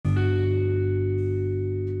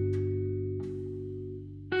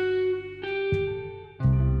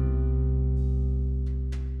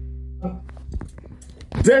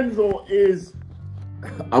Denzel is.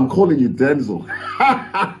 I'm calling you Denzel.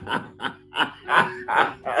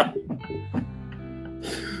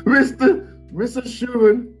 Mr.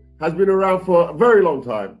 Schumann has been around for a very long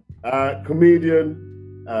time.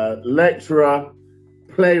 Comedian, lecturer,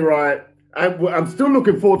 playwright. I'm still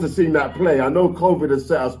looking forward to seeing that play. I know COVID has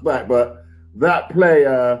set us back, but that play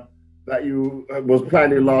that you was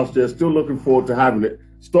planning last year, still looking forward to having it.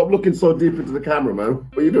 Stop looking so deep into the camera, man.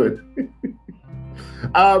 What are you doing?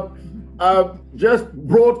 Just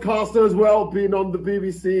broadcaster as well, being on the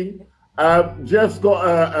BBC. Jeff's got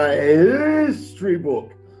a history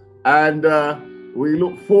book, and we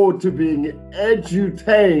look forward to being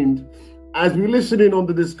edutained as we listen in on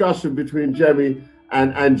the discussion between Jemmy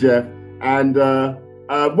and Jeff. And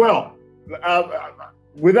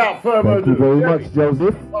without further ado, thank you very much,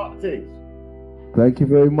 Joseph. Thank you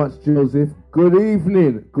very much, Joseph. Good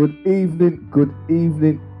evening,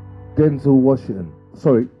 Denzel Washington.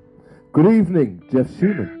 Sorry, good evening, Jeff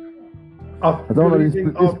Schumann. I don't know, this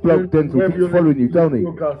bloke Denzel keeps following you, don't he?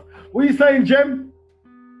 What are you saying, Jem?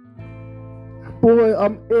 Boy,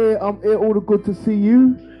 I'm here. All the good to see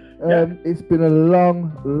you. It's been a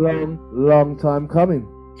long time coming.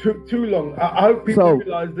 Too long. I hope people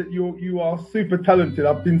realise that you are super talented.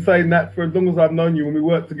 I've been saying that for as long as I've known you when we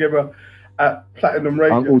worked together at Platinum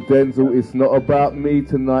Radio. Uncle Denzel, it's not about me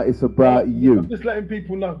tonight, it's about you. I'm just letting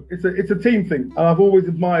people know. It's a team thing, and I've always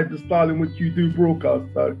admired the style in which you do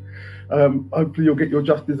broadcast. So hopefully you'll get your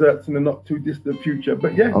just desserts in the not too distant future.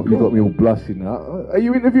 But yeah, you got me all blushing now. Are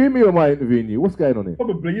you interviewing me or am I interviewing you? What's going on here?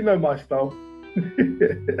 Probably, you know my style.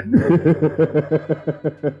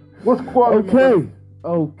 What's quality?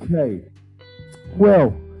 Okay.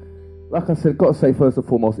 Well, like I said, got to say first and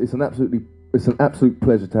foremost, it's an absolute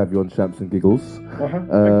pleasure to have you on Shamps and Giggles.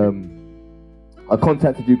 I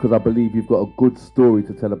contacted you because I believe you've got a good story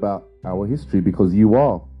to tell about our history, because you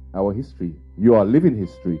are our history. You are living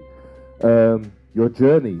history. Your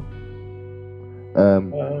journey.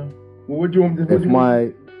 What do you want me to do? If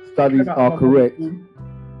my studies are correct.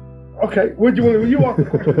 Okay, what do you want? You ask the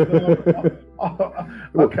question.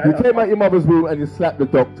 Okay. You came out your mother's room and you slapped the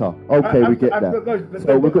doctor. Okay, we get that.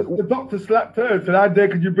 The doctor slapped her and said, "How dare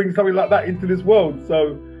could you bring something like that into this world?"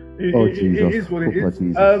 So it is what it is.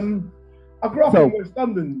 I grew up in West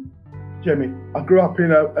London, Jemmy. I grew up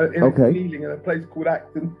in Ealing, in a place called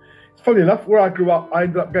Acton. It's funny enough, where I grew up, I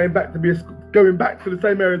ended up going back to the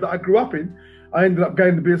same area that I grew up in. I ended up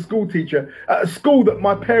going to be a school teacher at a school that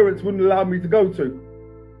my parents wouldn't allow me to go to.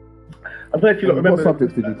 I don't know if you remember. What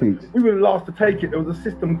subjects did you teach? We were the last to take it. There was a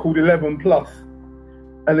system called 11 plus,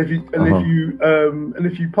 and if you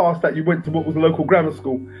passed that, you went to what was a local grammar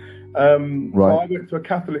school. Right. So I went to a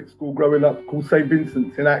Catholic school growing up called St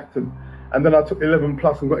Vincent's in Acton, and then I took 11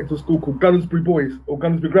 plus and got into a school called Gunnersbury Boys, or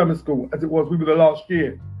Gunnersbury Grammar School, as it was. We were the last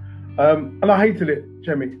year, and I hated it,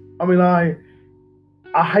 Jemmy. I mean, I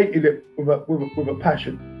hated it with a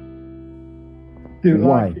passion. Didn't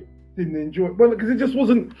like it. Didn't enjoy it. Well, because it just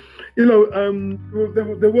wasn't, there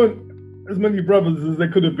weren't as many brothers as there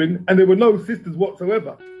could have been, and there were no sisters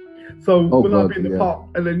whatsoever. So when I'd be in the park,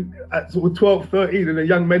 and then at sort of 12, 13, and the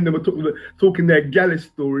young men that were talking their gallish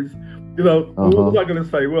stories, what was I going to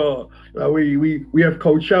say? Well, we have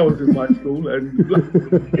cold showers in my school, and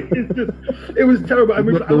it was terrible. I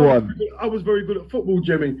mean, I was very good at football,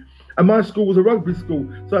 Jemmy, and my school was a rugby school.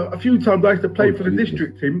 So a few times I used to play for the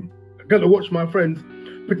district team, go to watch my friends,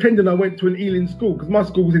 pretending I went to an Ealing school, because my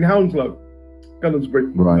school was in Hounslow,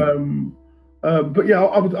 Gunnersbury. Right. But yeah,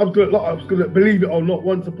 I was good at, believe it or not,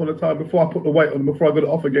 once upon a time, before I put the weight on, before I got it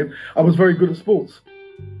off again, I was very good at sports.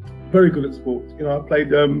 Very good at sports. I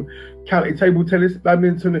played county table tennis,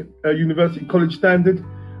 badminton at University College Standard.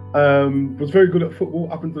 Was very good at football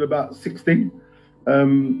up until about 16.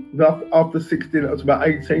 After 16, it was about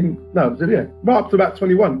 18. No, right up to about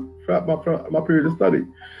 21 throughout my period of study.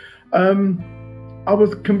 I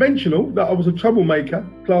was conventional, that I was a troublemaker,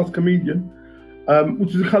 class comedian,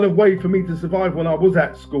 which is a kind of way for me to survive when I was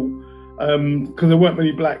at school, because there weren't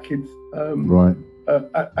many black kids. Right.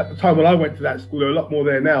 At the time when I went to that school, there are a lot more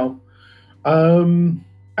there now. And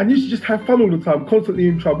used to just have fun all the time, constantly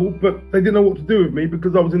in trouble, but they didn't know what to do with me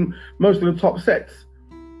because I was in most of the top sets.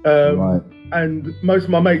 Right. And most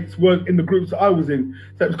of my mates weren't in the groups that I was in.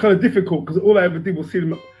 So it was kind of difficult, because all I ever did was see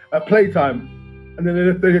them at playtime. And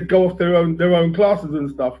then they'd go off their own classes and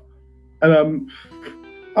stuff. And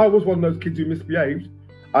I was one of those kids who misbehaved.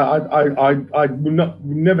 I would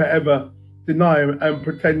never ever deny and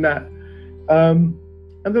pretend that. And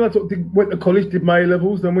then I went to college, did my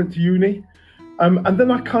A-levels, then went to uni. And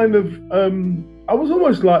then I kind of, I was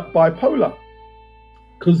almost like bipolar.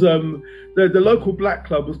 because the local black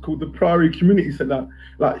club was called the Priory Community Centre.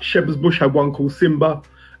 Like Shepherd's Bush had one called Simba,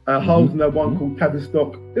 Halsden had one called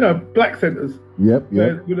Tavistock. You know, black centres. Yep.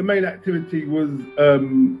 Where the main activity was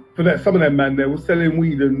for some of them man there was selling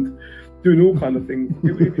weed and doing all kind of things.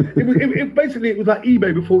 It basically it was like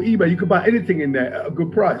eBay before eBay. You could buy anything in there at a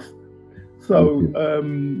good price. So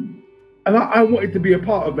and I wanted to be a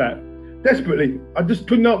part of that desperately. I just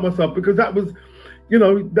couldn't help myself because that was, you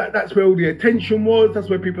know, that's where all the attention was. That's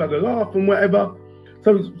where people had a laugh and whatever.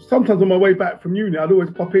 So sometimes on my way back from uni, I'd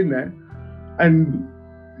always pop in there and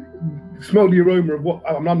smell the aroma of what,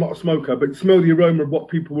 I'm not a smoker, but smell the aroma of what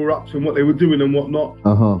people were up to and what they were doing and whatnot.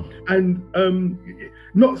 And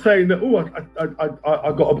not saying that,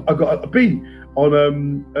 I got a B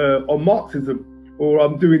on Marxism, or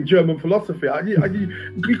I'm doing German philosophy.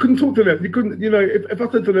 You couldn't talk to them. You couldn't, you know, if I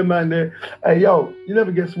said to them, man, there, hey, yo, you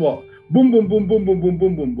never guess what? Boom, boom, boom, boom, boom, boom,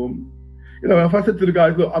 boom, boom, boom. You know, if I said to the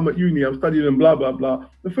guys, look, I'm at uni, I'm studying and blah, blah, blah,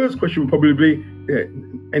 the first question would probably be,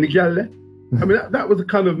 any gal there? I mean, that was a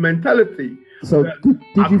kind of mentality. So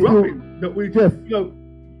did you feel, Jeff, you know,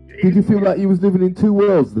 did you feel like you was living in two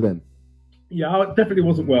worlds then? Yeah, I definitely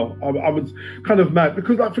wasn't well. I was kind of mad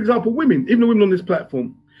because, like, for example, women, even the women on this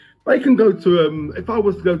platform, they can go to, if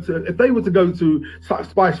they were to go to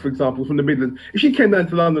Spice, for example, from the Midlands, if she came down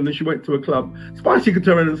to London and she went to a club, Spicy could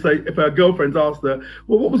turn around and say, if her girlfriends asked her,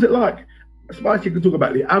 well, what was it like? Spicy could talk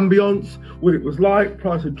about the ambience, what it was like,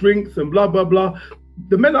 price of drinks and blah, blah, blah.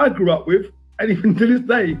 The men I grew up with, and even to this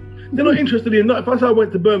day, they're not interested in, if I say I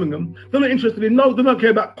went to Birmingham, they're not interested in, they don't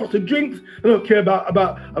care about cost of drinks, they don't care about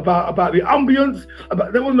the ambience,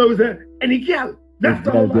 they want to know, is there any gal? That's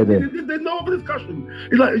the whole thing. There's no other discussion.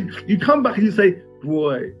 It's like, you come back and you say,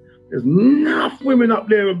 boy, there's enough women up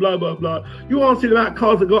there and blah, blah, blah. You ask the amount of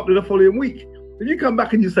cars that go up there the following week. If you come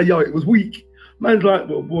back and you say, yo, it was weak, man's like,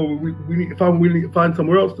 well, boy, we need to find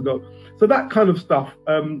somewhere else to go. So that kind of stuff.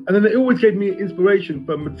 And then it always gave me inspiration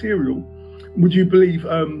for material. Would you believe,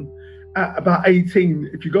 at about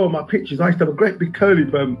 18, if you go on my pictures, I used to have a great big curly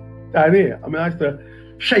perm down here. I mean, I used to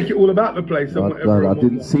shake it all about the place. I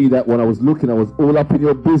didn't see that when I was looking. I was all up in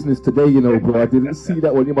your business today, you know, bro. I didn't see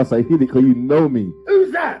that one. You must have hit it because you know me.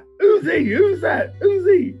 Who's that? Who's he? Who's that? Who's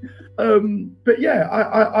he? But yeah,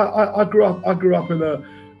 I grew up in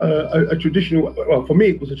a traditional. Well, for me,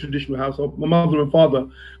 it was a traditional household. My mother and father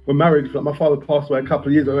were married. My father passed away a couple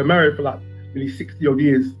of years ago. They were married for like nearly 60 odd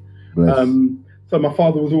years. So my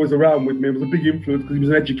father was always around with me. It was a big influence because he was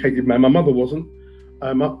an educated man. My mother wasn't.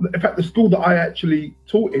 In fact, the school that I actually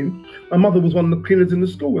taught in, my mother was one of the cleaners in the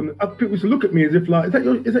school, and people used to look at me as if like,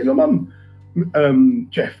 is that your mum,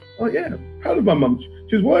 Jeff? Oh yeah, proud of my mum.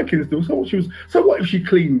 She was working still. So what if she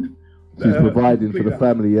cleaned? She's providing for the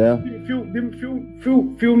family, yeah.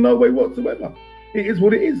 Didn't feel no way whatsoever. It is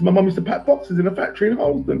what it is. My mum used to pack boxes in a factory in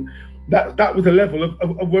Halsden. That was the level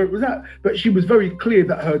of where it was at. But she was very clear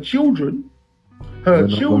that her children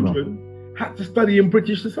had to study in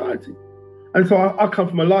British society. And so I come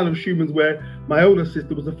from a line of Schumans where my older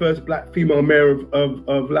sister was the first black female mayor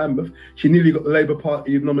of Lambeth. She nearly got the Labour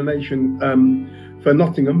Party nomination for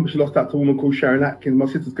Nottingham. She lost out to a woman called Sharon Atkins. My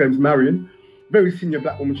sister's name's Marion. Very senior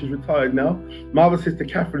black woman. She's retired now. My other sister,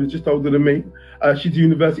 Catherine, is just older than me. She's a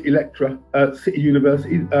university lecturer, City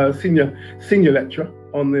University, senior lecturer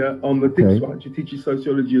on the Dix one. She teaches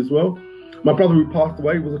sociology as well. My brother, who passed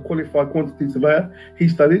away, was a qualified quantity surveyor. He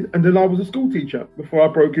studied, and then I was a school teacher before I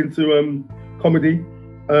broke into comedy.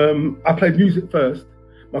 I played music first,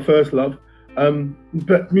 my first love,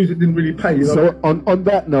 but music didn't really pay. You know? So on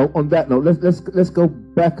that note, let's go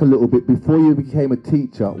back a little bit before you became a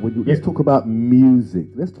teacher. Let's talk about music.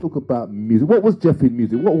 What was Jeff in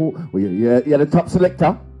music? You had a top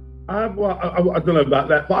selector. I don't know about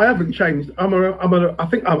that, but I haven't changed. I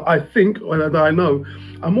think, and I know,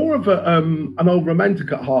 I'm more of an old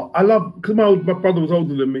romantic at heart. I love, because my brother was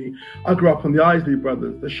older than me. I grew up on the Isley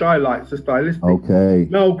Brothers, the Shy Lights, the Stylistic,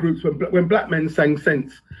 male groups when black men sang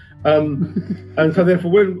sense. And so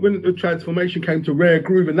therefore, when the transformation came to rare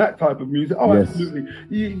groove and that type of music, absolutely.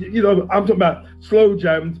 You know, I'm talking about slow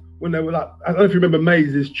jams when they were like, I don't know if you remember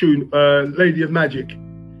Maze's tune, Lady of Magic.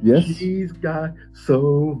 Yes. She's got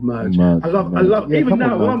so much. I love. Even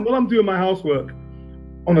now, when I'm doing my housework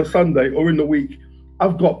on a Sunday or in the week,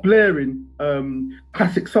 I've got blaring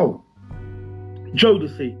classic soul,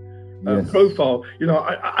 Jodeci, Profile. You know,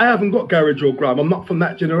 I haven't got garage or grime. I'm not from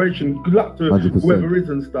that generation. Good luck to 100%. Whoever is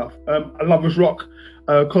and stuff. I love us rock,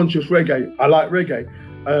 conscious reggae. I like reggae.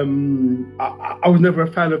 I was never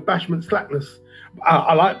a fan of bashment slackness.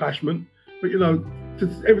 I like bashment, but you know.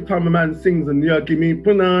 Every time a man sings and give me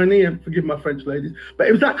punani, and forgive my French ladies, but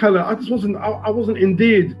it was that kind of, I wasn't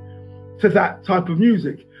endeared to that type of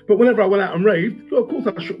music. But whenever I went out and raved, of course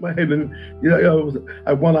I shook my head and I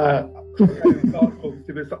had one eye.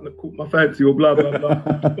 Obviously, there's something that caught my fancy or blah blah blah.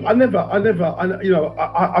 But I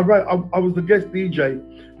was the guest DJ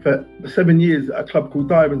for 7 years at a club called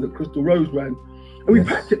Diamonds that Crystal Rose ran, and we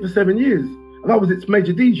packed it for 7 years. And I was its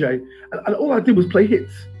major DJ, and all I did was play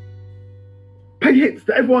hits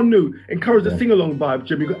that everyone knew. Encouraged the sing-along vibe,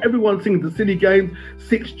 Jimmy. You got everyone singing the Silly Games,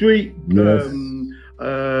 Sixth Street,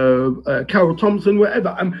 Carol Thompson,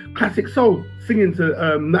 whatever, and classic soul, singing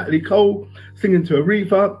to Natalie Cole, singing to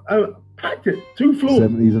Aretha. Packed it, 2 floors.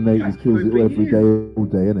 70s and 80s kills it every day, all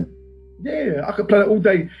day, innit? Yeah, I could play that all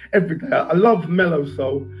day, every day. I love mellow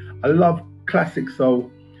soul. I love classic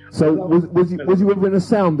soul. So was you ever in a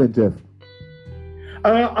sound then, Jeff?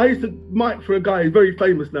 I used to mic for a guy very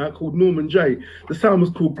famous now called Norman J. The sound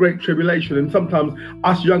was called Great Tribulation, and sometimes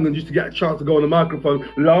us young'uns used to get a chance to go on the microphone.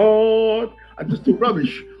 Lord, I just talk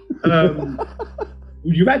rubbish.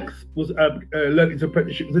 Woody Ranks was learning his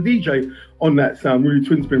apprenticeship as a DJ on that sound. Really,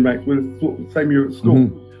 Twin Spin Ranks. We were sort of the same year at school.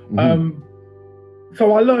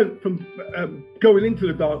 So I learned from going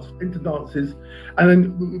into dances, and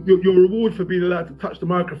then your reward for being allowed to touch the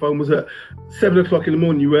microphone was at 7 o'clock in the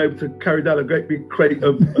morning. You were able to carry down a great big crate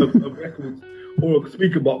of records or a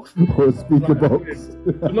speaker box.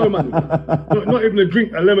 No money, not even a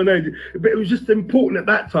drink, a lemonade. But it was just important at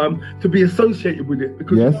that time to be associated with it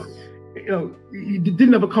because you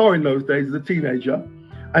didn't have a car in those days as a teenager,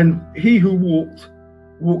 and he who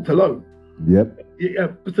walked alone. Yep. Yeah,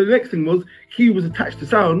 but so the next thing was he was attached to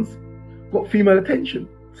sounds, got female attention.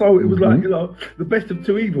 So it was like the best of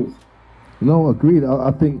two evils. No, agreed.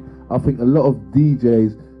 I think a lot of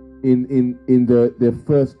DJs in their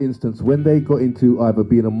first instance when they got into either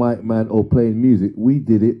being a mic man or playing music, we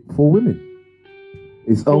did it for women.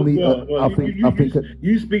 It's only I think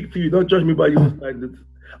you speak for you. Don't judge me by your standards.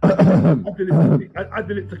 I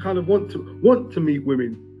did it to kind of want to meet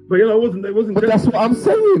women. But it wasn't. But that's what I'm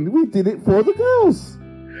saying. We did it for the girls.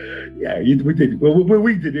 Yeah, we did. Well,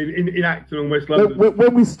 we did it in Acton and West London.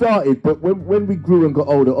 When we started, but when we grew and got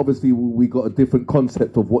older, obviously we got a different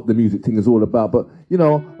concept of what the music thing is all about. But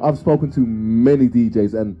I've spoken to many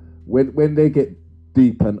DJs, and when they get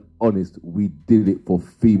deep and honest, we did it for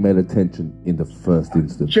female attention in the first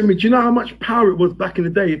instance. Jimmy, do you know how much power it was back in the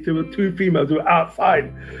day if there were 2 females who were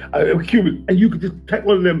outside, Cuban, and you could just take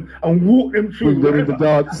one of them and walk them through? Bring them in the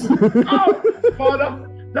dance. Oh, Father,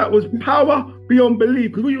 that was power beyond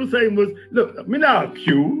belief. Because what you were saying was, look, me now,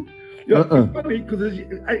 Q. It's funny because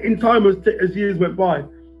in time as years went by,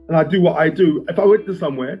 and I do what I do, if I went to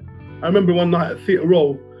somewhere, I remember one night at Theatre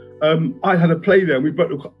Roll, I had a play there. We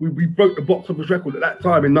broke the box office record at that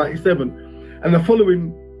time in '97, and the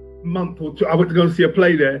following month or two, I went to go and see a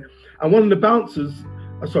play there. And one of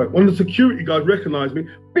the security guards recognised me,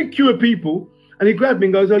 big queue of people, and he grabbed me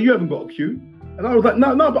and goes, "Oh, you haven't got a queue." And I was like,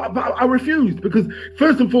 "No," but I refused because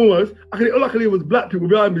first and foremost, all I could hear was black people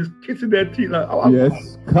behind me kissing their teeth like,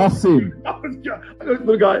 cussing. I go to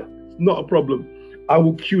the guy, "It's not a problem. I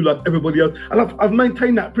will queue like everybody else," and I've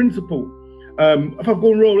maintained that principle. If I've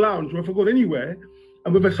gone Royal Lounge or if I've gone anywhere,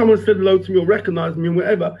 and whether someone said hello to me or recognised me or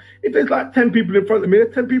whatever, if there's like 10 people in front of me,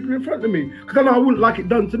 there's 10 people in front of me. Because I know I wouldn't like it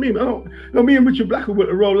done to me. Me and Richard Blackwood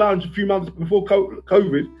went to Royal Lounge a few months before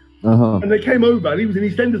COVID, and they came over, and he was in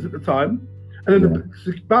EastEnders at the time, and then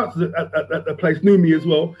the bouncers at the place knew me as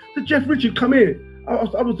well. Said, "Jeff, Richard, come here."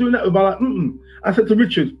 I was doing that with my I said to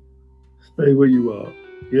Richard, "Stay where you are.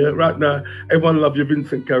 Yeah, right now, everyone loves your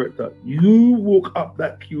Vincent character. You walk up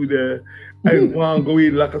that queue there, and go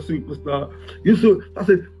in like a superstar. I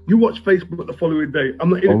said, you watch Facebook the following day. I'm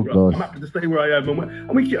not in it, bro. I'm happy to stay where I am."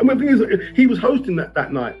 And the thing is, he was hosting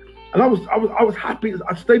that night, and I was happy.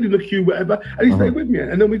 I stayed in the queue, whatever, and he stayed with me,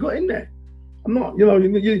 and then we got in there. I'm not,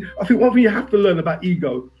 I think one thing you have to learn about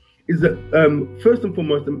ego is that first and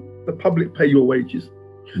foremost, the public pay your wages.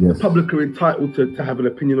 Yes. The public are entitled to have an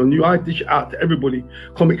opinion on you. I dish it out to everybody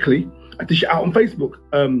comically. I dish it out on Facebook.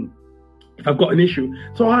 If I've got an issue.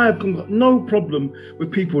 So I have got no problem with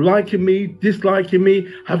people liking me, disliking me,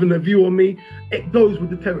 having a view on me. It goes with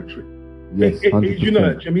the territory. Yes, you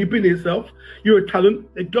know, Jimmy, you've been here yourself. You're a talent.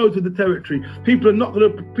 It goes with the territory. People are not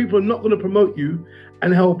gonna promote you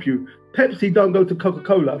and help you. Pepsi don't go to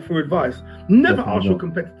Coca-Cola for advice. Never ask your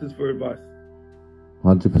competitors for advice.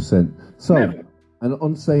 100%. So, Never. And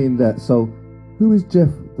on saying that, so who is Jeff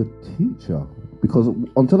the teacher? Because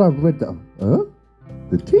until I read that,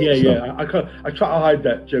 the teacher. Yeah. I try to hide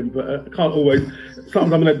that, Jim, but I can't always.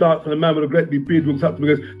 Sometimes I'm in a dance and a man with a great big beard walks up to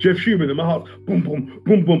me and goes, "Jeff Schumann," and my heart's boom, boom,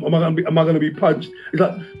 boom, boom. Am I gonna be punched? It's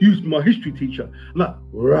like, "You used to be my history teacher." I'm like,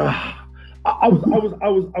 rah. I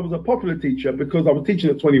was a popular teacher because I was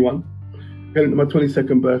teaching at 21. going into my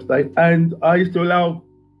 22nd birthday, and I used to allow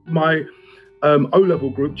my O-level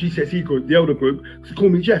group, GCSE group, the elder group, to call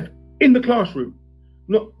me Jeff in the classroom,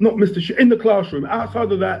 not Mr. In the classroom.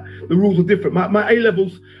 Outside of that, the rules are different. My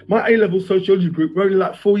A-levels sociology group were only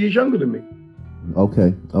like 4 years younger than me.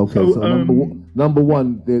 Okay. So number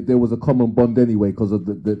one, there was a common bond anyway because of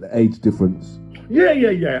the age difference.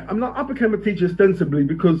 Yeah. I became a teacher ostensibly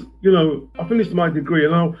because, I finished my degree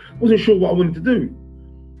and I wasn't sure what I wanted to do.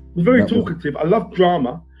 I was very talkative. I loved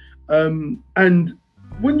drama. And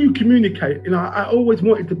when you communicate, I always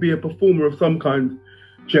wanted to be a performer of some kind,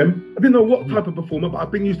 Jem. I didn't know what type of performer, but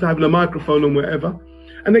I've been used to having a microphone and whatever.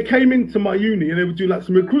 And they came into my uni and they would do like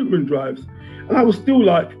some recruitment drives. And I was still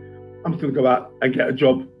like, I'm still going to go out and get a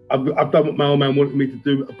job. I've done what my old man wanted me to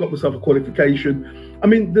do. I've got myself a qualification. I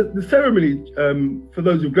mean, the ceremony, for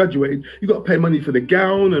those who graduated, you got to pay money for the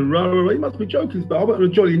gown and rah. You must be joking, but I went on a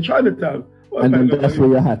jolly in Chinatown. And then that's where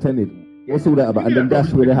your hat ended. What's all that about? And then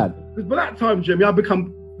that's where they had. Because by that time, Jimmy, I've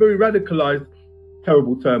become very radicalized.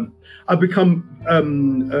 Terrible term. I've become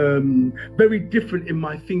very different in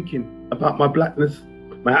my thinking about my blackness,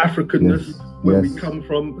 my Africanness, where we come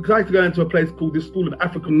from. Because I had to go into a place called the School of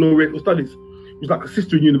African and Oriental Studies. It was like a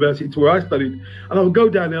sister university to where I studied. And I would go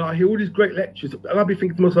down there and I hear all these great lectures. And I'd be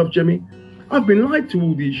thinking to myself, Jimmy, I've been lied to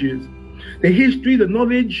all these years. The history, the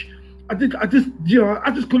knowledge, I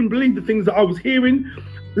just couldn't believe the things that I was hearing.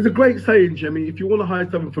 There's a great saying, Jimmy, if you want to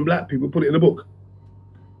hide something from black people, put it in a book.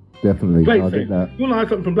 Definitely. Great saying. If you want to hide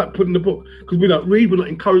something from black, put it in a book. Because we don't read, we're not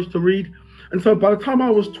encouraged to read. And so by the time I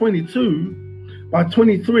was 22, by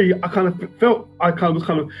 23, I was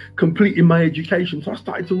completing my education. So I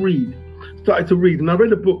started to read. And I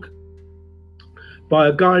read a book by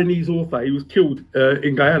a Guyanese author. He was killed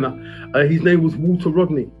in Guyana. His name was Walter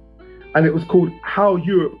Rodney. And it was called How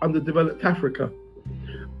Europe Underdeveloped Africa.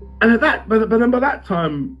 And by that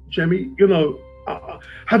time, Jemmy,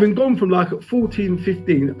 having gone from like at 14,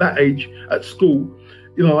 15, at that age, at school,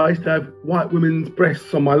 I used to have white women's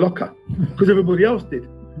breasts on my locker because everybody else did.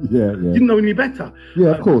 Yeah. Didn't know any better. Yeah,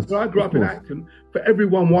 of course. So I grew up in Acton. For every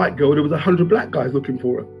one white girl, there was 100 black guys looking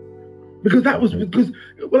for her. Because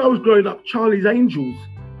when I was growing up, Charlie's Angels,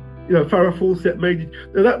 Farrah Fawcett made it.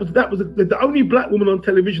 That was the only black woman on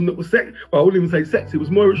television that was sexy. Well, I wouldn't even say sexy. It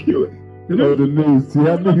was Moira Stewart. The news.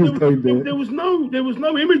 Yeah, there was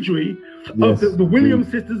no imagery of the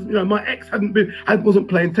Williams sisters. My ex wasn't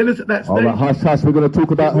playing tennis at that stage. All right, hush. We're going to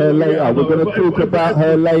talk about her later.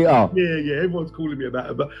 Yeah. Everyone's calling me about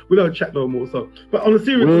her, but we don't chat no more. So, but on a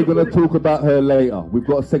serious, we're going to talk about her later. We've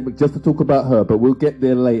got a segment just to talk about her, but we'll get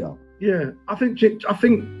there later. Yeah, I think, Jem,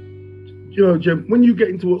 when you get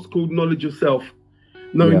into what's called knowledge of self,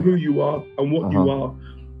 knowing who you are and what you are,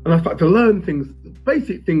 and I start to learn things,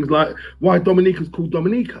 basic things like why Dominica's called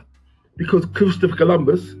Dominica, because Christopher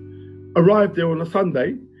Columbus arrived there on a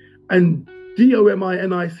Sunday, and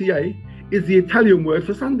Dominica is the Italian word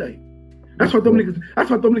for Sunday. That's why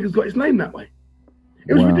Dominica's got its name that way.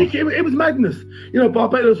 It was ridiculous. It was madness.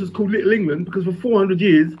 Barbados was called Little England because for 400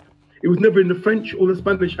 years it was never in the French or the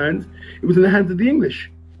Spanish hands. It was in the hands of the English.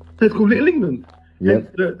 So it's called Little England.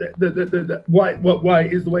 Yep. Why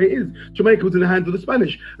it is the way it is. Jamaica was in the hands of the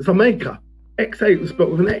Spanish. Jamaica. XA was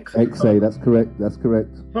spelled with an X. XA, that's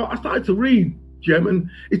correct. So I started to read, Jem, and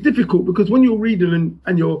it's difficult because when you're reading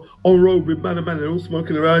and you're on road with man and they're all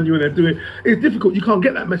smoking around you and they're doing it's difficult. You can't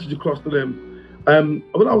get that message across to them.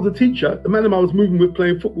 When I was a teacher, the man I was moving with,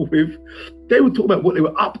 playing football with, they would talk about what they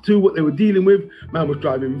were up to, what they were dealing with. Man was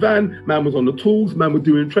driving van, man was on the tools, man was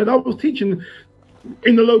doing trade. I was teaching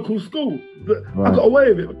in the local school. I got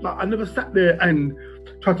away with it. Like, I never sat there and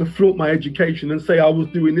tried to flaunt my education and say I was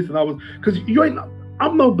doing this and I was, because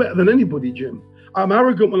I'm no better than anybody, Jim. I'm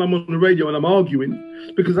arrogant when I'm on the radio and I'm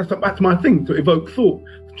arguing because that's my thing, to evoke thought,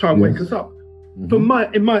 to try and wake us up.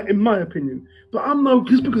 Mm-hmm. In my opinion. But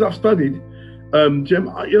just because I've studied, Jim,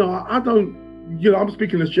 I don't, I'm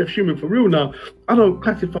speaking as Jeff Schumann for real now. I don't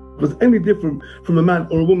classify as any different from a man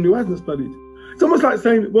or a woman who hasn't studied. It's almost like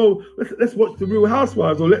saying, well, let's watch The Real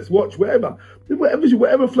Housewives or let's watch whatever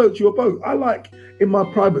floats your boat. I like in my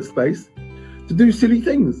private space to do silly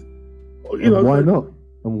things. Why not?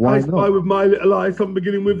 And why not? I with My Little Lies, something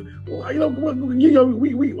beginning with,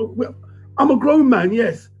 I'm a grown man,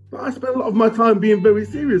 yes. But I spend a lot of my time being very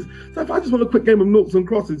serious. So if I just want a quick game of noughts and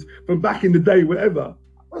crosses from back in the day, whatever,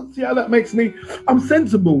 see how that makes me. I'm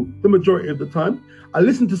sensible the majority of the time. I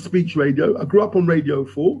listen to speech radio. I grew up on Radio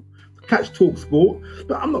 4, catch Talk Sport,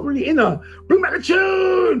 but I'm not really in a bring back the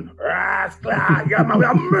tune.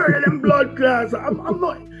 I'm murdering them blood clots. I'm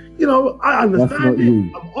not, I understand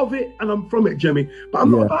it. I'm of it and I'm from it, Jemmy. But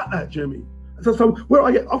I'm not about that, Jemmy. So where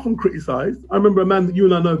I get often criticised, I remember a man that you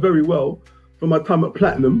and I know very well, from my time at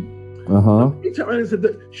Platinum. He turned around and said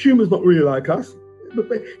that Schumer's not really like us. But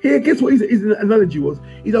here, guess what his analogy was?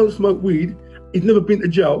 He don't smoke weed. He's never been to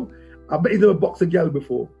jail. I bet he's never boxed a gal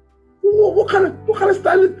before. What kind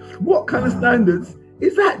of standards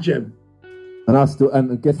is that, Jem?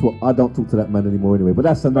 And guess what? I don't talk to that man anymore anyway. But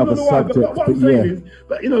that's another subject. What I'm saying is,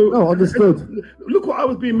 but understood. Look what I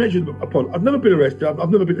was being measured upon. I've never been arrested. I've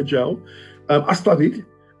never been to jail. I studied.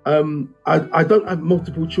 I don't have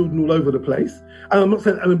multiple children all over the place. And I'm not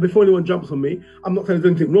saying, before anyone jumps on me, I'm not saying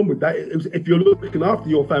there's anything wrong with that. If you're looking after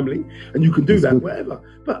your family and you can do that, whatever.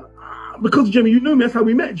 But because Jimmy, you know me, that's how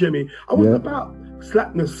we met, Jimmy. I wasn't about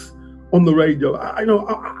slackness on the radio. I know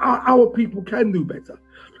our people can do better.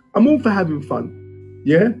 I'm all for having fun,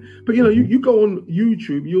 But you go on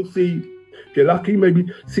YouTube, you'll see, if you're lucky, maybe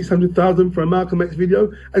 600,000 for a Malcolm X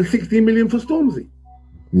video and 16 million for Stormzy.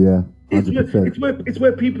 Yeah, 100%. It's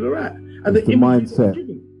where people are at, and it's the mindset.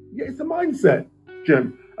 Yeah, it's the mindset,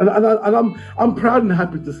 Jem. And I'm proud and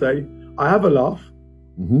happy to say I have a laugh.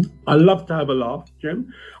 I love to have a laugh,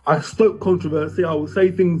 Jem. I stoke controversy. I will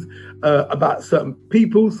say things about certain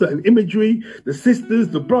people, certain imagery, the sisters,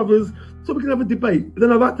 the brothers, so we can have a debate.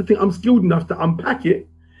 Then I like to think I'm skilled enough to unpack it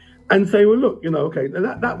and say, well, look, okay,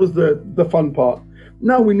 that was the fun part.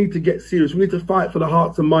 Now we need to get serious. We need to fight for the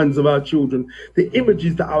hearts and minds of our children, the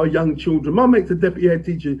images that our young children. My mate's a deputy head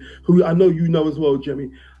teacher, who I know you know as well,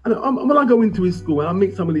 Jimmy. And when I go into his school and I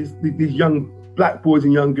meet some of these young black boys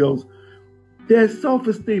and young girls, their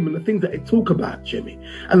self-esteem and the things that they talk about, Jimmy,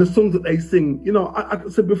 and the songs that they sing. I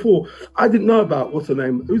said before, I didn't know about, what's her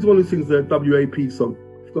name? Who's the one who sings the WAP song?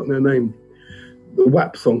 I've forgotten their name. The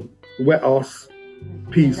WAP song, the Wet Ass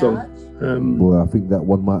P song. Well, I think that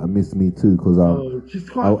one might have missed me too, because I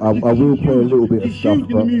will play a little bit of stuff. She's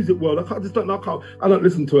huge in the music world. I don't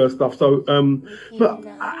listen to her stuff. So, but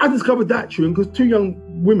I discovered that tune because two young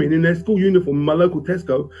women in their school uniform in my local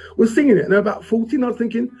Tesco were singing it, and they're about 14. I was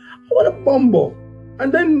thinking, what a bombo!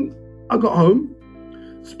 And then I got home,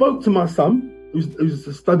 spoke to my son,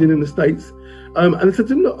 who's studying in the States, and I said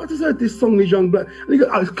to him, look, I just heard this song, these young black. And he goes,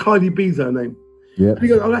 it's Cardi B's her name. Yeah. And he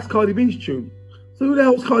goes, that's Cardi B's tune. So who the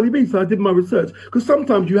hell's Cardi B? So I did my research, because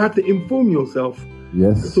sometimes you have to inform yourself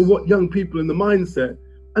as to what young people in the mindset,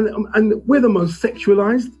 and we're the most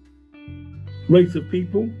sexualized race of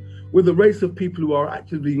people. We're the race of people who are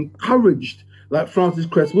actively encouraged, like Francis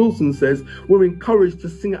Cress Wilson says, we're encouraged to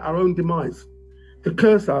sing at our own demise, to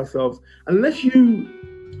curse ourselves. Unless you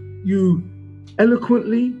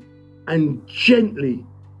eloquently and gently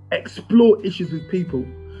explore issues with people,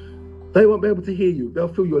 they won't be able to hear you. They'll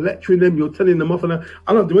feel you're lecturing them, you're telling them off, and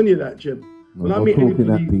I don't do any of that, Jim. When I meet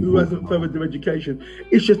anybody who hasn't furthered their education,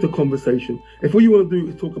 it's just a conversation. If all you want to do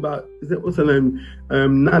is talk about, what's her name,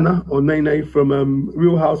 Nana or Nene from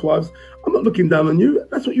Real Housewives, I'm not looking down on you.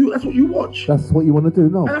 That's what you watch. That's what you want to do,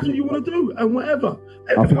 no? And that's what you want to do, and whatever.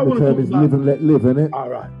 I think the term is live and let live, innit? All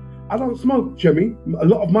right. I don't smoke, Jimmy. A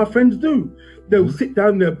lot of my friends do. They'll sit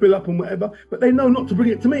down, they'll bill up and whatever, but they know not to bring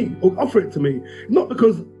it to me or offer it to me. Not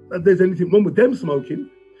because there's anything wrong with them smoking,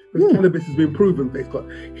 because cannabis has been proven. It's got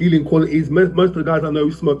healing qualities. Most of the guys I know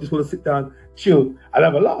who smoke just want to sit down, chill, and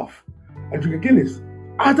have a laugh and drink a Guinness.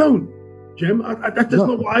 I don't, Jim. That's just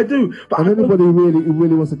not what I do. But and anybody who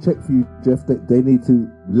really wants to check for you, Jeff, they need to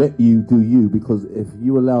let you do you, because if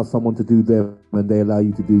you allow someone to do them and they allow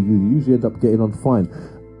you to do you, you usually end up getting on fine.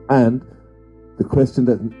 And the question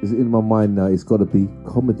that is in my mind now is got to be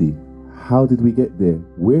comedy. How did we get there?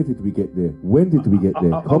 Where did we get there? When did we get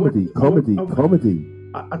there? Comedy.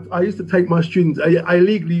 I used to take my students. I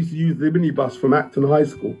illegally used to use the minibus from Acton High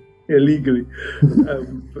School, illegally,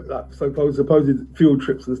 for like supposed field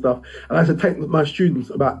trips and stuff. And I used to take my students,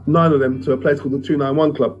 about 9 of them, to a place called the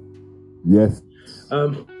 291 Club. Yes.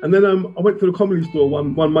 And then I went to the Comedy Store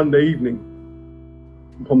one Monday evening.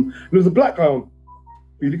 And there was a black guy on,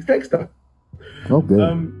 Felix Dexter. Okay.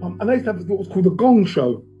 And they used to have what was called the Gong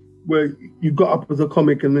Show, where you got up as a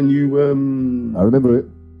comic and then you... I remember it.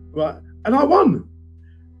 Right. And I won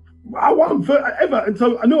forever. And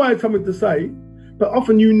so I knew I had something to say, but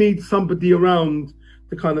often you need somebody around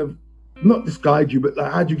to kind of, not just guide you, but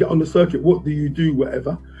like, how do you get on the circuit? What do you do?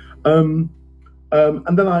 Whatever. And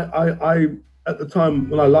then I at the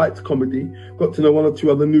time when I liked comedy, got to know 1 or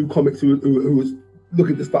 2 other new comics who was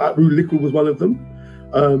looking to start out. Rue Liquid was one of them.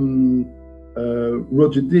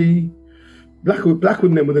 Roger D. Blackwood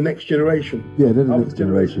and them were the next generation. Yeah, they're the next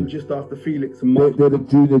generation. Just after Felix and Mike. They're the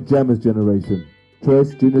Junior Jammers generation.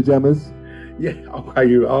 Trace, Junior Jammers. Yeah, okay,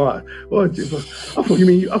 you all right. Well, I thought you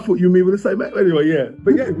mean with the same. Anyway, yeah,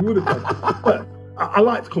 but yeah, we would have done. But I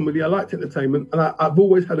liked comedy, I liked entertainment, and I've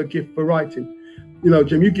always had a gift for writing. You know,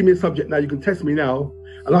 Jim, you give me a subject now, you can test me now,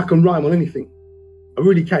 and I can rhyme on anything. I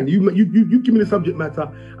really can. You give me the subject matter,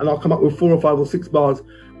 and I'll come up with 4 or 5 or 6 bars.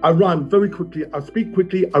 I rhyme very quickly. I speak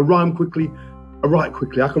quickly. I rhyme quickly. I write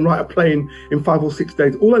quickly. I can write a play in 5 or 6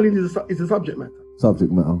 days. All I need is a subject matter.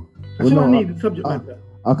 Subject matter. That's all I need, subject matter.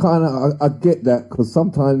 I get that, because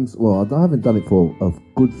sometimes, well, I haven't done it for a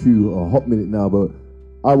hot minute now, but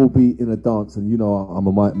I will be in a dance, and you know I'm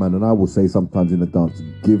a mic man, and I will say sometimes in a dance,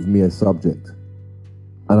 give me a subject,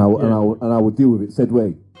 and I will deal with it said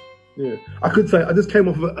way. Yeah, I could say I just came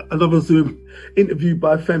off of another Zoom interview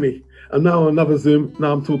by Femi, and now another Zoom.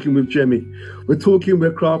 Now I'm talking with Jemmy. We're talking,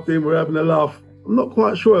 we're crafting, we're having a laugh. I'm not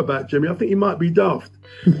quite sure about Jemmy. I think he might be daft.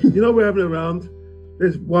 You know, we're having around.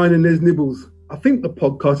 There's wine and there's nibbles. I think the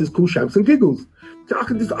podcast is called Shamps and Giggles. So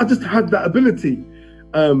I just had that ability,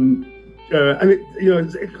 and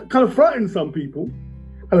it kind of frightens some people.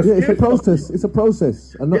 It's a process. It's a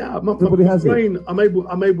process, and everybody has it. I'm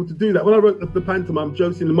able to do that. When I wrote the pantomime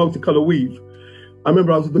Josie and the Multicolour Weave, I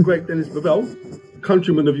remember I was with the great Dennis Bavell,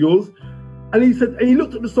 countryman of yours, and he said, and he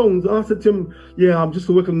looked at the songs, and I said to him, "Yeah, I'm just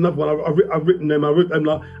working on another one. I've written them. I wrote them."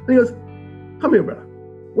 And he goes, "Come here, brother.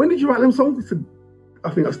 When did you write them songs?" He said,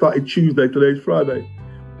 "I think I started Tuesday. Today's Friday."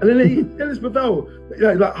 And then Dennis Bavell,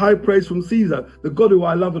 like High Praise from Caesar, the God who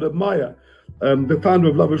I love and admire, the founder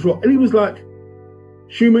of Lovers Rock, and he was like,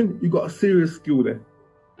 "Schumann, you got a serious skill there."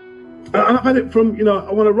 And I've had it from,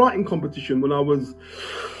 I won a writing competition when I was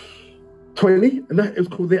 20, and it was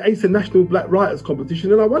called the ACER National Black Writers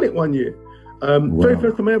Competition, and I won it one year. Very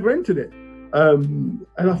first time I ever entered it. And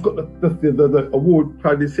I've got the award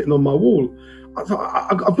proudly sitting on my wall. So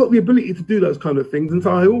I've got the ability to do those kind of things, and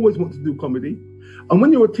so I always want to do comedy. And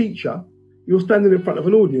when you're a teacher, you're standing in front of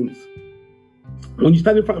an audience. When you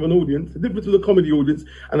stand in front of an audience, the difference with a comedy audience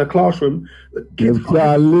and a classroom, the kids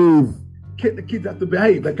have to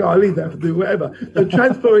behave, they can't leave, they have to do whatever. So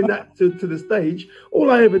transferring that to the stage, all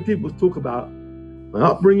I ever did was talk about my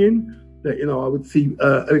upbringing. That, I would see,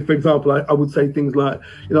 for example, I would say things like,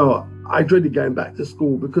 I dreaded going back to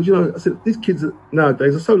school because, I said, these kids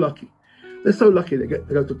nowadays are so lucky. They're so lucky. They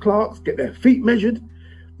go to Clark's, get their feet measured.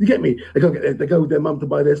 You get me? They go with their mum to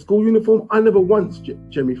buy their school uniform. I never once,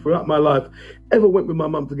 Jimmy, throughout my life, ever went with my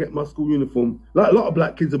mum to get my school uniform. Like a lot of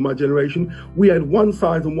black kids of my generation, we had one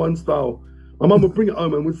size and one style. My mum would bring it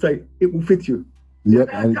home and would say, "It will fit you." Yep,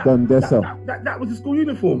 and it done Dessa. That was the school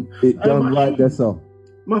uniform. It done like Dessa.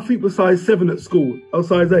 My feet were size 7 at school. I was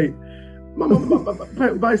size 8. My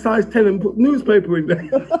mum by size 10 and put newspaper in there.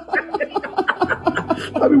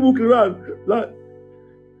 I'd be walking around like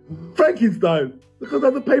Frankenstein because I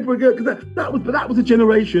had the paper again. Because that was a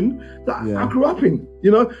generation that I grew up in.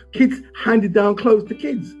 Kids handed down clothes to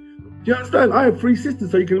kids. Do you understand? I have 3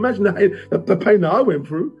 sisters, so you can imagine the pain that I went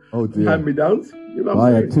through. Oh dear. Hand-me-downs.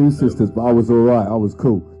 I had 2 sisters, but I was all right. I was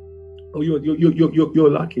cool. Oh, you're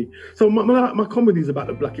lucky. So my comedy is about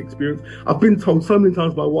the black experience. I've been told so many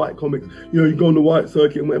times by white comics, you go on the white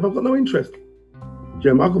circuit and whatever. I've got no interest.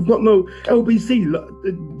 Jim, I've got no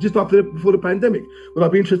LBC just before the pandemic. Would I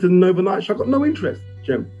be interested in overnight show? I've got no interest,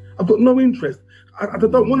 Jim. I've got no interest. I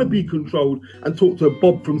don't want to be controlled and talk to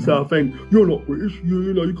Bob from Southend. You're not British.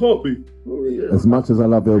 You can't be. Oh, yeah. As much as I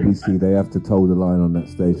love LBC, they have to toe the line on that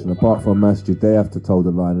station. Apart from Masjid, they have to toe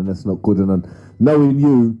the line, and that's not good. And knowing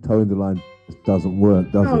you, towing the line doesn't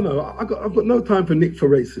work, does it? No. I've got no time for Nick for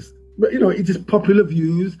racist. But, it's just popular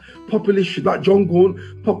views, populist, like John Gaunt,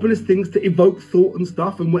 populist things to evoke thought and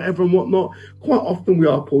stuff and whatever and whatnot. Quite often we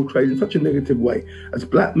are portrayed in such a negative way. As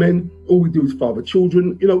black men, all we do is father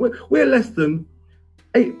children. We're less than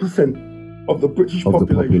 8% of the British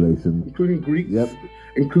population, including Greeks,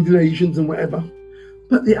 including Asians and whatever.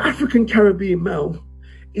 But the African Caribbean male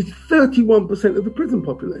is 31% of the prison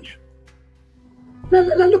population. Now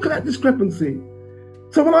look at that discrepancy.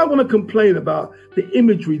 So when I want to complain about the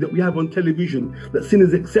imagery that we have on television that's seen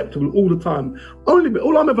as acceptable all the time,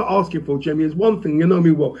 all I'm ever asking for, Jimmy, is one thing. You know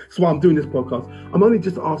me well. That's why I'm doing this podcast. I'm only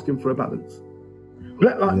just asking for a balance.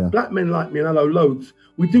 Black men like me, and I know loads,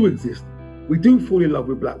 we do exist. We do fall in love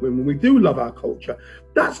with black women. We do love our culture.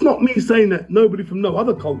 That's not me saying that nobody from no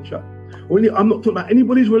other culture. I'm not talking about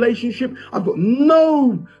anybody's relationship. I've got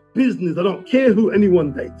no business. I don't care who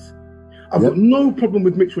anyone dates. I've got no problem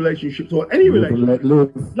with mixed relationships or any relationship.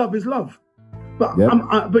 Love is love. But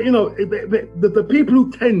the people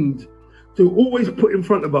who tend to always put in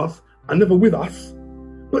front of us are never with us,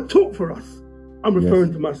 but talk for us. I'm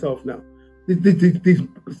referring to myself now. These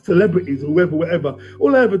celebrities, whoever, whatever.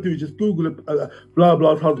 All I ever do is just Google blah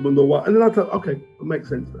blah's husband or what, and then I thought, okay, it makes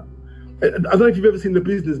sense now. I don't know if you've ever seen the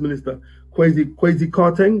business minister, Kwesi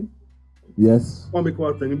Kwarteng. Yes. Kwame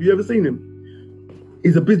Kwarteng. Have you ever seen him?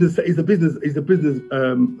 He's a business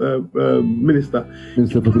minister.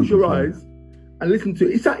 Close your eyes and listen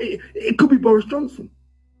to it. It could be Boris Johnson.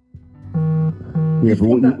 He's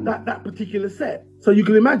from that particular set. So you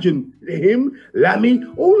can imagine him, Lammy,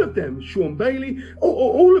 all of them, Sean Bailey,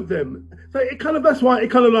 all of them. So that's why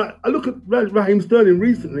I look at Raheem Sterling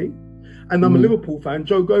recently, and I'm a Liverpool fan.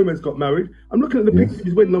 Joe Gomez got married. I'm looking at the pictures of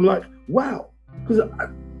his wedding. I'm like, wow, because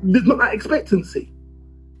there's not that expectancy.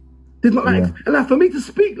 There's not that, and now for me to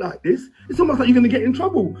speak like this, it's almost like you're going to get in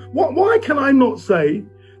trouble. Why can I not say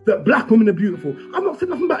that black women are beautiful? I've not said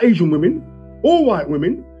nothing about Asian women or white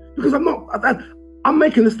women, because I'm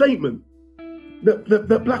making a statement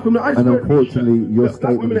that black women. And unfortunately, your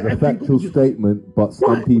statement is a factual statement, but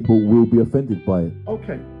some people will be offended by it.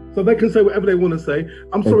 Okay, so they can say whatever they want to say.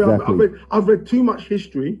 I'm sorry, exactly. I've read too much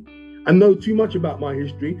history and know too much about my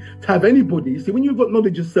history to have anybody. See, when you've got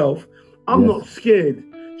knowledge yourself, I'm not scared.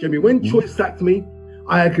 Jimmy, when Choice sacked me,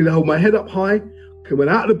 I could hold my head up high, went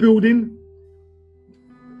out of the building.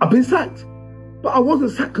 I've been sacked. But I wasn't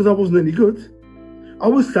sacked because I wasn't any good. I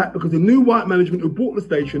was sacked because the new white management who bought the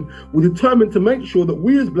station were determined to make sure that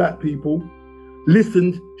we as black people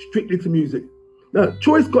listened strictly to music. Now,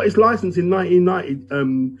 Choice got its license in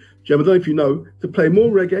 1990, Jem, I don't know if you know, to play more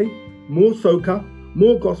reggae, more soca,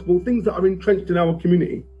 more gospel, things that are entrenched in our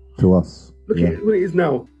community. To us. Look at what it is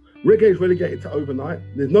now. Reggae is relegated to overnight.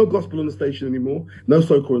 There's no gospel on the station anymore, no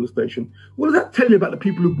soca on the station. What does that tell you about the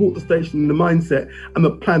people who bought the station and the mindset and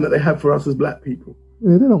the plan that they have for us as black people?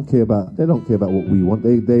 Yeah, they don't care about what we want.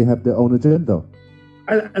 They have their own agenda.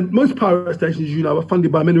 And most pirate stations, you know, are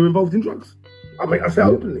funded by men who are involved in drugs. I say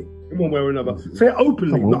openly, in one way or another. Say it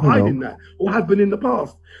openly, not hiding that, or have been in the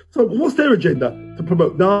past. So what's their agenda? To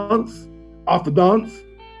promote dance, after dance,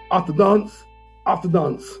 after dance, after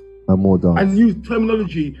dance. And more dance. And use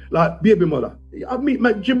terminology like baby mother.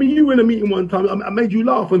 Jimmy, you were in a meeting one time, I made you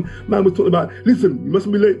laugh, and man was talking about, listen, you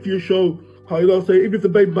mustn't be late for your show. How you know, say, even if the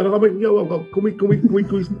baby mother, I went, can we,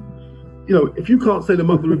 you know, if you can't say the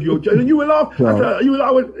mother of your child, and you will laugh,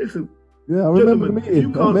 I went, listen. Yeah, I remember the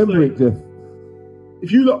meeting. I remember it, Jeff.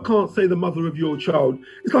 If you lot can't say the mother of your child,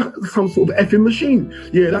 it's like some sort of effing machine.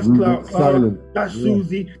 Yeah, that's Clara, that's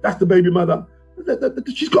Susie, that's the baby mother.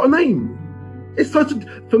 She's got a name. It's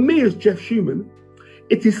for me as Jeff Schumann,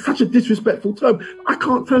 it is such a disrespectful term. I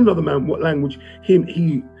can't tell another man what language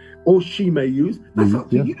he or she may use. That's up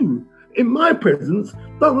to you. In my presence,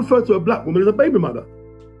 don't refer to a black woman as a baby mother.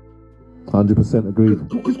 100% agreed.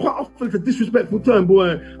 Because quite often it's a disrespectful term.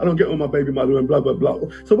 Boy, I don't get on my baby mother and blah, blah, blah.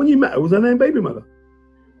 So when you met her, was her name baby mother?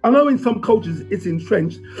 I know in some cultures it's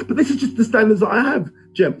entrenched, but this is just the standards that I have,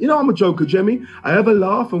 Jem. You know, I'm a joker, Jemmy. I have a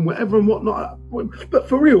laugh and whatever and whatnot. But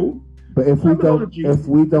for real, but if we don't check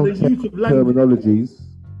terminologies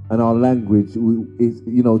and our language,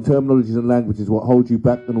 terminologies and language is what holds you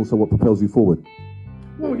back and also what propels you forward.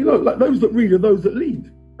 Well, you know, like those that read are those that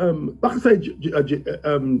lead. Like I say,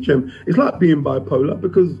 Jem, it's like being bipolar,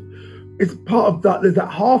 because it's part of that. There's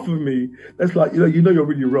that half of me that's like, you know you're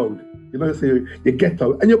really road. You know, so you're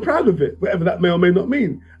ghetto, and you're proud of it, whatever that may or may not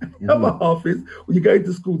mean. And the other half is, when you go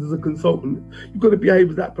into schools as a consultant, you've got to behave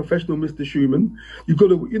as that professional Mr. Schumann. You've got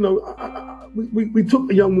to, you know, we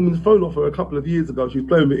took a young woman's phone off her a couple of years ago. She was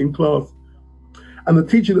playing with it in class. And the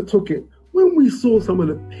teacher that took it, when we saw some of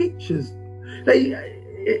the pictures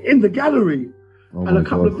in the gallery, and a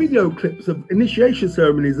couple of video clips of initiation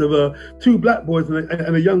ceremonies of two black boys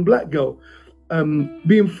and a young black girl,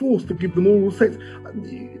 being forced to give them oral sex.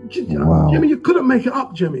 Jimmy, you couldn't make it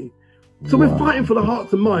up, Jimmy. So we're fighting for the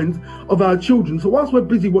hearts and minds of our children. So whilst we're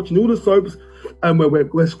busy watching all the soaps, and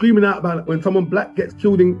we're screaming out about when someone black gets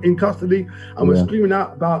killed in custody, and we're screaming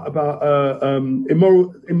out about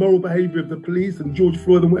immoral behaviour of the police and George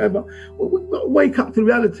Floyd and whatever, we've got to wake up to the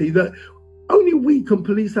reality that only we can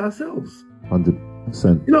police ourselves.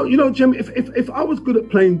 100%. You know, Jim, if I was good at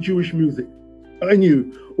playing Jewish music, and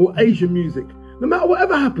you, or Asian music, no matter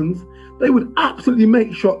whatever happens, they would absolutely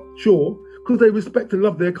make sure, because they respect and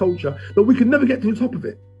love their culture, that we could never get to the top of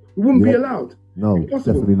it. We wouldn't be allowed. No,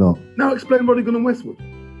 impossible. Definitely not. Now explain Rodigan and Westwood.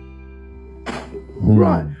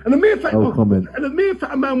 Right. And the mere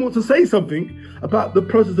fact a man wants to say something about the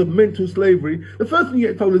process of mental slavery, the first thing you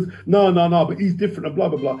get told is, no, but he's different and blah,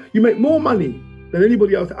 blah, blah. You make more money than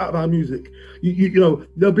anybody else out of our music. You know,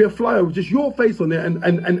 there'll be a flyer with just your face on there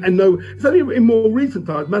and no, it's only in more recent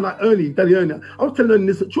times, man, like Daddy Ernie, I was telling them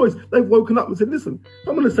this at Choice, they've woken up and said, listen, if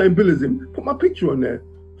I'm on the same bill as him, put my picture on there.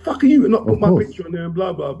 Fuck you, and not put my picture on there and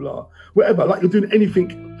blah, blah, blah. Whatever, like you're doing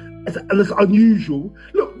anything that's unusual.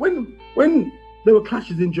 Look, when there were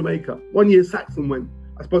clashes in Jamaica, 1 year Saxon went,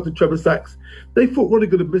 I spoke to Trevor Sachs, they thought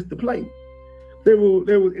Rodigan had missed the plane. They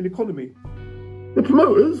were in economy. The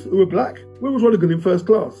promoters who were black, where was Rodigan in first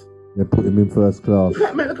class? They put him in first class. Look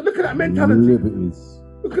at that mentality. Liberties.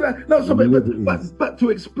 Look at that. No, so, but to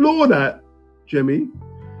explore that, Jimmy,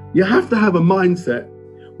 you have to have a mindset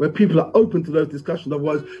where people are open to those discussions.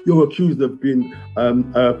 Otherwise, you're accused of being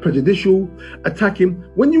prejudicial, attacking.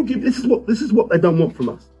 When you give, this is what they don't want from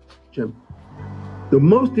us, Jim. The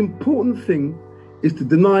most important thing is to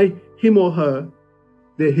deny him or her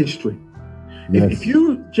their history. Yes. If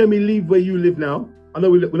you, Jimmy, leave where you live now, I know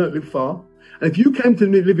we don't live far, and if you came to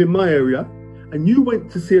live in my area and you went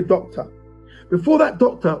to see a doctor,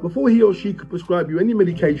 before he or she could prescribe you any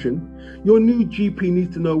medication, your new GP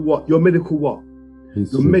needs to know what? Your medical what?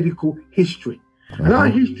 History. Your medical history. And our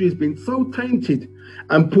history has been so tainted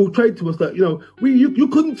and portrayed to us that, you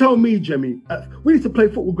couldn't tell me, Jimmy. We used to play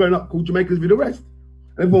football growing up called Jamaicans with the Rest.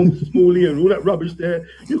 Everyone was small here and all that rubbish there.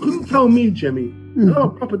 You couldn't tell me, Jimmy. I'm a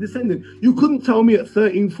proper descendant. You couldn't tell me at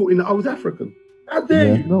 13, 14 that I was African. How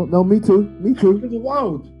dare you? No, me too. Africans are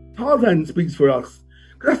wild. Tarzan speaks for us.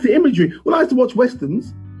 That's the imagery. When I used to watch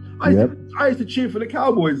Westerns, I used to cheer for the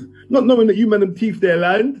Cowboys, not knowing that you men them teeth their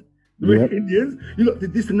land. The Indians, you looked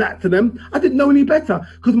at this and that to them. I didn't know any better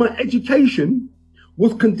because my education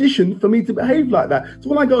was conditioned for me to behave like that. So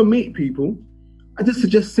when I go and meet people, I just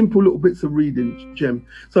suggest simple little bits of reading, Jim.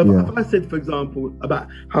 So if I said, for example, about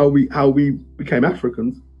how we became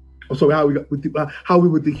Africans, or sorry, how we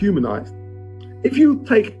were dehumanized. If you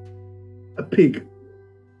take a pig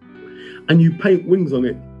and you paint wings on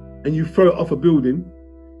it and you throw it off a building,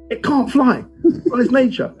 it can't fly. By its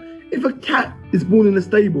nature. If a cat is born in a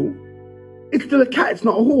stable, it's still a cat, it's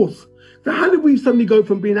not a horse. So how did we suddenly go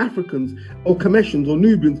from being Africans or Cometians or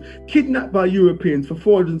Nubians, kidnapped by Europeans for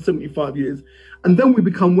 475 years, and then we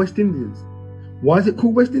become West Indians? Why is it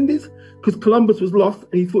called West Indies? Because Columbus was lost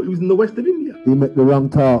and he thought he was in the west of India. He met the wrong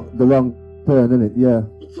turn, innit? Yeah.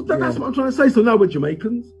 So that's what I'm trying to say. So now we're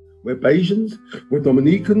Jamaicans, we're Bajans, we're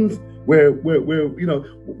Dominicans, we're when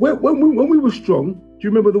we were strong, do you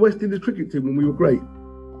remember the West Indies cricket team when we were great?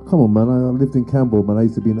 Come on, man. I lived in Campbell, man. I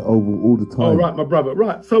used to be in the Oval all the time. Oh, right, my brother.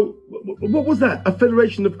 Right. So what was that? A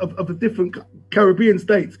federation of the different Caribbean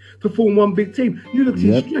states to form one big team. You look to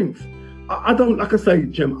your strength. I don't, like I say,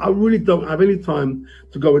 Jim, I really don't have any time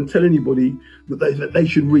to go and tell anybody that they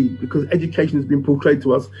should read, because education has been portrayed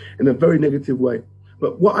to us in a very negative way.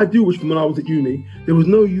 But what I do wish when I was at uni, there was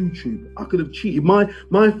no YouTube. I could have cheated. My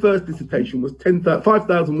first dissertation was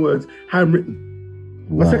 5,000 words handwritten.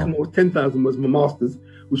 Wow. My second one was 10,000 words, my master's,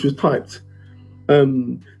 which was typed.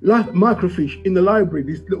 Microfiche in the library,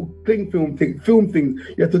 these little film things.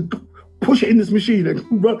 You had to push it in this machine and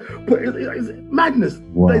it's madness.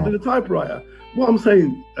 Wow. Days on the typewriter. What I'm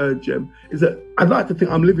saying, Jem, is that I'd like to think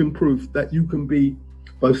I'm living proof that you can be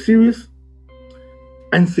both serious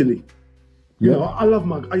and silly. You know, I love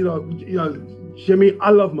my, Jimmy,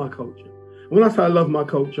 I love my culture. When I say I love my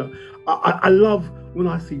culture, I love when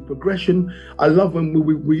I see progression. I love when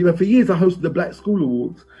we for years I hosted the Black School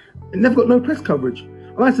Awards and never got no press coverage.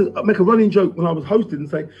 And I used to make a running joke when I was hosting and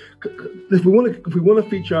say, if we want to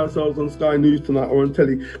feature ourselves on Sky News tonight or on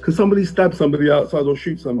telly, can somebody stab somebody outside or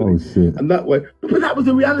shoot somebody? Oh, shit. And that way, but that was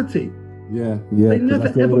the reality. Yeah. They never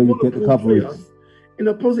ever want to portray us in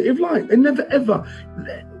a positive light. They never ever.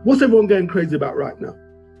 What's everyone going crazy about right now?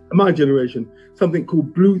 My generation, something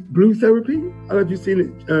called blue therapy. I don't know if you've seen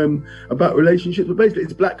it about relationships, but basically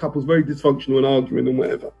it's black couples very dysfunctional and arguing and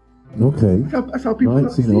whatever. Okay. That's how people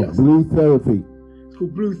see us. Blue therapy. It's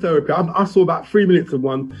called blue therapy. I saw about 3 minutes of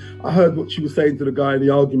one. I heard what she was saying to the guy in the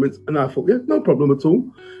arguments, and I thought, yeah, no problem at all.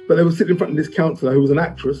 But they were sitting in front of this counsellor who was an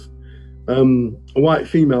actress, a white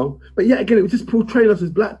female. But yet again, it was just portraying us as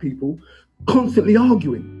black people constantly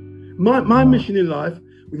arguing. My mission in life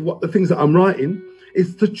with the things that I'm writing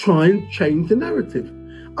is to try and change the narrative.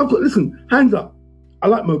 Listen, hands up. I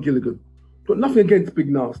like Mo Gilligan. Got nothing against Big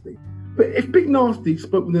Nasty. But if Big Nasty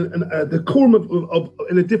spoke with the decorum of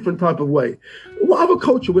in a different type of way, what other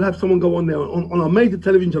culture would have someone go on there on a major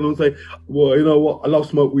television channel and say, well, you know what, I love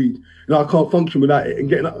smoke weed. I can't function without it.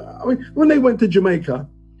 I mean, when they went to Jamaica,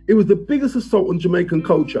 it was the biggest assault on Jamaican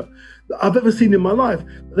culture that I've ever seen in my life.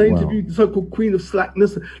 They interviewed the so-called Queen of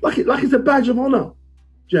Slackness, like it's a badge of honor.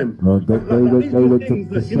 Jem. No, they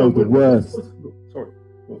went to show the worst.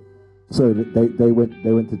 Sorry, they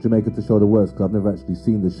went to Jamaica to show the worst, because I've never actually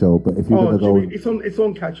seen the show. But if you're gonna go, it's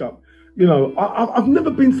on catch up. I've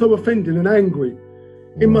never been so offended and angry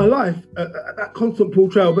in my life at that constant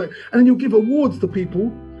portrayal. And then you'll give awards to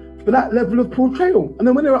people for that level of portrayal. And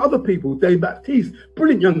then when there are other people, Dave Baptiste,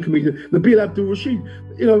 brilliant young comedian, Nabil Abdul Rashid,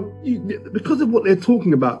 because of what they're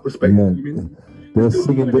talking about, respectively. They're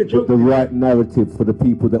singing the right narrative for the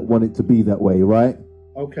people that want it to be that way, right?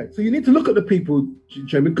 Okay, so you need to look at the people,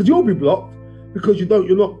 Jamie, because you'll be blocked because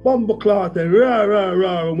you're not bomber class and rah rah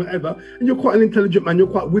rah and whatever, and you're quite an intelligent man. You're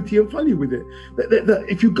quite witty and funny with it.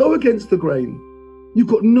 If you go against the grain, you've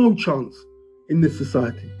got no chance in this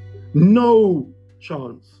society. No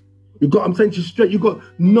chance. I'm saying to you straight, you've got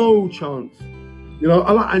no chance. You know,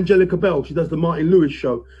 I like Angelica Bell. She does the Martin Lewis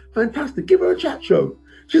show. Fantastic. Give her a chat show.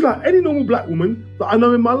 She's like any normal black woman that I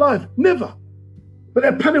know in my life. Never. But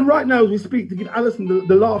they're planning right now as we speak to give Alison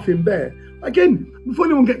the laughing bear. Again, before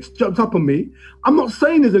anyone gets jumped up on me, I'm not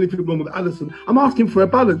saying there's anything wrong with Alison. I'm asking for a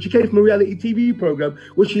balance. She came from a reality TV program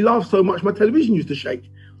where she laughed so much my television used to shake.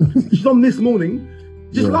 She's on This Morning,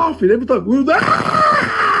 just laughing every time.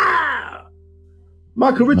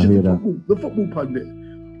 Michael Richards, the football pundit.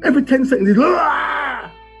 Every 10 seconds, he's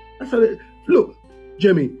That's how look,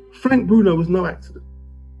 Jimmy, Frank Bruno was no accident.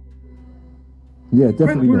 Yeah, definitely.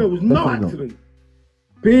 Frank Bruno was no accident.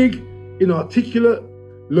 Big, inarticulate,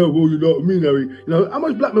 low, well, you know what I mean, Harry? You know, how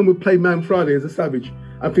much black men would play Man Friday as a savage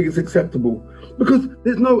and think it's acceptable? Because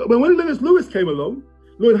there's no, when Lennox Lewis came along,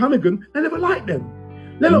 Lloyd Hannigan, they never liked them.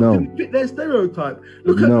 They didn't fit their stereotype.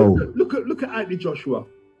 Look at Anthony Joshua.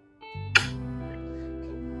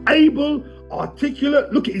 Able,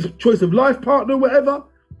 articulate, look at his choice of life partner, whatever.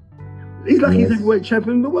 He's like he's heavyweight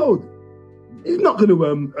champion in the world. He's not going to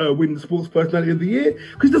win the Sports Personality of the Year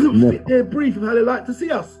because he doesn't fit their brief of how they like to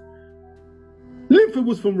see us. Linford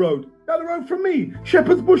was from Road, down the road from me,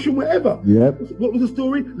 Shepherd's Bush and whatever. Yep. What was the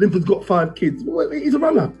story? Linford's got 5 kids. He's a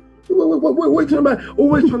runner. What are you talking about?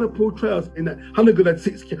 Always trying to portray us in that. Hannigan had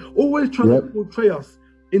 6 kids. Always trying to portray us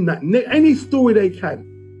in that. Any story they can.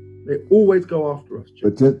 They always go after us.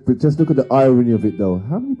 But just look at the irony of it, though.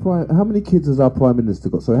 How many kids has our Prime Minister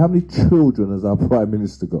got? Sorry, how many children has our Prime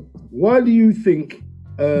Minister got? Why do you think?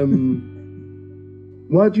 Why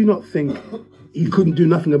do you not think he couldn't do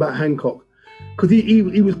nothing about Hancock? Because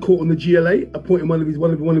he was caught on the GLA, appointing one of his.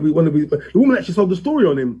 The woman actually sold the story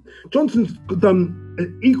on him. Johnson's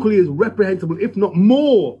done equally as reprehensible, if not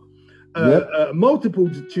more.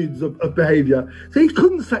 Multitudes of behaviour. So he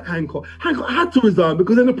couldn't sack Hancock. Hancock had to resign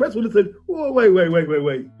because then the press would have said, "Oh, wait."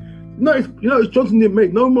 Notice Johnson didn't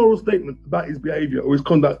make no moral statement about his behaviour or his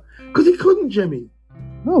conduct because he couldn't, Jimmy.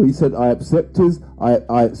 No, he said, "I accept his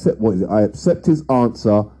answer,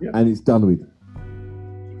 and it's done with."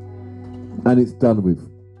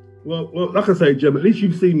 Well, like I say, Jim, at least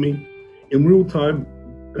you've seen me in real time.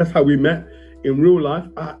 That's how we met. In real life,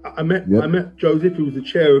 I met Joseph, who was the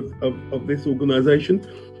chair of this organisation.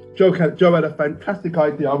 Joe had a fantastic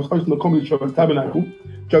idea. I was hosting a comedy show at Tabernacle.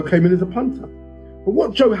 Joe came in as a punter. But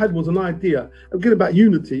what Joe had was an idea, again about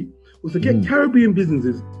unity, was to get Caribbean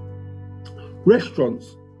businesses,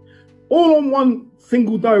 restaurants, all on one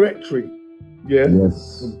single directory. Yeah.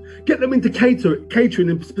 Yes. Get them into catering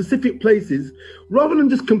in specific places, rather than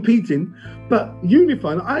just competing, but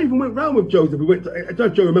unifying. I even went round with Joseph. We went to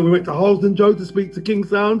Harlesden, Joe, to speak to King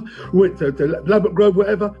Sound. We went to Ladbroke Grove,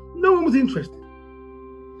 whatever. No one was interested.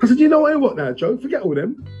 I said, you know what now, Joe? Forget all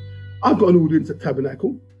them. I've got an audience at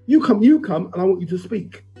Tabernacle. You come, and I want you to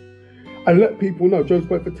speak. And let people know. Joe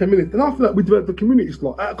spoke for 10 minutes. And after that, we developed a community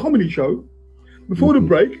slot at a comedy show. Before the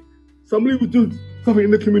break, somebody was doing something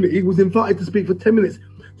in the community, was invited to speak for 10 minutes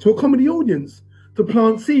to a comedy audience to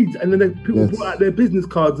plant seeds, and then people brought out their business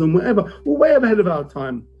cards and whatever. We're way ahead of our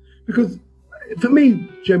time, because for me,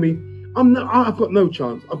 Jimmy, I've got no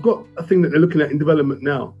chance. I've got a thing that they're looking at in development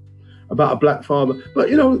now about a black father, but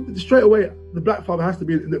straight away the black father has to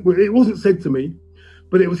be. It wasn't said to me,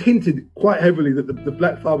 but it was hinted quite heavily that the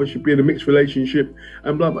black father should be in a mixed relationship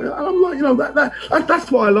and blah blah. And I'm like, that's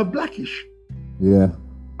why I love Blackish. Yeah.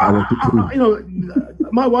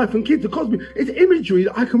 My wife and kids, because it's imagery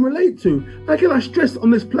that I can relate to. Again, I stress on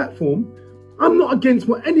this platform, I'm not against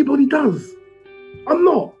what anybody does. I'm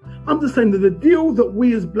not. I'm just saying that the deal that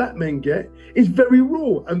we as black men get is very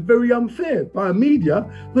raw and very unfair by a media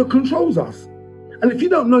that controls us. And if you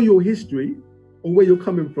don't know your history or where you're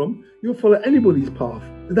coming from, you'll follow anybody's path.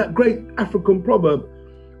 There's that great African proverb,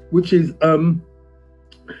 which is,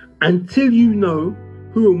 until you know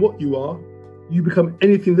who and what you are, you become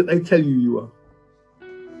anything that they tell you are.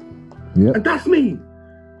 Yeah. And that's me,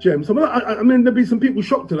 Jem. So I mean, there'll be some people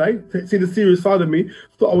shocked today to see the serious side of me.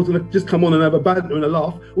 Thought I was going to just come on and have a banter and a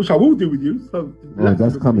laugh, which I will do with you. So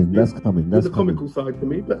that's coming. That's the comical side to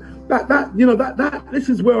me. But that this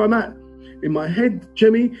is where I'm at in my head,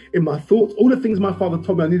 Jimmy, in my thoughts. All the things my father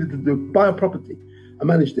told me I needed to do. Buy a property, I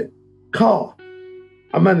managed it. Car,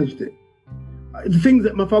 I managed it. the things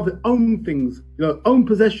that my father owned things, own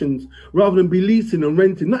possessions, rather than be leasing and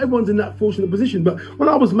renting. Not everyone's in that fortunate position, but when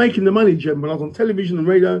I was making the money, Jem, when I was on television and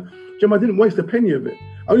radio, Jem, I didn't waste a penny of it.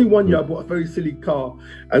 Only 1 year I bought a very silly car,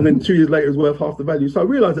 and then 2 years later it was worth half the value. So I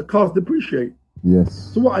realised that cars depreciate.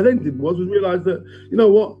 Yes. So what I then did was realise that, you know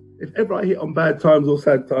what, if ever I hit on bad times or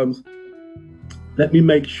sad times, let me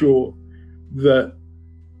make sure that,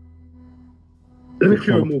 let me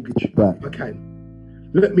clear a mortgage if I can.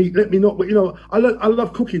 Let me not, but I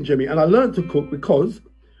love cooking, Jimmy, and I learned to cook because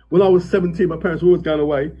when I was 17, my parents were always going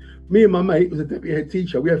away. Me and my mate was a deputy head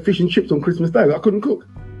teacher. We had fish and chips on Christmas Day. I couldn't cook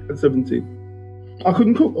at 17. I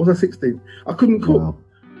couldn't cook. I was at 16. I couldn't cook. Wow.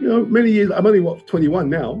 Many years, I'm only 21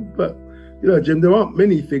 now, but Jim, there aren't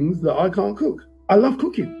many things that I can't cook. I love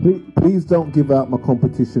cooking. Please don't give out my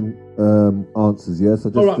competition answers, yeah? So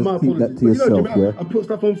just keep that to yourself, yeah? I put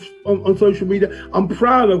stuff on social media. I'm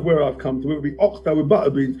proud of where I've come to, whether it be oxtail with butter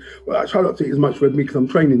beans. Well, I try not to eat as much red meat because I'm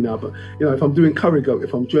training now, but, if I'm doing curry goat,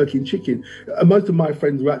 if I'm jerking chicken, most of my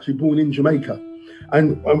friends were actually born in Jamaica.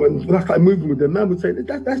 And when I started moving with them, man would say,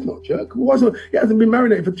 that's not jerk. It hasn't been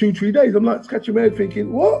marinated for 2-3 days. I'm like scratching my head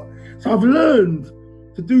thinking, what? So I've learned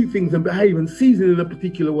to do things and behave and season in a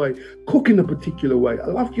particular way, cook in a particular way. I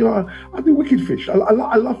love, I do wicked fish. I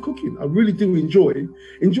love cooking. I really do enjoy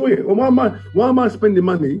it. Well, why am I spending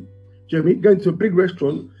money, Jeremy, going to a big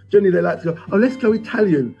restaurant? Generally, they like to go, let's go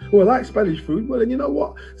Italian. Well, I like Spanish food. Well, then you know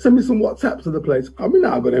what? Send me some WhatsApps of the place. I mean,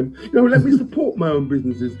 I've got them. Let me support my own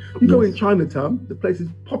businesses. You go in Chinatown, the place is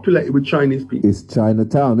populated with Chinese people. It's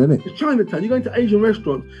Chinatown, isn't it? It's Chinatown. You go into Asian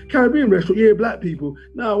restaurants, Caribbean restaurant, you hear black people.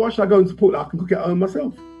 Now, why should I go and support that? I can cook it at home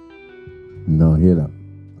myself. No, I hear that.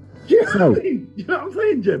 You know what I'm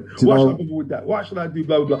saying, Jim? Why should I bother with that? Why should I do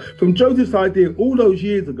blah, blah, blah? From Joseph's idea all those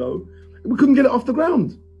years ago, we couldn't get it off the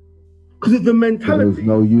ground. Because it's the mentality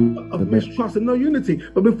of mistrust and no unity.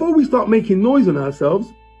 But before we start making noise on ourselves,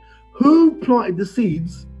 who planted the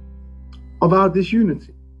seeds of our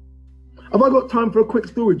disunity? Have I got time for a quick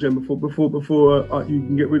story, Jen, before you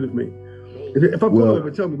can get rid of me? If I've got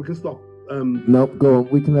over, tell me, we can stop. No, go on.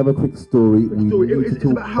 We can have a quick story. We need to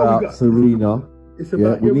talk about Serena.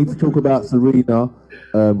 We need to talk about Serena,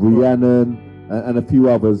 Rhiannon, and a few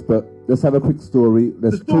others. But let's have a quick story.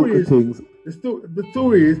 Let's talk the things. The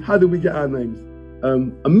story is, how did we get our names?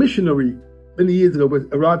 A missionary many years ago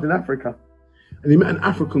arrived in Africa, and he met an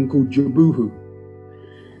African called Jabuhu.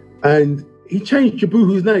 And he changed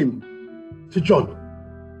Jabuhu's name to John.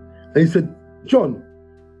 And he said, John,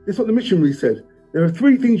 this is what the missionary said. There are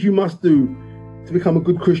 3 things you must do to become a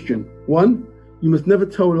good Christian. 1, you must never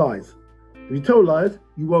tell lies. If you tell lies,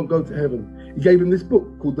 you won't go to heaven. He gave him this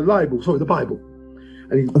book called the Bible.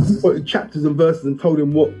 And he quoted chapters and verses and told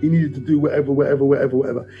him what he needed to do,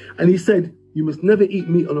 whatever. And he said, you must never eat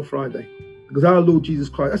meat on a Friday. Because our Lord Jesus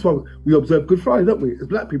Christ, that's why we observe Good Friday, don't we? As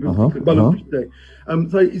black people, Day.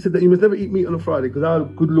 So he said that you must never eat meat on a Friday because our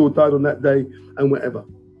good Lord died on that day and whatever.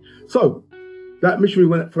 So that missionary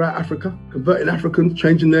went throughout Africa, converting Africans,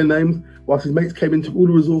 changing their names, whilst his mates came in, took all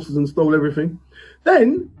the resources and stole everything.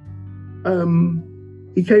 Then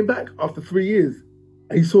he came back after 3 years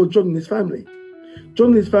and he saw John and his family. John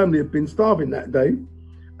and his family had been starving that day,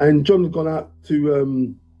 and John had gone out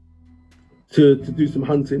to do some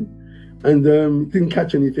hunting, and didn't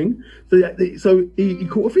catch anything. So he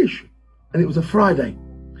caught a fish, and it was a Friday.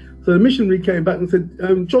 So the missionary came back and said,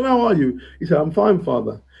 John, how are you? He said, I'm fine,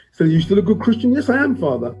 Father. He said, are you still a good Christian? Yes, I am,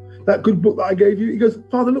 Father. That good book that I gave you. He goes,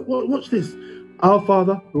 Father, look, watch this. Our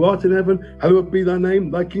Father, who art in heaven, hallowed be thy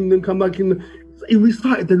name. Thy kingdom come, thy kingdom. He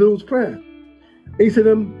recited the Lord's Prayer. He said,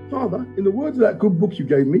 Father, in the words of that good book you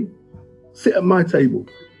gave me, sit at my table.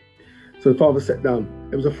 So the father sat down.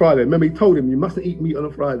 It was a Friday. Remember, he told him you mustn't eat meat on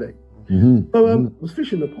a Friday. So there was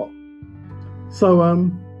fish in the pot. So,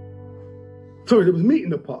 sorry, there was meat in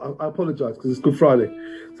the pot. I apologize because it's Good Friday.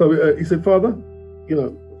 So he said, Father,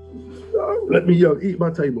 let me eat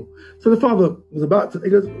my table. So the father was about to, he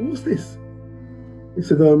goes, what's this? He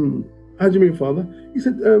said, how do you mean, Father? He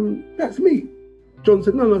said, that's meat. John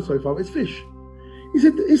said, no, sorry, Father, it's fish. He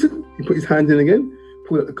said, he put his hand in again,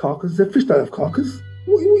 pulled out the carcass. He said, fish don't have carcass.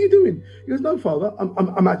 What are you doing? He goes, no, Father,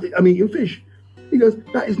 I'm eating fish. He goes,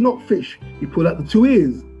 that is not fish. He pulled out the 2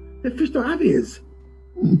 ears. The fish don't have ears.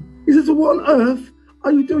 He said, so what on earth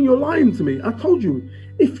are you doing? You're lying to me. I told you,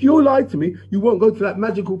 if you lied to me, you won't go to that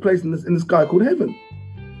magical place in the sky called heaven.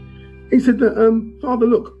 He said, Father,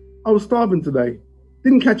 look, I was starving today.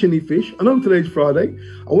 Didn't catch any fish. I know today's Friday.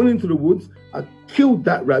 I went into the woods. I killed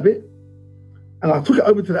that rabbit. And I took it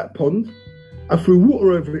over to that pond. I threw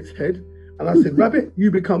water over its head. And I said, rabbit, you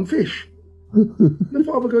become fish. The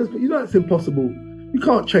father goes, but you know that's impossible. You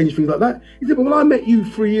can't change things like that. He said, but when I met you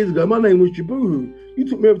 3 years ago, my name was Jabuhu. You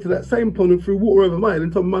took me over to that same pond and threw water over mine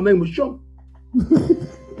and told me my name was Sean.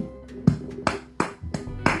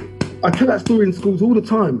 I tell that story in schools all the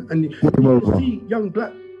time, and you see young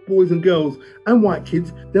black boys and girls and white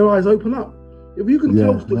kids, their eyes open up. If you can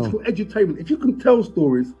tell stories for edutainment, if you can tell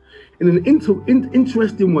stories in an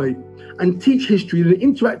interesting way and teach history in an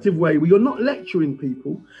interactive way where you're not lecturing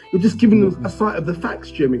people, you're just giving them a sight of the facts,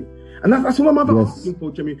 Jimmy. And that's what I'm asking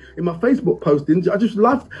for, Jimmy. In my Facebook postings, I just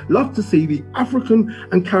love to see the African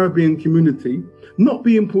and Caribbean community not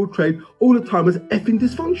being portrayed all the time as effing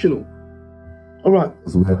dysfunctional. All right,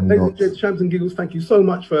 ladies and gents, Shams and Giggles, thank you so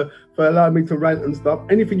much for allowing me to rant and stuff.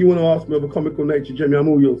 Anything you want to ask me of a comical nature, Jimmy, I'm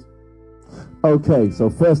all yours. Okay, so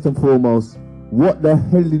first and foremost, what the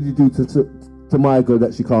hell did you do to my girl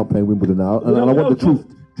that she can't play Wimbledon now? And I want the truth.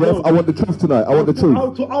 Jeff, I want the truth tonight. I want the truth.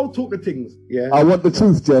 I'll talk the things, yeah? I want the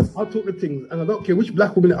truth, Jeff. I'll talk the things, and I don't care which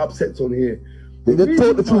black woman it upsets on here. Talk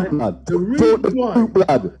the truth, blood. Talk the truth,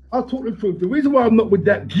 blood. I'll talk the truth. The reason why I'm not with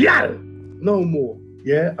that gal no more,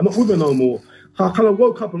 yeah? I'm not with her no more. I kind of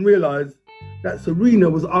woke up and realised that Serena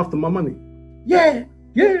was after my money. Yeah,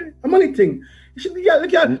 a money thing.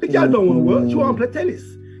 The gal don't want to work. She want to play tennis.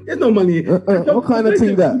 There's no money. What kind of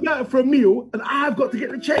thing that? We got for a meal, and I've got to get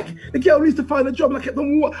the check. The girl needs to find a job, and I kept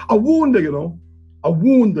on. I warned her, you know. I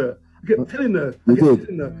warned her. I kept telling her.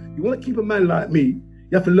 You want to keep a man like me,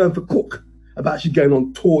 you have to learn to cook. About she going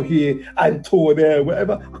on tour here and tour there,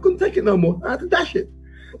 whatever. I couldn't take it no more. I had to dash it.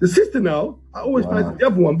 The sister now, I always find the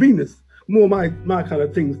other one, Venus. More my kind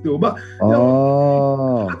of thing still, but you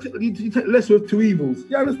know, you take lesser of two evils.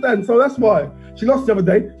 You understand? So that's why she lost the other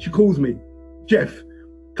day. She calls me, Jeff,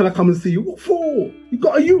 can I come and see you? What for? You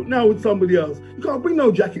got a ute now with somebody else. You can't bring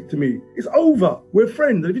no jacket to me. It's over. We're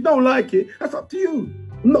friends, and if you don't like it, that's up to you.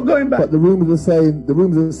 I'm not going back. But the rumours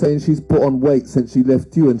are saying she's put on weight since she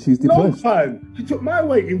left you, and she's depressed. Long time. She took my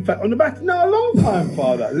weight, in fact, on the back. No, a long time,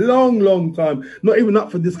 father. Long time. Not even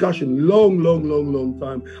up for discussion. Long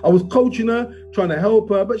time. I was coaching her, trying to help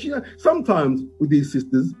her, but sometimes with these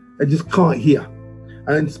sisters, they just can't hear.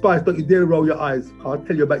 And Spice, don't you dare roll your eyes. I'll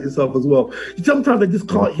tell you about yourself as well. Sometimes they just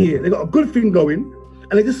can't hear. They got a good thing going,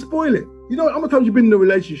 and they just spoil it. You know, how many times you've been in a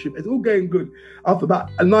relationship? It's all going good. After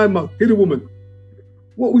about 9 months, hit a woman.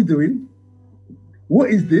 What are we doing?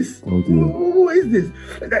 What is this? Oh dear. What is this?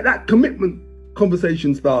 That commitment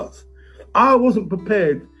conversation starts. I wasn't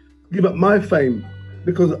prepared to give up my fame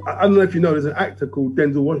because I don't know if you know, there's an actor called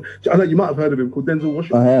Denzel Washington. I know you might have heard of him, called Denzel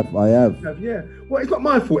Washington. I have. Yeah. Well, it's not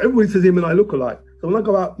my fault. Everybody says him and I look alike. So when I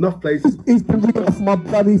go out enough places... He's been ringing off my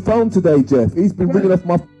bloody phone today, Jeff. He's been ringing off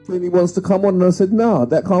my phone. He wants to come on, and I said, no,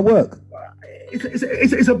 that can't work.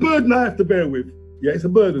 It's a burden I have to bear with. Yeah, it's a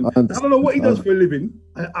burden. I don't know what he does for a living.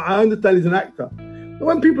 I understand he's an actor. But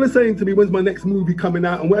when people are saying to me, when's my next movie coming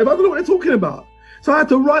out and whatever, I don't know what they're talking about. So I had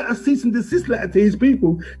to write a cease and desist letter to his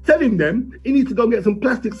people, telling them he needs to go and get some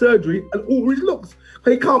plastic surgery and alter his looks.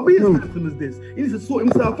 He can't be as handsome as this. He needs to sort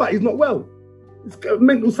himself out. He's not well. It's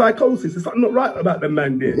mental psychosis. There's something not right about the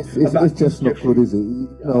man there. It's just not good, is it?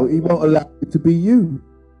 You know, he won't allow you to be you.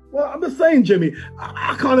 Well, I'm just saying, Jimmy,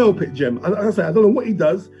 I can't help it, Jim. As I say, I don't know what he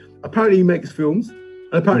does. Apparently he makes films,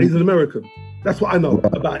 and apparently he's an American. That's what I know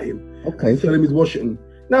about him. Okay. So him is Washington.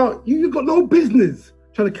 Now, you've got no business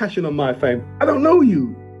trying to cash in on my fame. I don't know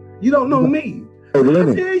you. You don't know me. How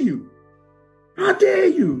dare you? How dare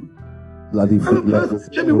you? Bloody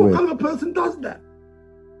Jimmy, what kind of a person does that?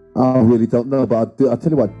 I really don't know, but I'll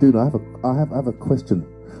tell you what I do know. I have a question,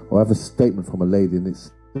 or I have a statement from a lady, and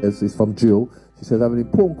it's from Jill. She says, I have an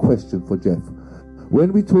important question for Jeff.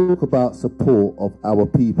 When we talk about support of our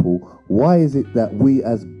people, why is it that we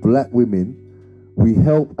as black women, we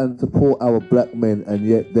help and support our black men, and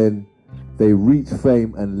yet then they reach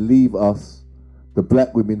fame and leave us, the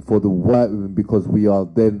black women, for the white women, because we are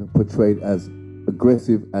then portrayed as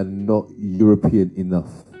aggressive and not European enough?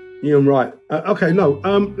 Yeah, I'm right. Okay, no.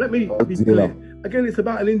 Let me be clear. Again, it's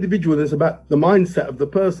about an individual, and it's about the mindset of the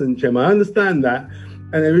person, Jem. I understand that.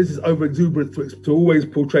 And there is this over-exuberance to always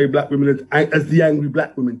portray black women as the angry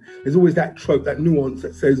black women. There's always that trope, that nuance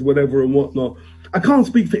that says whatever and whatnot. I can't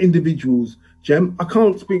speak for individuals, Jem. I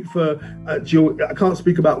can't speak for Jill. I can't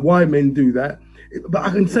speak about why men do that. But I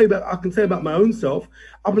can say about my own self,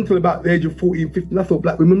 up until about the age of 14, 15, I thought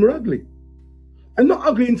black women were ugly. And not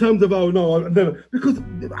ugly in terms of, oh no, I never, because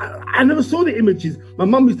I never saw the images. My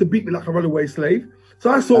mum used to beat me like a runaway slave.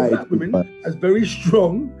 So I saw black women as very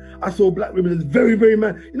strong. I saw black women as very, very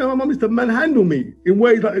man. You know, my mum used to manhandle me in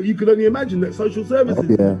ways like you could only imagine at social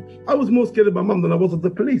services. I was more scared of my mum than I was of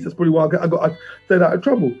the police. That's probably why I stayed out of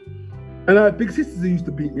trouble. And I had big sisters who used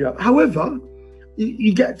to beat me up. However,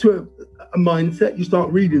 you get to a mindset, you start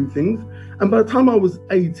reading things. And by the time I was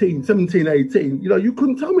 17, 18, you know, you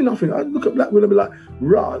couldn't tell me nothing. I'd look at black women and be like,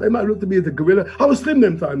 rah, they might look at me as a gorilla. I was slim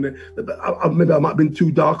them time then. Maybe I might have been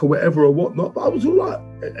too dark or whatever or whatnot, but I was all right.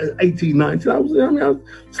 At 18, 19, I was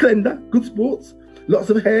slender, good sports, lots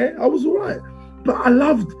of hair. I was all right. But I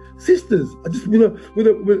loved sisters. I just, you know,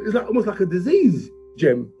 it's like almost like a disease,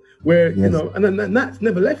 Jem, where, yes. You know, and that's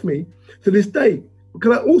never left me to this day.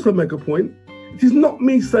 Can I also make a point? It is not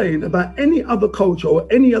me saying about any other culture or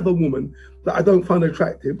any other woman that I don't find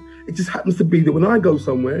attractive. It just happens to be that when I go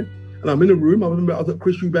somewhere and I'm in a room, I remember I was at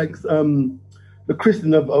Chris Eubanks, the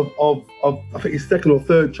christening of I think his second or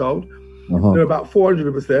third child. There were about 400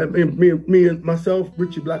 of us there. Me and myself,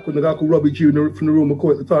 Richard Blackwood, and a guy called Robbie G from the Royal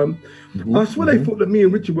McCoy at the time. I swear they thought that me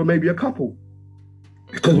and Richard were maybe a couple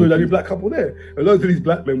because we were the only black couple there. And loads of these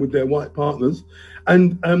black men with their white partners.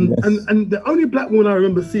 And the only black woman I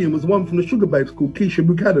remember seeing was one from the Sugar Babes called Keisha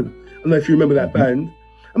Buchanan. I don't know if you remember that band.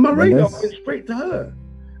 And my radar went straight to her.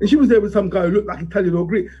 And she was there with some guy who looked like Italian or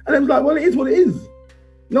Greek. And it was like, well, it is what it is.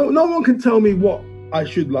 No one can tell me what I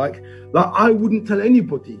should like. Like, I wouldn't tell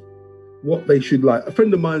anybody what they should like. A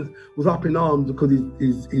friend of mine was up in arms because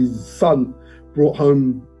his son brought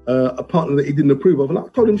home a partner that he didn't approve of. And I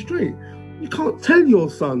told him straight, you can't tell your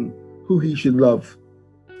son who he should love.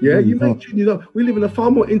 Yeah, you make sure you know we live in a far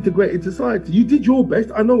more integrated society. You did your best.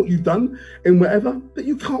 I know what you've done and whatever, but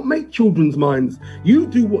you can't make children's minds. You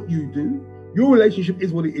do what you do. Your relationship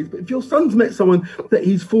is what it is. But if your son's met someone that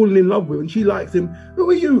he's fallen in love with and she likes him, who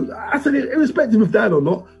are you? I said, irrespective of dad or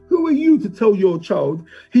not, who are you to tell your child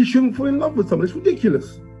he shouldn't fall in love with someone? It's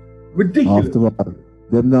ridiculous. Ridiculous. After all,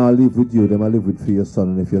 them now live with you, them I live with for your son.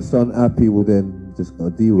 And if your son happy, well then just gotta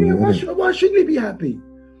deal with it. Why shouldn't he be happy?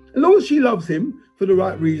 As long as she loves him for the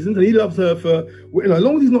right reasons and he loves her for, you know, as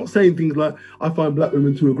long as he's not saying things like, I find black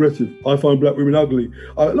women too aggressive, I find black women ugly.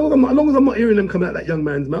 As long as I'm not hearing them come out that young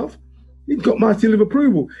man's mouth, he's got my seal of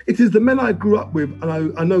approval. It is the men I grew up with,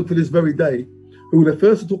 and I know to this very day, who were the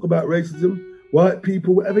first to talk about racism, white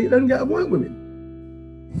people, whatever, you don't get of white women.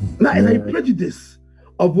 And that is a prejudice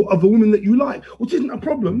of a woman that you like, which isn't a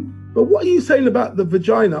problem. But what are you saying about the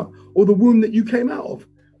vagina or the womb that you came out of?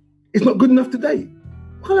 It's not good enough to date.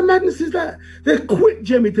 What kind of madness is that? They're quick,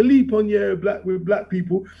 Jemmy, to leap on with black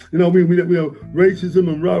people. You know, we know racism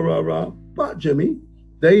and rah, rah, rah. But, Jemmy,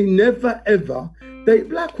 they never, ever date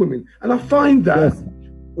black women. And I find that... Yes.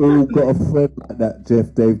 All got a friend like that,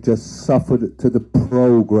 Jeff. They've just suffered to the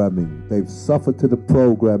programming. They've suffered to the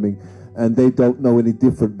programming and they don't know any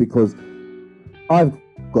different because I've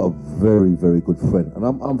got a very, very good friend and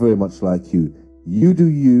I'm very much like you. You do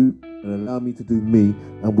you and allow me to do me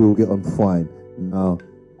and we'll get on fine. Now,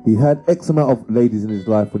 he had X amount of ladies in his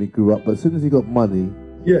life when he grew up, but as soon as he got money,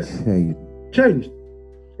 changed.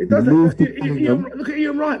 It doesn't. Look at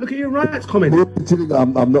Ian Wright. Look at Ian Wright's comment.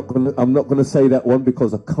 I'm not gonna say that one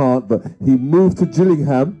because I can't. But he moved to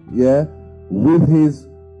Gillingham, with his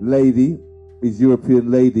lady, his European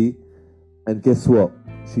lady, and guess what?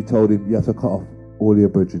 She told him you have to cut off all your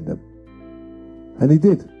bridging them, and he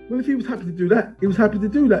did. Well, if he was happy to do that, he was happy to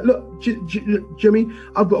do that. Look, Jimmy,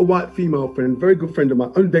 I've got a white female friend, very good friend of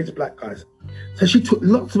mine, only dates black guys. So she took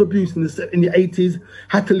lots of abuse in the 80s,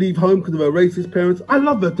 had to leave home because of her racist parents. I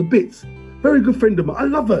love her to bits. Very good friend of mine. I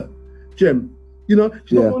love her, Jem. You know,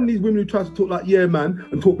 she's not one of these women who tries to talk like, yeah, man,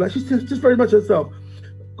 and talk like, she's just very much herself.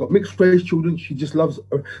 Got mixed race children, she just loves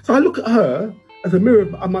her. So I look at her as a mirror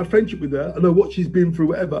of my friendship with her. I know what she's been through,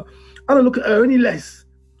 whatever. I don't look at her any less.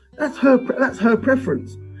 That's her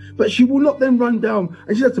preference. But she will not then run down,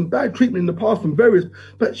 and she had some bad treatment in the past from various,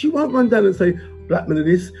 but she won't run down and say, black men are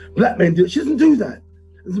this, black men do it. She doesn't do that.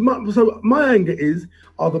 So my anger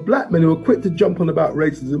are the black men who are quick to jump on about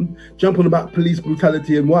racism, jump on about police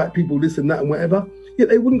brutality and white people this and that and whatever, yet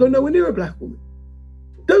they wouldn't go nowhere near a black woman.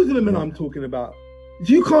 Those are the men I'm talking about.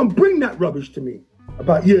 So you can't bring that rubbish to me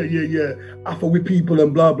about, alpha with people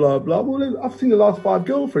and blah, blah, blah. Well, I've seen the last 5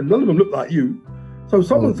 girlfriends. None of them look like you. So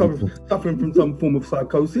someone's suffering from some form of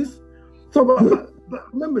psychosis. So,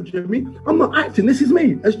 but remember, Jeremy, I'm not acting. This is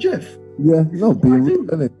me as Jeff. Yeah, no, being real,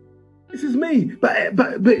 isn't it? This is me.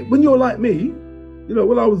 But when you're like me, you know,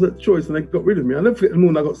 when I was at Choice and they got rid of me, I never forget the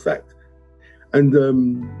morning I got sacked. And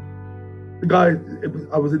the guy,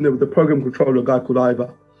 I was in there with the program controller, a guy called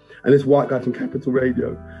Ivor, and this white guy from Capital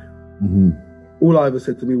Radio. All Ivor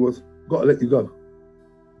said to me was, "Got to let you go."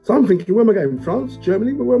 So I'm thinking, where am I going? France,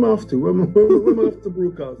 Germany? But where am I off to? Where am I off to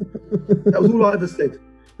broadcast? That was all Ivor said.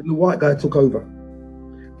 And the white guy took over.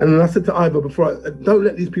 And then I said to Ivor don't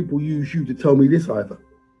let these people use you to tell me this, Ivor.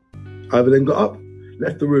 Ivor then got up,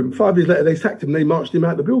 left the room. 5 years later, they sacked him. They marched him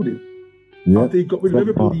out of the building. after he got rid of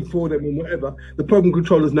everybody for them and whatever. The program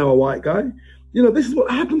controller's now a white guy. You know, this is what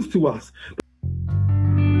happens to us.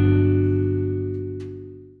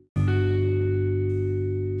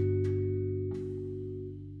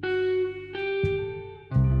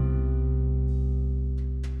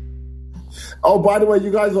 Oh, by the way,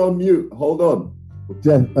 you guys are on mute. Hold on.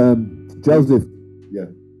 Joseph. Yeah.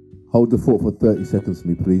 Hold the fort for 30 seconds for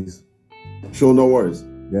me, please. Sure, no worries.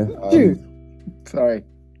 Yeah. Sorry.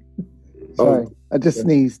 I just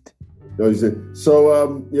sneezed.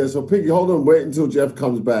 So Pinky, hold on. Wait until Jeff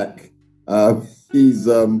comes back. He's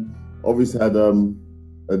obviously had a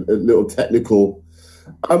little technical.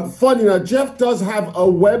 Funny now, Jeff does have a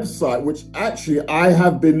website, which actually I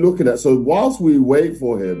have been looking at. So whilst we wait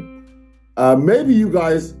for him, maybe you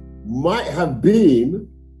guys might have been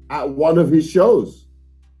at one of his shows.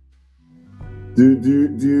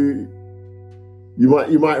 You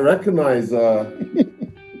might recognize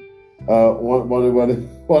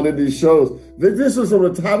one of these shows. This was from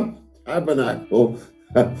the Tabernacle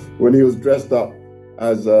when he was dressed up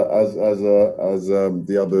as there he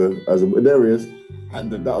is,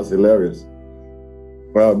 and that was hilarious.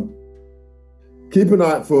 Keep an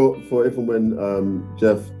eye out for if and when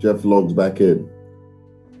Jeff logs back in.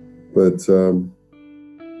 But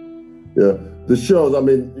the shows. I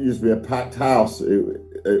mean, it used to be a packed house.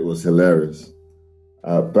 It was hilarious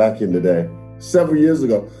back in the day, several years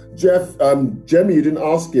ago. Jeff, Jemmy, you didn't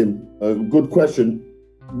ask him. A good question.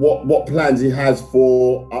 What plans he has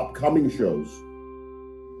for upcoming shows?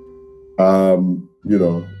 I know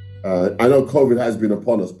COVID has been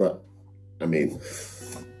upon us, but I mean,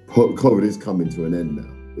 COVID is coming to an end now,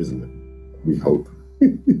 isn't it? We hope.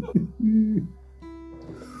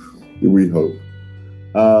 We hope.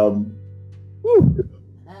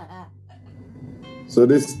 So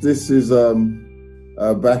this is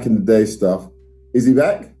back in the day stuff. Is he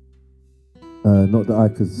back? Not that I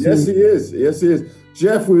could see. Yes, he is.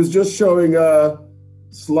 Jeff, we was just showing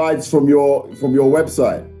slides from your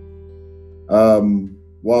website.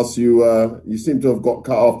 Whilst you seem to have got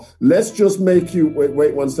cut off. Let's just make you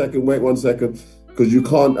wait one second, because you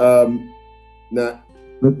can't now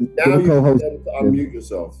you can unmute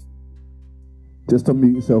yourself. Just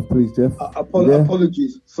unmute yourself, please, Jeff.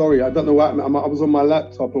 Apologies. Sorry, I don't know what happened. I was on my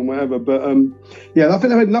laptop and whatever, but I think I've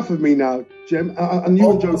had enough of me now, Jem. And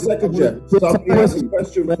you and Joe. Second, Jeff.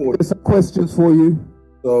 Some questions for you.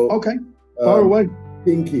 So okay, fire away.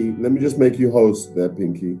 Pinky, let me just make you host there,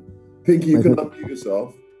 Pinky. Pinky, you can unmute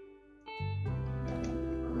yourself.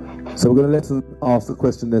 So we're going to let them ask the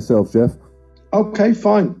question themselves, Jeff. Okay,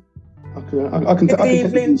 fine. I can. Good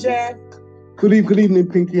evening, Jeff. Good evening,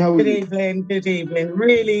 Pinky. How are you? Good evening.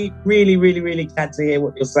 Really, really, really, really glad to hear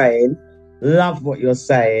what you're saying. Love what you're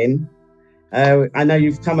saying. I know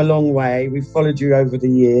you've come a long way. We've followed you over the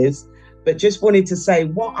years. But just wanted to say,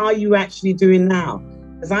 what are you actually doing now?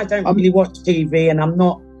 Because I don't really watch TV and I'm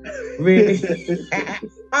not really...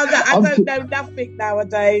 I don't know nothing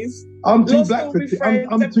nowadays. I'm too black for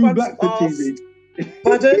TV.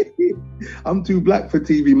 Pardon? I'm too black for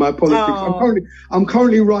TV. My politics. Oh. I'm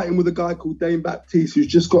currently writing with a guy called Dane Baptiste, who's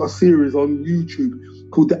just got a series on YouTube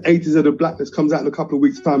called The 80s of the Blackness. Comes out in a couple of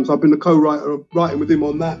weeks' time. So I've been the co-writer writing with him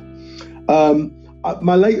on that.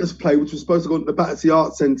 My latest play, which was supposed to go to the Battersea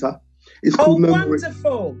Arts Centre, is called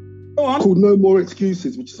wonderful. Go on. Called No More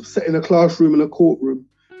Excuses, which is set in a classroom and a courtroom.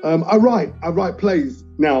 I write plays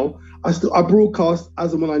now. I broadcast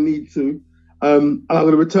as and when I need to. And I'm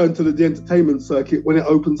going to return to the entertainment circuit when it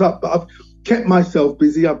opens up. But I've kept myself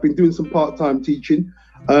busy. I've been doing some part-time teaching.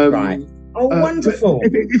 Right. Oh, wonderful.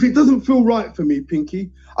 If it doesn't feel right for me,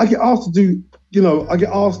 Pinky, I get asked to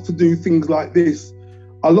do things like this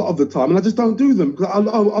a lot of the time, and I just don't do them. Because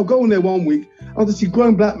I'll go in there one week, I'll just see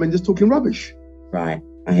grown black men just talking rubbish. Right.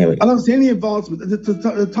 I hear it. I don't see any advancement.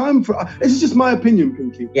 The time for this is just my opinion,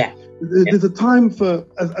 Pinky. Yeah. There's a time for,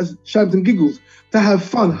 as Shampton giggles, to have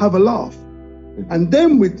fun, have a laugh. And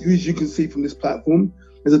then, as you can see from this platform,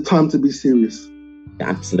 there's a time to be serious.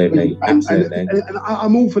 Absolutely. And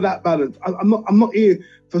I'm all for that balance. I'm not here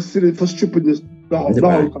for stripping this.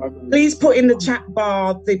 Please put in the chat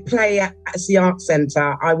bar the play at the Art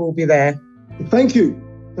Centre. I will be there. Thank you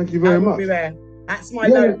very much. I will be there. That's my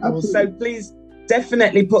local. So please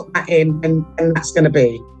definitely put that in, and that's going to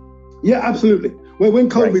be. Yeah, absolutely. Well, when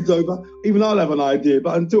COVID's over, even I'll have an idea.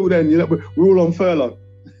 But until then, we're all on furlough.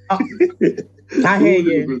 I hear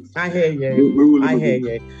you.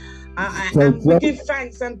 And we give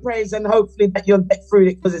thanks and praise, and hopefully that you'll get through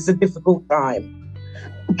it, because it's a difficult time.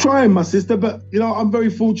 I'm trying, my sister, but I'm very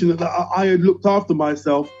fortunate that I had looked after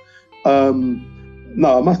myself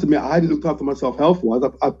No, I must admit, I hadn't looked after myself health-wise.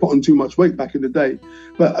 I put on too much weight back in the day.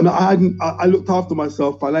 But I looked after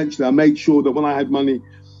myself financially. I made sure that when I had money,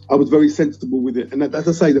 I was very sensible with it. And as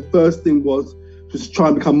I say, the first thing was just try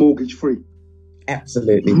and become mortgage-free.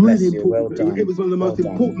 Absolutely. Really important. Well done. It was one of the most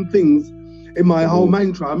important things in my whole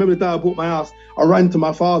mantra. I remember the day I bought my house, I ran to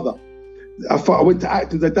my father. I went to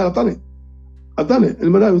act and said, Dad, I've done it. I've done it.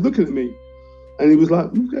 And my dad was looking at me and he was like,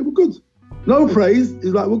 okay, we're good. No praise.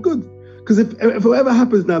 He's like, we're good. Because if whatever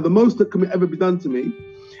happens now, the most that can ever be done to me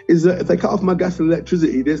is that if they cut off my gas and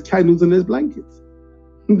electricity, there's candles and there's blankets.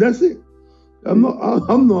 That's it. I'm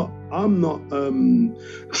not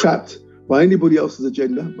trapped by anybody else's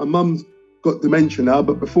agenda. My mum's got dementia now,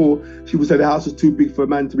 but before she would say the house is too big for a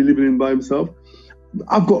man to be living in by himself.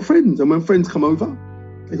 I've got friends, and when friends come over,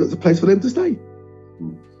 they've got a place for them to stay.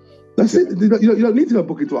 That's it. You don't need to go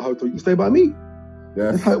book into a hotel. You can stay by me.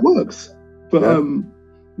 Yeah. That's how it works. But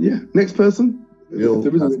next person. There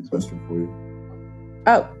is a next question for you.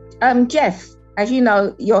 Oh, Jeff. As you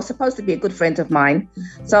know, you're supposed to be a good friend of mine.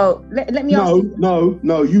 So let me ask you.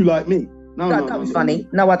 No, you like me. No, that was funny.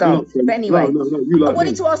 No, I don't. But anyway, you like I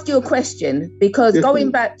wanted to ask you a question because going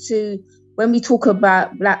back to when we talk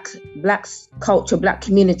about black culture, black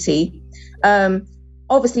community,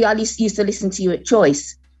 obviously I used to listen to you at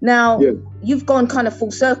Choice. Now, you've gone kind of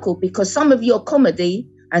full circle because some of your comedy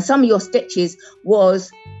and some of your sketches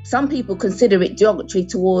some people consider it derogatory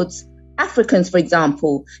towards Africans, for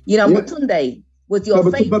example. Babatunde was your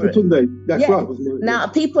favorite. Babatunde, that's right.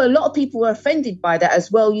 Now, a lot of people were offended by that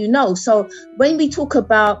as well, So when we talk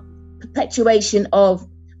about perpetuation of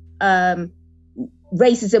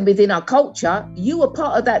racism within our culture, you were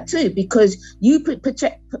part of that too, because you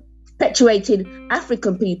perpetuated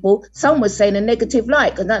African people. Some were saying a negative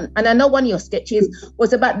light, and I know one of your sketches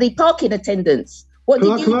was about the parking attendants. What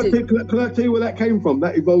did you do? Can I tell you where that came from?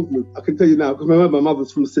 That involvement, I can tell you now, because my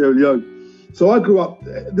mother's from Sierra Leone. So I grew up.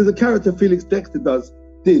 There's a character Felix Dexter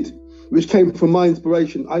did, which came from my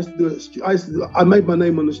inspiration. I made my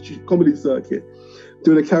name on the comedy circuit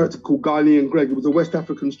doing a character called Ghanaian Greg. It was a West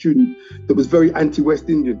African student that was very anti-West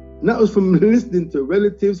Indian, and that was from listening to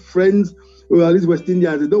relatives, friends who are these West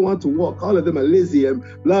Indians. They don't want to walk. All of them are lazy and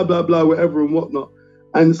blah blah blah, whatever and whatnot.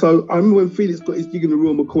 And so I remember when Felix got his gig in the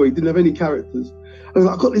Royal McCoy, he didn't have any characters. I was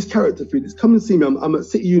like, I've got this character, Felix. Come and see me. I'm at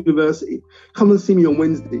City University. Come and see me on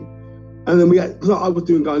Wednesday. And then because I was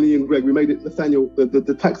doing Ghanaian Greg, we made it Nathaniel,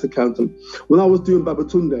 the tax accountant. When I was doing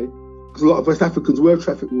Babatunde, because a lot of West Africans were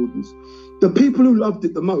traffic wardens, the people who loved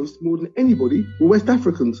it the most, more than anybody, were West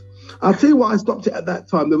Africans. I'll tell you why I stopped it at that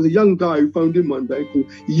time. There was a young guy who phoned in one day called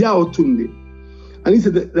Yao Tunde. And he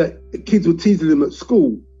said that kids were teasing him at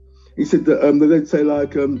school. He said that they'd say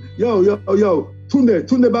like, yo,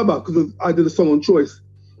 Tunde Baba, because I did a song on Choice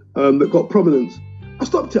that got prominence. I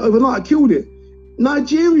stopped it overnight. I killed it.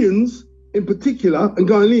 Nigerians, in particular, and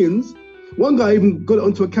Ghanaians, one guy even got it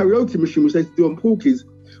onto a karaoke machine, which they used to do on Porkies.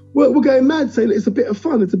 We're going mad saying that it's a bit of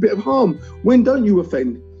fun, it's a bit of harm. When don't you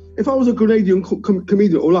offend? If I was a Grenadian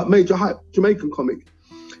comedian or like Major Hype, Jamaican comic,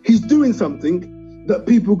 he's doing something that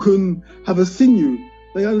people can have a sinew.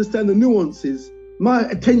 They understand the nuances. My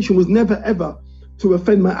attention was never, ever to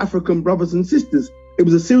offend my African brothers and sisters. It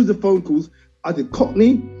was a series of phone calls. I did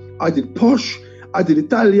Cockney, I did Posh, I did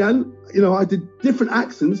Italian, I did different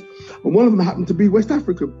accents, and one of them happened to be West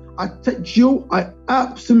African. Jill, I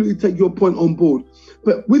absolutely take your point on board.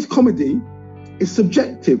 But with comedy, it's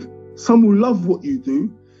subjective. Some will love what you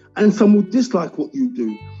do, and some will dislike what you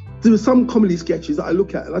do. There are some comedy sketches that I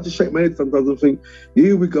look at, and I just shake my head sometimes and think,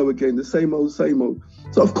 here we go again, the same old, same old.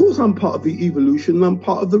 So of course I'm part of the evolution, and I'm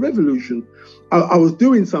part of the revolution. I was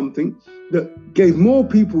doing something that gave more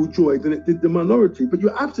people joy than it did the minority. But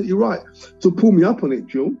you're absolutely right to pull me up on it,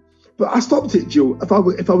 Jill. But I stopped it, Jill. If I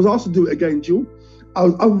was asked to do it again, Jill, I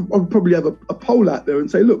would probably have a poll out there and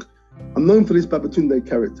say, look, I'm known for this Babatunde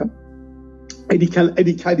character.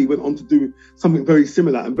 Eddie Caddy went on to do something very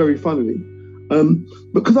similar and very funnily.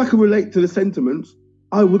 Because I can relate to the sentiments,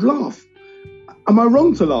 I would laugh. Am I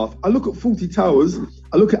wrong to laugh? I look at 40 Towers,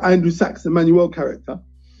 I look at Andrew Sachs, the Manuel character,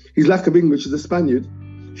 his lack of English as a Spaniard.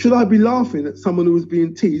 Should I be laughing at someone who was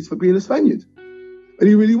being teased for being a Spaniard? And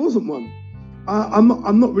he really wasn't one.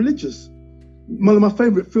 I'm not religious. One of my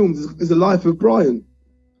favourite films is The Life of Brian.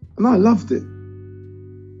 And I loved it.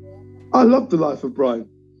 I loved The Life of Brian.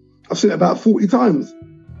 I've seen it about 40 times.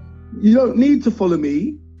 You don't need to follow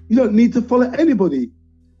me. You don't need to follow anybody.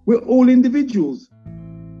 We're all individuals.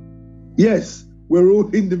 Yes, we're all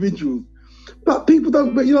individuals. But people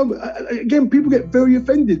don't, again, people get very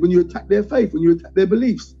offended when you attack their faith, when you attack their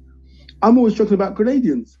beliefs. I'm always talking about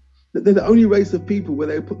Grenadians. that they're the only race of people where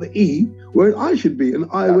they put the E where an I should be, and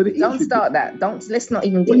I where the E should be. Don't start that. Let's not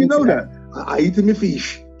even get into that. You know that. I eat my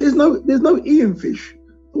fish. There's no E in fish.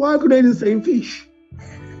 Why are Grenadians saying fish?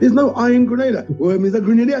 There's no I in Grenada. Well, it means a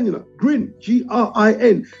Grenadian, you know. Grin,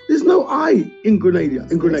 Grin. There's no I in Grenada.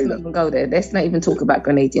 Let's not even go there. Let's not even talk about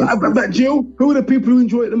Grenadians. But Jill, who are the people who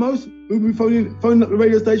enjoy it the most? Who will be phoning up the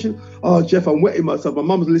radio station? Oh, Jeff, I'm wetting myself. My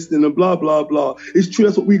mum's listening and blah, blah, blah. It's true.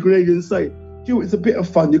 That's what we Grenadians say. Jill, it's a bit of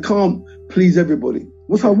fun. You can't please everybody.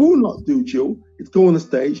 What I will not do, Jill, is go on the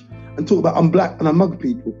stage and talk about I'm black and I mug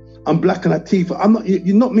people. I'm black and I teeth.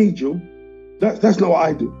 You're not me, Jill. That's not what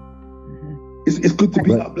I do. It's good to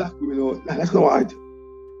be like black women. That's not what I do.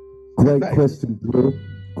 Great question, Jill.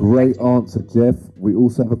 Great answer, Jeff. We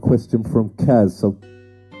also have a question from Kaz. So,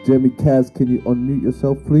 Jeremy, Kaz, can you unmute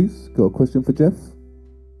yourself, please? Got a question for Jeff?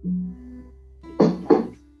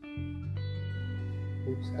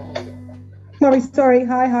 Sorry.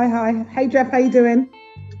 Hi. Hey, Jeff, how you doing?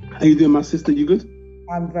 How you doing, my sister? You good?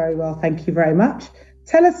 I'm very well, thank you very much.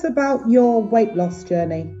 Tell us about your weight loss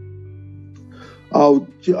journey. Oh,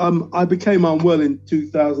 I became unwell in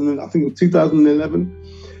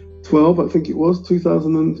 2011, 12, I think it was,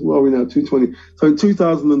 220. So in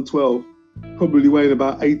 2012, probably weighing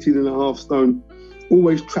about 18 and a half stone,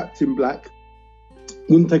 always trapped in black,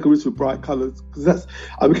 wouldn't take a risk with bright colours, because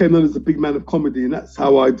I became known as the big man of comedy, and that's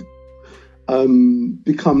how I'd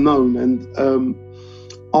become known. And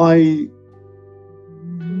I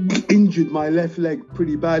injured my left leg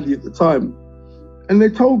pretty badly at the time. And they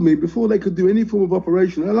told me before they could do any form of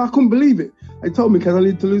operation, and I couldn't believe it. They told me, because I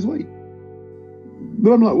need to lose weight.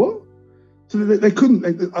 But I'm like, what? So they couldn't.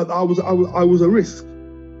 I was a risk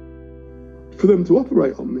for them to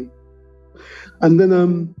operate on me. And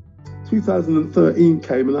then 2013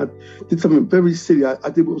 came, and I did something very silly. I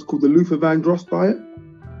did what was called the Luther Vandross diet.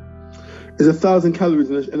 There's 1,000 calories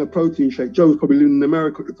in a protein shake. Joe was probably living in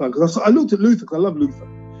America at the time, because I looked at Luther, because I love Luther,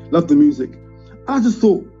 love the music. I just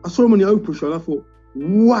thought, I saw him on the Oprah show, and I thought,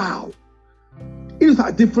 wow, he was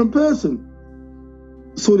like a different person.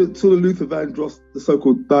 Saw the Luther Vandross, the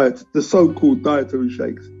so-called dietary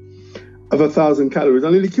shakes of 1,000 calories. I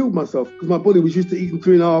nearly killed myself, because my body was used to eating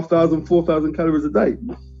 3,500, 4,000 calories a day.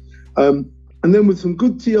 And then with some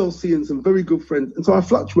good TLC and some very good friends, and so I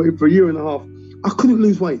fluctuated for a year and a half. I couldn't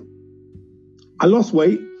lose weight. I lost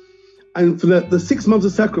weight, and for the 6 months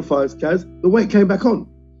of sacrifice, Kaz, the weight came back on,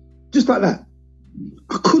 just like that.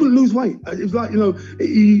 I couldn't lose weight. It was like,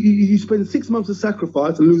 you spend 6 months of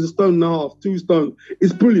sacrifice and lose 1.5 stones, 2 stones.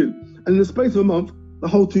 It's brilliant. And in the space of a month, the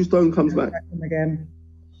whole 2 stones comes back. Again.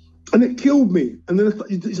 And it killed me. And then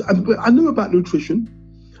I knew about nutrition.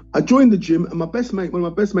 I joined the gym, and one of my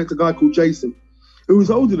best mates, a guy called Jason, who was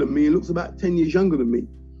older than me and looks about 10 years younger than me.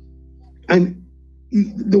 And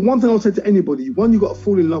the one thing I'll say to anybody, one, you've got to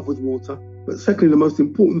fall in love with water. But secondly, the most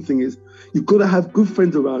important thing is you've got to have good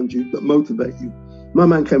friends around you that motivate you. My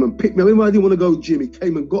man came and picked me up. Even when I didn't want to go to the gym, he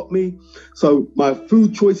came and got me. So my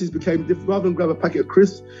food choices became different. Rather than grab a packet of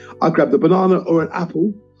crisps, I grabbed a banana or an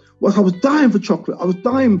apple. I was dying for chocolate. I was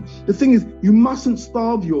dying. The thing is, you mustn't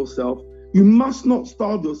starve yourself. You must not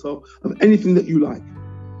starve yourself of anything that you like.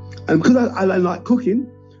 And because I like cooking,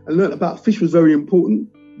 I learned about fish was very important.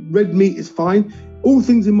 Red meat is fine. All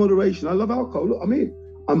things in moderation. I love alcohol. Look, I'm here.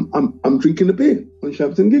 I'm drinking a beer on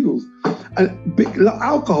Shabs and Giggles. And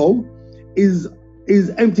alcohol is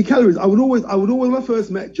empty calories. I would always, when I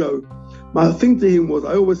first met Joe, my thing to him was,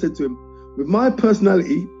 I always said to him, with my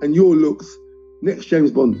personality and your looks, next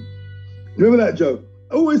James Bond. Remember that, Joe?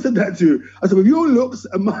 I always said that to you. I said, with your looks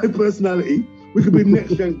and my personality, we could be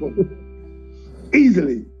next James Bond.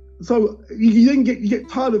 Easily. So you get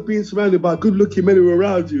tired of being surrounded by good-looking men who are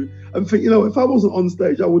around you and think, if I wasn't on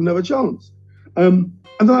stage, I wouldn't have a chance. And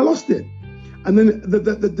then I lost it. And then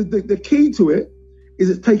the key to it is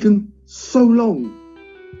it's taken so long.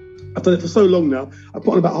 I've done it for so long now. I put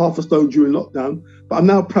on about 1/2 stone during lockdown, but I'm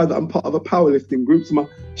now proud that I'm part of a powerlifting group, so my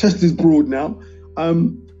chest is broad now.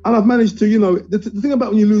 And I've managed to, the thing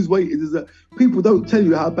about when you lose weight is that people don't tell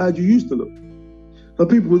you how bad you used to look. So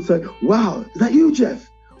people would say, wow, is that you, Jeff?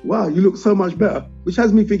 Wow, you look so much better, which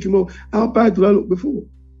has me thinking, well, how bad did I look before?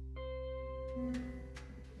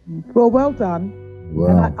 Well done.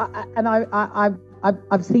 Wow. And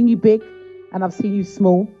I've seen you big, and I've seen you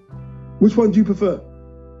small. Which one do you prefer?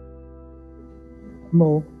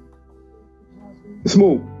 Small.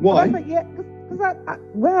 Small. Why? Yeah, because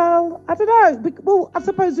I don't know. Well, I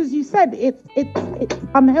suppose, as you said, it's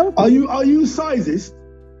unhealthy. Are you sizist?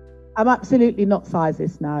 I'm absolutely not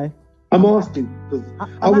sizist, no. I'm asking because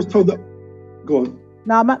I was told that. Go on.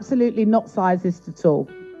 No, I'm absolutely not sizist at all.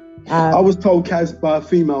 I was told, Kaz, by a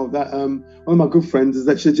female that one of my good friends is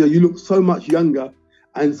that she said, you look so much younger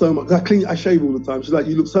and so much. I shave all the time. She's like,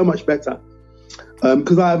 you look so much better.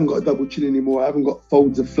 Because I haven't got a double chin anymore. I haven't got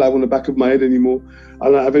folds of flab on the back of my head anymore.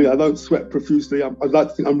 I don't sweat profusely. I'd like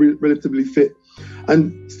to think I'm relatively fit.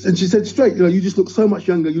 And she said straight, you just look so much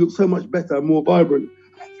younger. You look so much better and more vibrant.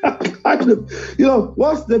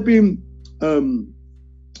 Whilst they've been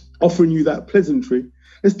offering you that pleasantry,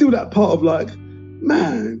 there's still that part of like,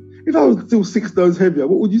 man, if I was still 6 stones heavier,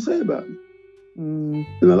 what would you say about me?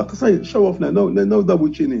 Like I say, show off now. No double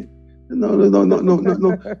chin here. No,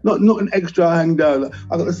 not an extra hang down.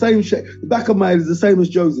 I got the same shape. The back of my head is the same as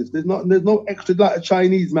Joseph's. There's no extra like a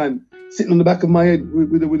Chinese man sitting on the back of my head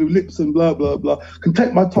with the lips and blah blah blah. Can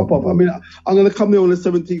take my top off. I mean, I'm gonna come there on the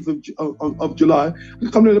 17th of July. I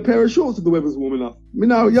can come there in a pair of shorts if the weather's warm enough. I'm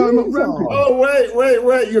not ramping. Oh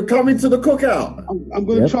wait! You're coming to the cookout. I'm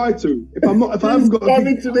gonna try to. If I haven't got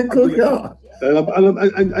coming to the cookout.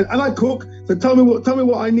 And I cook. So tell me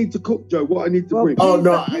what I need to cook, Joe. What I need to bring. Oh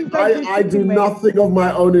no, I do nothing of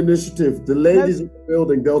my own initiative. The ladies in the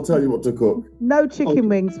building, they'll tell you what to cook. No chicken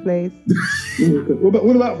wings, please.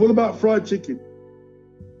 What about fried chicken?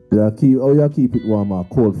 Y'all keep it warm.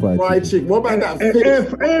 Cold fried chicken. What about that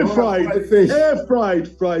air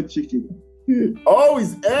fried chicken? Oh,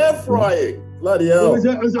 he's air frying. Bloody hell! Is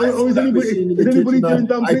anybody doing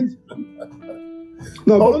dumplings?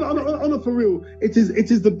 No, but on a for real, it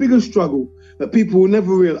is the biggest struggle that people will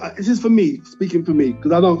never realize. This is for me, speaking for me,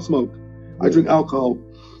 because I don't smoke. I drink alcohol.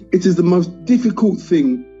 It is the most difficult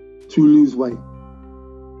thing to lose weight.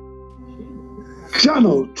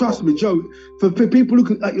 Jano, trust me, Joe. For people who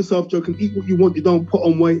can, like yourself, Joe, can eat what you want, you don't put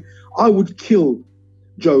on weight. I would kill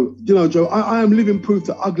Joe. Joe, I am living proof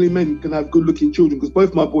that ugly men can have good-looking children, because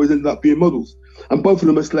both my boys ended up being models. And both of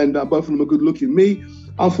them are slender, both of them are good-looking. Me,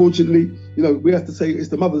 unfortunately, we have to say it's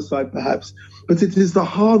the mother's side, perhaps. But it is the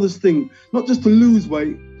hardest thing, not just to lose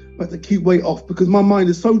weight, but to keep weight off, because my mind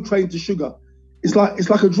is so trained to sugar. It's like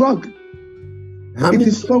a drug. It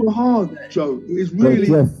is so hard, Joe. It's really...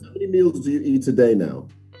 How many meals do you eat a day now?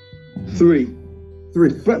 3.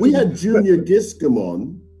 We had Junior Giscombe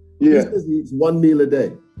on. Yeah. He says he eats 1 meal a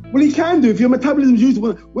day. Well, he can do if your metabolism is used.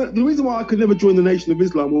 Well, the reason why I could never join the Nation of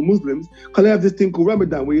Islam or Muslims, because they have this thing called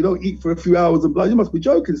Ramadan where you don't eat for a few hours and blah. You must be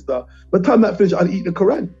joking, stuff. By the time that finished, I'd eat the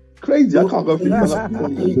Quran. Crazy. I can't go through that.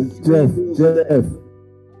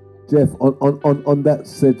 Jeff, on that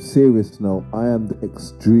said serious note, I am the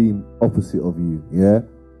extreme opposite of you. Yeah.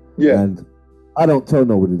 Yeah. And I don't tell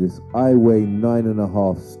nobody this. I weigh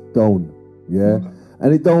 9.5 stone. Yeah.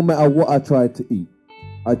 And it don't matter what I try to eat.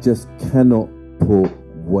 I just cannot put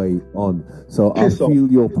weight on. So I feel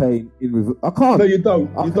your pain in reverse. I can't. No, you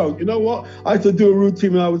don't. You know what? I used to do a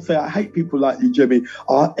routine and I would say, I hate people like you, Jimmy.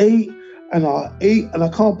 I ate and I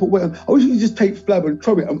can't put weight on. I wish you could just take flab and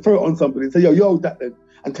throw it on somebody and say, yo, hold that then.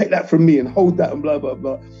 And take that from me and hold that and blah, blah,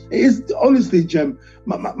 blah. It is, honestly, Jem,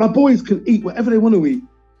 my boys can eat whatever they want to eat.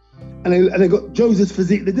 And they got Joseph's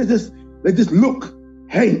physique. They just look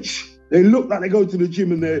hench. They look like they go to the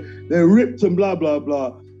gym and they're ripped and blah, blah,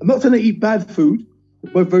 blah. I'm not saying they eat bad food.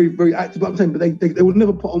 They're both very, very active, but I'm saying, but they would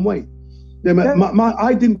never put on weight.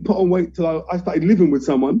 I didn't put on weight till I started living with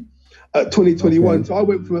someone at 2021. Okay. So I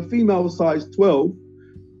went from a female size 12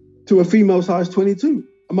 to a female size 22.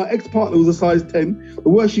 And my ex-partner was a size 10. The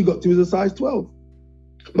worst she got to was a size 12.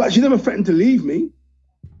 But she never threatened to leave me.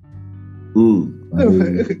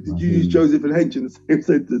 Did you use Joseph and Hench in the same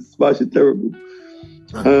sentence? Smash it terrible.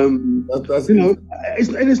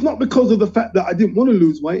 It's not because of the fact that I didn't want to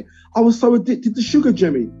lose weight. I was so addicted to sugar,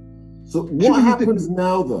 Jimmy. So what happens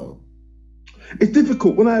now, though? It's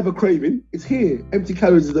difficult. When I have a craving, it's here. Empty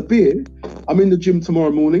calories is a beer. I'm in the gym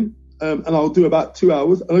tomorrow morning, and I'll do about 2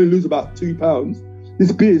 hours. I only lose about 2 pounds.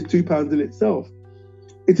 This beer is 2 pounds in itself.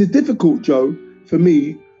 It is difficult, Joe, for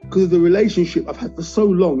me, because of the relationship I've had for so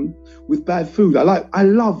long with bad food. I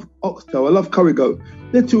love oxtail. I love curry goat.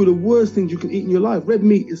 They're 2 of the worst things you can eat in your life. Red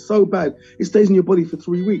meat is so bad. It stays in your body for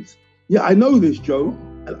 3 weeks. Yeah, I know this, Joe,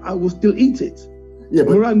 and I will still eat it. Yeah,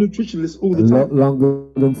 but I'm around nutritionists all the time. A lot longer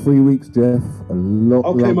than 3 weeks, Jeff. A lot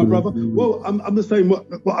longer. Okay, my brother. Well, I'm the same. What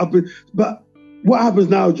I've been, but what happens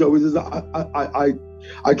now, Joe, is that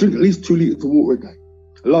I drink at least 2 liters of water a day.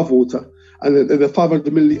 I love water. And the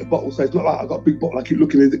 500 milliliter bottle, so it's not like I've got a big bottle, I keep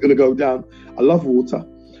looking, is it going to go down? I love water.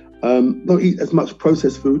 Don't eat as much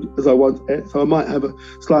processed food as I once ate, so I might have a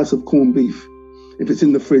slice of corned beef if it's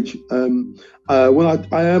in the fridge. When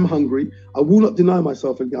I am hungry, I will not deny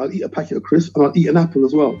myself anything. I'll eat a packet of crisps and I'll eat an apple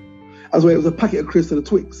as well. As well, it was a packet of crisps and a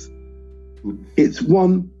Twix. It's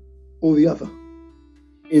one or the other.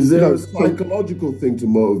 Is there a psychological thing to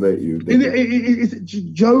motivate you?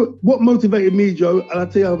 Joe, what motivated me, Joe, and I'll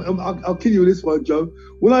tell you, I'll kill you with this one, Joe.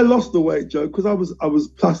 When I lost the weight, Joe, because I was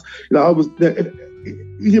plus, I was there.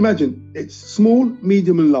 You can imagine, it's small,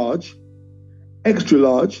 medium, and large, extra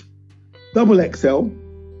large, double XL,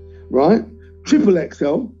 right? Triple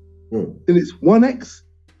XL. Then it's 1X,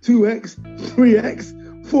 2X, 3X,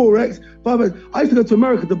 4X, 5X. I used to go to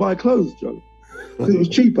America to buy clothes, Joe, because it was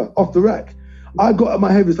cheaper off the rack. I got at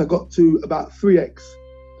my heaviest, I got to about 3X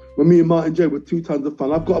when me and Martin J were 2 tons of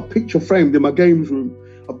fun. I've got a picture framed in my games room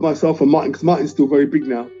of myself and Martin, because Martin's still very big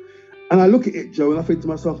now. And I look at it, Joe, and I think to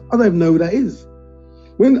myself, I don't even know who that is.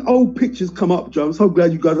 When old pictures come up, Joe, I'm so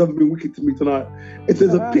glad you guys haven't been wicked to me tonight. If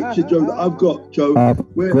there's a picture, Joe, that I've got, Joe,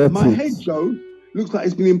 where my head, Joe, looks like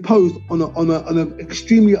it's been imposed on an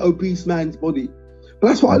extremely obese man's body. But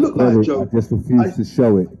that's what I look like, Joe. I just refuse to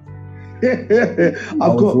show it. I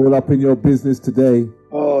was all up in your business today.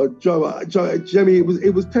 Oh, Joe, Jemmy,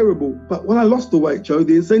 it was terrible. But when I lost the weight, Joe,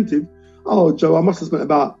 the incentive, Joe, I must have spent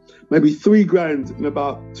about maybe $3,000 in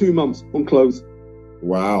about 2 months on clothes.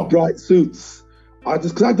 Wow. Bright suits.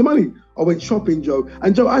 Because I had the money. I went shopping, Joe.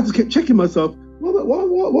 And Joe, I just kept checking myself. Why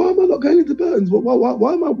am I not going into Burton's?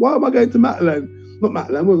 Why am I going to Matalan? Not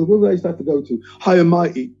Matalan, where do I used to have to go to? High and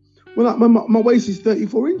Mighty. Well, my waist is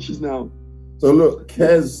 34 inches now. So look,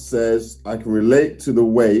 Kez says, I can relate to the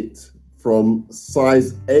weight from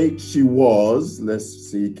size 8 she was.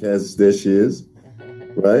 Let's see, Kez, there she is,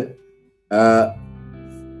 right?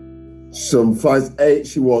 From size 8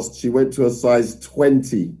 she went to a size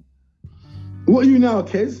 20. What are you now,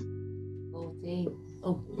 Kez? 14.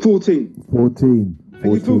 Oh. 14. 14.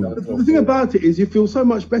 And you feel, the thing about it is you feel so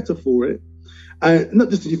much better for it. And not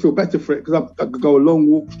just that you feel better for it, because I could go a long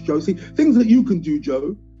walk, Joe. See, things that you can do,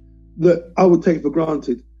 Joe, that I would take for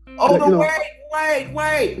granted. Oh, no,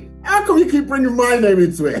 wait. How come you keep bringing my name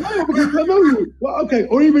into it? No, because I know you. Well, okay,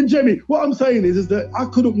 or even Jemmy. What I'm saying is that I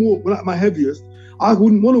couldn't walk when at my heaviest. I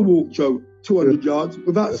wouldn't want to walk, Joe, 200 yards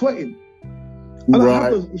without sweating. I don't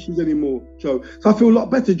have those issues anymore, Joe. So I feel a lot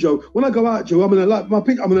better, Joe. When I go out, Joe, I'm in a light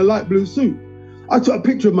blue suit. I took a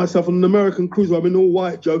picture of myself on an American cruise where I'm in all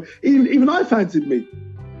white, Joe. Even I fancied me.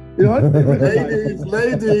 You know,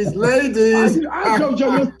 ladies. Joe,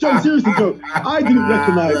 seriously, Joe, I didn't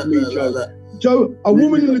recognise me, Joe. Joe, a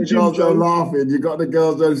woman in the gym, girls Joe. are laughing. You got the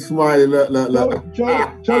girls that are smiling. Look.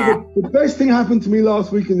 Joe, the best thing happened to me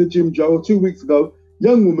last week in the gym, Joe, or 2 weeks ago.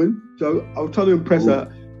 Young woman, Joe. I was trying to impress her,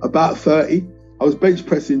 about 30. I was bench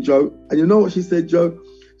pressing, Joe, and you know what she said, Joe?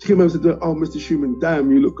 She came over and said, "Oh, Mr. Schumann, damn,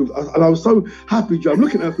 you look good." And I was so happy, Joe. I'm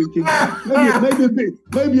looking at her thinking,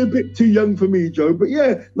 maybe a bit too young for me, Joe. But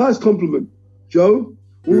yeah, nice compliment, Joe.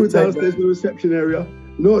 We were downstairs in the reception area.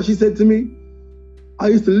 You know what she said to me? I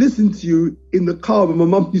used to listen to you in the car when my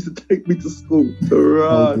mum used to take me to school.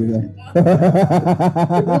 Right. Even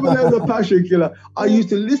though it was a passion killer, I used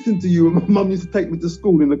to listen to you when my mum used to take me to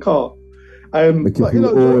school in the car. But you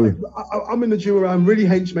know, Joe, I'm in the gym around really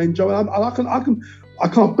henchmen, Joe, and I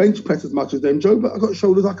can't bench press as much as them, Joe, but I've got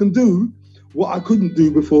shoulders. I can do what I couldn't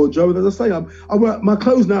do before, Joe. And as I say, I wear my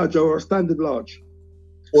clothes now, Joe, are a standard large.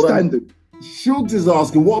 Standard. Shugs is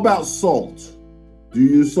asking, what about salt? Do you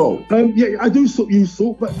use salt? Yeah, I do use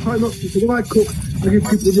salt, but try not to. So when I cook, I give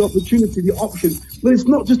people the opportunity, the option. But it's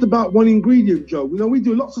not just about one ingredient, Joe. You know, we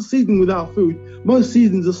do lots of seasoning with our food. Most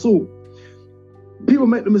seasonings are salt. People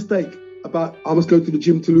make the mistake about, I must go to the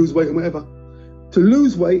gym to lose weight and whatever. To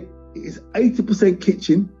lose weight, it is 80%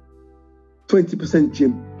 kitchen, 20%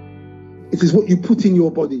 gym. It is what you put in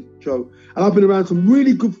your body, Joe. And I've been around some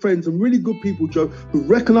really good friends and really good people, Joe, who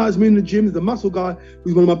recognize me in the gym. There's a muscle guy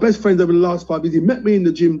who's one of my best friends over the last 5 years. He met me in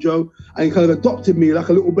the gym, Joe, and he kind of adopted me like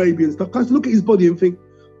a little baby and stuff. I look at his body and think,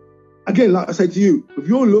 again, like I say to you, with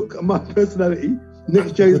your look and my personality,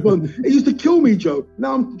 next James Bond, it used to kill me, Joe.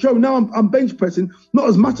 Now I'm bench pressing, not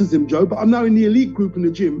as much as him, Joe, but I'm now in the elite group in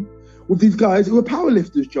the gym with these guys who are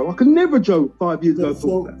powerlifters, Joe. I could never, Joe, 5 years ago.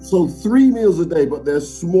 So 3 meals a day, but they're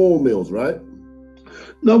small meals, right?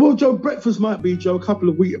 No, well, Joe, breakfast might be, Joe, a couple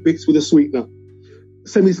of Weetabix with a sweetener,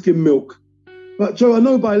 semi-skim milk. But, Joe, I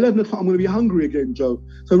know by 11 o'clock I'm going to be hungry again, Joe.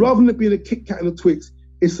 So rather than it being a Kit Kat and a Twix,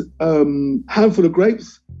 it's handful of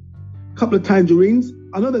grapes, a couple of tangerines.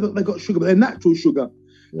 I know they've got sugar, but they're natural sugar.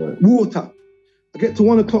 Right. Water. I get to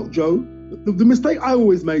 1 o'clock, Joe. The mistake I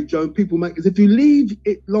always make, Joe, people make, is if you leave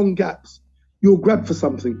it long gaps, you'll grab for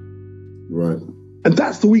something. Right. And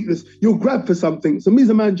that's the weakness. You'll grab for something. So me as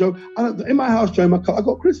a man, Joe, in my house, Joe, in my car, I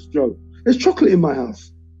got crisps, Joe. There's chocolate in my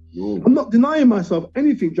house. Ooh. I'm not denying myself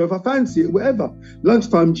anything, Joe. If I fancy it, whatever.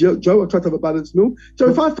 Lunchtime, Joe, I try to have a balanced meal. Joe,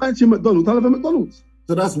 if I fancy a McDonald's, I'll have a McDonald's.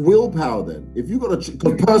 So that's willpower then. If you got to,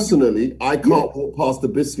 because personally, I can't walk past the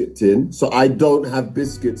biscuit tin, so I don't have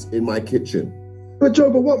biscuits in my kitchen. But Joe,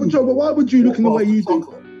 why would you look in the way you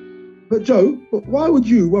do? But Joe, why would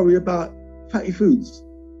you worry about fatty foods?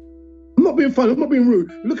 I'm not being funny, I'm not being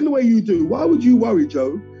rude. Look in the way you do. Why would you worry,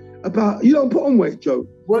 Joe, about, you don't put on weight, Joe?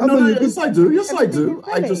 Well, no, yes I do. Yes, I do.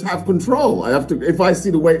 I just have control. I have to, if I see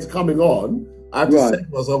the weight's coming on, I have to say to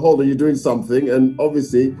myself, hold on, you're doing something. And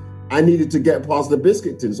obviously, I needed to get past the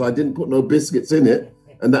biscuit tin, so I didn't put no biscuits in it,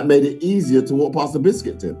 and that made it easier to walk past the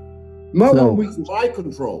biscuit tin. That's my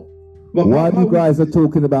control. While you guys are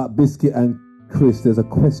talking about biscuit and Chris, there's a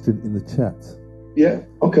question in the chat. Yeah,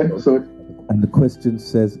 okay, sorry. And the question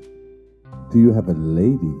says, do you have a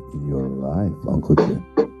lady in your life, Uncle Jeff?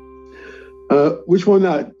 Which one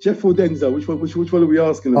now? Jeff or Denzel? Which one are we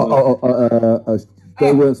asking about?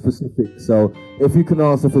 They weren't specific, so if you can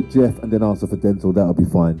answer for Jeff and then answer for Denzel, that'll be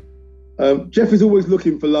fine. Jeff is always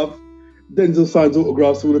looking for love. Denzel signs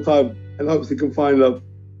autographs all the time and hopes he can find love.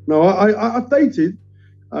 No, I've dated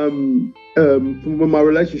from when my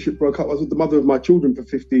relationship broke up. I was with the mother of my children for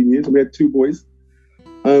 15 years, and we had 2 boys.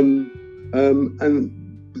 And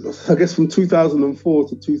I guess from 2004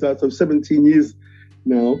 to 2017 years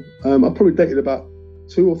now, I probably dated about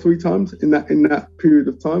 2 or 3 times in that period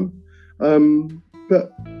of time.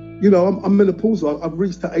 But you know, I'm menopausal. I've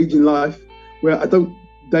reached that age in life where I don't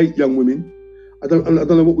date young women. I don't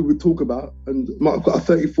know what we would talk about, and I've got a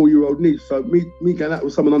 34-year-old niece, so me going out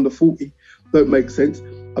with someone under 40 don't make sense.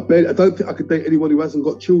 I don't think I could date anyone who hasn't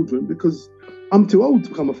got children because I'm too old to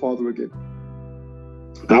become a father again.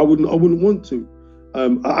 And I wouldn't want to,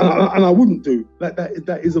 and I wouldn't do that.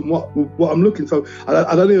 That isn't what I'm looking. So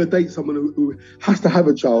I don't even date someone who has to have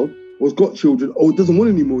a child or has got children or doesn't want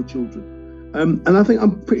any more children. And I think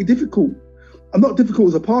I'm pretty difficult. I'm not difficult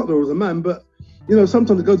as a partner or as a man, but you know,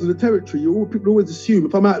 sometimes it goes to the territory. People always assume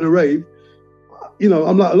if I'm out in a rave, you know,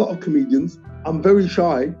 I'm like a lot of comedians. I'm very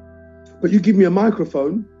shy, but you give me a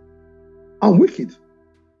microphone, I'm wicked.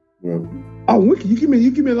 Yeah. I'm wicked. You give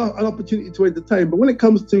me an opportunity to entertain. But when it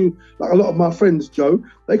comes to like a lot of my friends, Joe,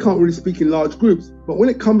 they can't really speak in large groups. But when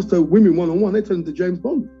it comes to women one-on-one, they turn into James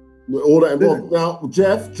Bond. All that involved. Now,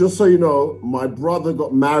 Jeff, just so you know, my brother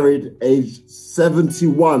got married aged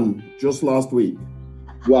 71 just last week.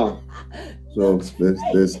 Wow. So this.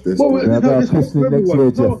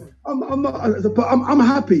 I'm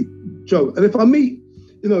happy, Joe. And if I meet,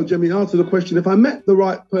 you know, Jimmy, answer the question. If I met the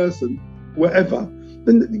right person, wherever,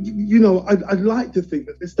 then you know, I'd like to think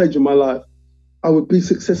at this stage of my life, I would be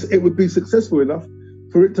successful. It would be successful enough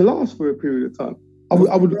for it to last for a period of time. I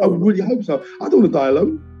would really hope so. I don't want to die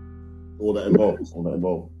alone. All that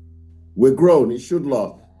involved. We're grown. It should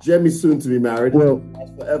last. Jemmy's soon to be married. Well,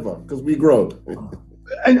 forever because we grow.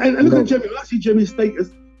 And look at Jemmy. When I see Jemmy's status,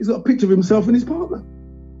 he's got a picture of himself and his partner.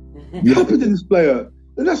 Confidence player.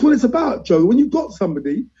 And that's what it's about, Joe. When you've got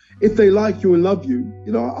somebody, if they like you and love you,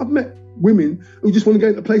 you know, I've met women who just want to go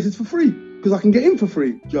into places for free because I can get in for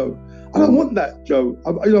free, Joe. I don't want that, Joe.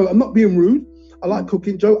 I'm not being rude. I like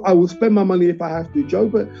cooking, Joe. I will spend my money if I have to, Joe.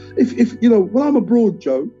 But if you know, when I'm abroad,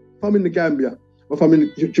 Joe, if I'm in the Gambia, or if I'm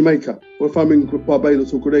in Jamaica, or if I'm in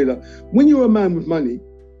Barbados or Grenada, when you're a man with money,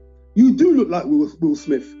 you do look like Will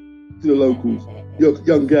Smith to the locals. You're a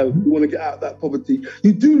young girl who want to get out of that poverty.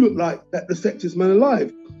 You do look like the sexiest man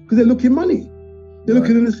alive because they're looking money. They're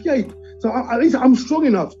looking an escape. So at least I'm strong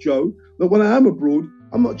enough, Joe, that when I am abroad,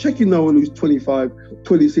 I'm not checking no one who's 25,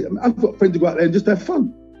 26. I've got friends to go out there and just have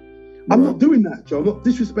fun. I'm not doing that, Joe. I'm not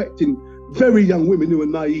disrespecting very young women who are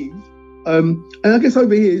naive. And I guess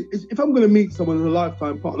over here, if I'm going to meet someone as a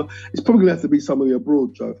lifetime partner, it's probably going to have to be somebody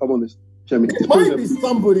abroad, Joe, if I'm honest. It might be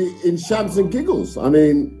somebody in Shams and Giggles. I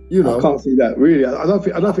mean, you know. I can't see that, really. I don't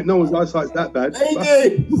think no one's eyesight's that bad.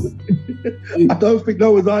 I don't think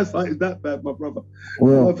no one's eyesight is that bad, my brother.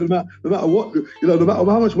 Well, no matter what, you know, no matter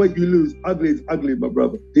how much weight you lose, ugly is ugly, my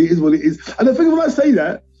brother. It is what it is. And the thing when I say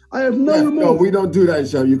that, I have no remorse. No, we don't do that in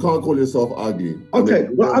Shams. You can't call yourself ugly. Okay,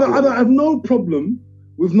 I don't have no problem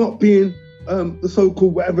with not being the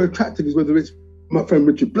so-called whatever attractive is, whether it's my friend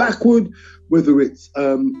Richard Blackwood, whether it's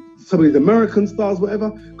some of these American stars, whatever.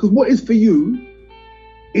 Because what is for you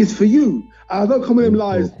is for you. I don't come with them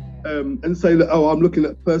lies and say that, oh, I'm looking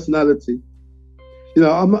at personality. You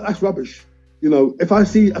know, that's rubbish. You know, if I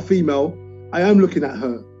see a female, I am looking at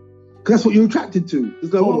her. Because that's what you're attracted to.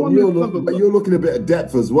 You're looking at a bit of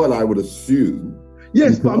depth as well, I would assume.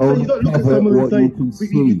 Yes, but I'm saying you don't look at someone and say,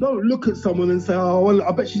 you don't look at someone and say, oh,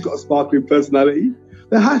 I bet she's got a sparkling personality.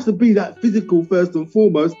 There has to be that physical first and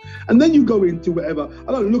foremost, and then you go into whatever.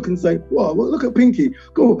 I don't look and say, well, look at Pinky.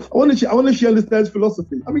 Go. I wonder if she understands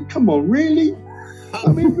philosophy. I mean, come on, really?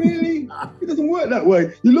 I mean, really? It doesn't work that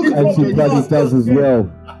way. You look at And she bloody does as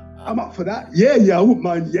well. I'm up for that. Yeah, I wouldn't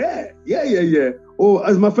mind. Yeah. Or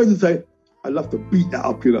as my friends would say, I'd love to beat that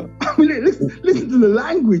up, you know. I mean, listen to the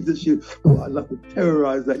language that she. Oh, I'd love to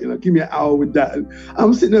terrorize that, you know. Give me an hour with that. And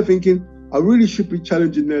I'm sitting there thinking, I really should be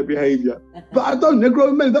challenging their behaviour, but I don't. They're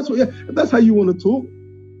grown men. That's what. Yeah, that's how you want to talk.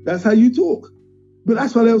 That's how you talk. But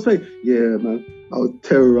that's why they'll say, yeah, man, I would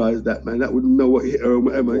terrorize that, man. That wouldn't know what hit her or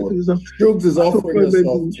whatever. Shugs is offering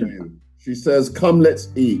herself to you. She says, come, let's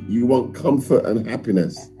eat. You want comfort and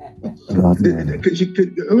happiness. Who's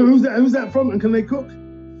that from? And can they cook?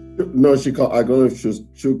 No, she can't. I don't know if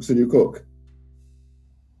Shugs and you cook.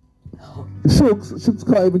 Shugs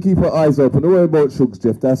can't even keep her eyes open. Don't worry about Shugs,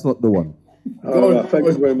 Jeff. That's not the one. Thank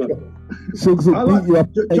you very much. Shugs will beat you up.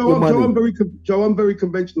 Joe, I'm very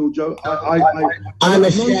conventional, Joe. I'm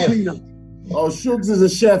a chef. Oh, Shugs is a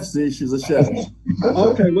chef, see? She's a chef.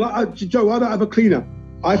 Okay, well, Joe, I don't have a cleaner.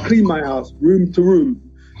 I clean my house, room to room.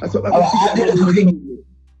 That's what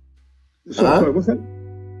Sorry, what's that?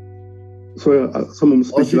 Sorry, someone was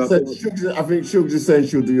speaking. I think Shugs is saying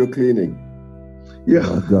she'll do your cleaning. Yeah.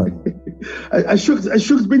 Oh, God. Has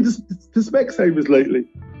Shugs been to Specsavers lately?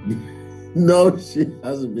 No, she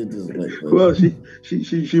hasn't been to Specsavers. Well,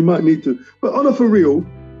 she might need to. But on a for real,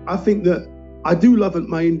 I think that I do love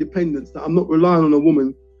my independence, that I'm not relying on a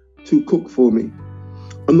woman to cook for me.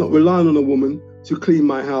 I'm not relying on a woman to clean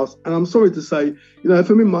my house. And I'm sorry to say, you know, if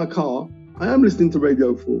I'm in my car, I am listening to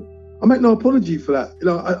Radio 4. I make no apology for that. You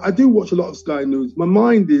know, I do watch a lot of Sky News. My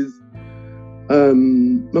mind is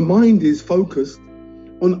focused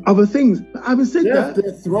on other things. But having said that,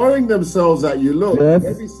 they're throwing themselves at you. Look, Jeff,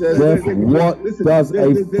 what does a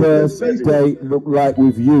first date look like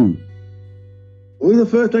with you? What was the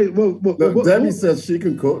first date? Look, Debbie says she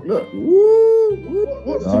can cook. Look,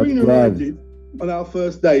 what Serena and I did on our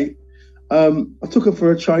first date, I took her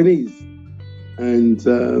for a Chinese, and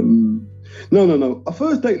no. A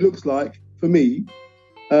first date looks like, for me,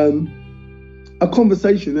 a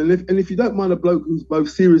conversation, and if you don't mind a bloke who's both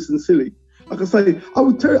serious and silly, like I say, I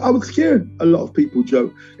would scare a lot of people,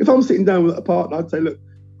 Joe. If I'm sitting down with a partner, I'd say, look,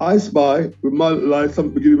 I spy with my life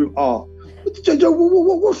something beginning with R. Joe,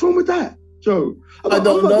 what's wrong with that, Joe? I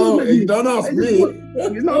don't know. Don't ask me.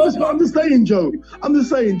 I'm just saying, Joe.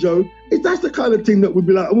 If that's the kind of thing that would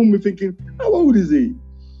be like, a woman would be thinking, how old is he?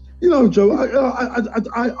 You know, Joe,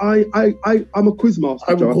 I'm a quiz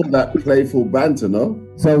master. I would call that playful banter, no?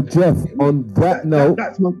 So, Jeff, on that note...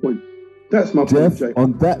 That's my point. Jeff,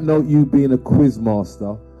 on that note, you being a quiz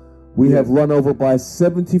master, we have run over by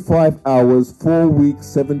 75 hours, 4 weeks,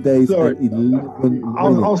 7 days, and 11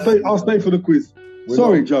 minutes. I'll stay for the quiz.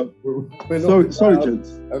 Sorry, Joe. Sorry,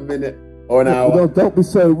 gents. A minute or an hour. No, don't be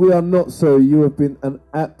sorry. We are not sorry. You have been an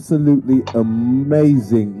absolutely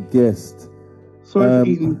amazing guest. Sorry for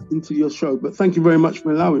eating into your show, but thank you very much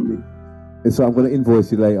for allowing me. So I'm going to invoice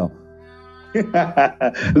you later.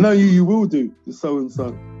 No, you will do. So and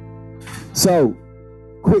so. So,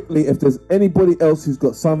 quickly, if there's anybody else who's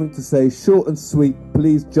got something to say, short and sweet,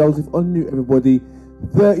 please, Joseph, unmute everybody.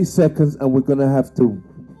 30 seconds, and we're going to have to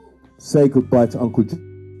say goodbye to Uncle Joe.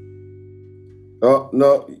 Oh,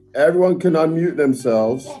 no. Everyone can unmute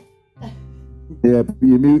themselves. Yeah,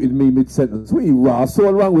 you muted me mid-sentence. What are you, Ross?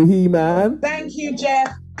 What's wrong with he, man? Thank you,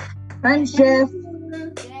 Jeff. Thanks, Jeff.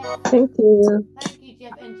 Thank you. Thank you,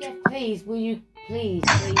 Jeff. And Jeff, please, will you please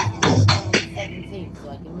come on the 17th so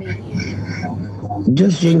I can meet you?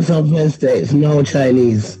 Just drinks on first dates, no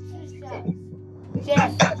Chinese.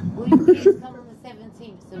 Jeff, will you please come on the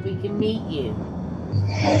 17th so we can meet you?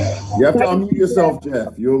 You have to unmute yourself,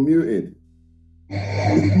 Jeff. You're muted.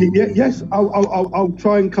 Yes, I'll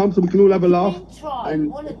try and come so we can all have a laugh. You try. You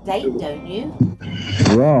want a date, don't you?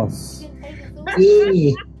 Ross.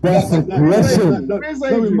 That's aggression. No,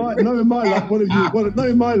 in my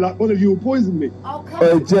luck, one of you will poison me.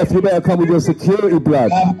 Hey, Jeff, you better come with your security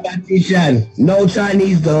blood. No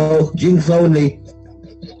Chinese though, drinks only.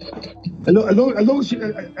 As long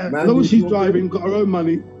as she's driving, got her own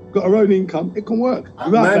money, got her own income, it can work.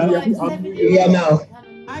 Yeah, no.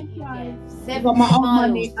 I got my own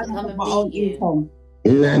money, I got my own income.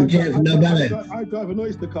 And Jeff, no balance. I drive an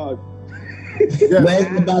Oyster card. Where's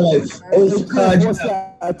the balance? Oyster card. What's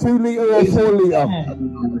that? A 2 litre or 4 litre?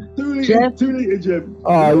 2 litre, Jeff.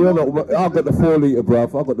 Oh, you're not. I've got the 4 litre,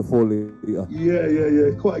 bruv. I've got the 4 litre.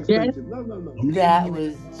 Yeah. Quite expensive. No. That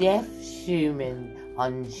was Jeff Schumann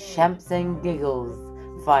on Shamps and Giggles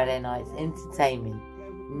Friday Night's Entertainment.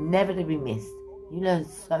 Never to be missed. You learn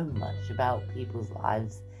so much about people's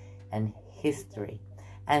lives and history,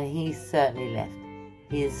 and he certainly left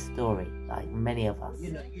his story like many of us.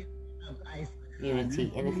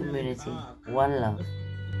 unity in the community. One love.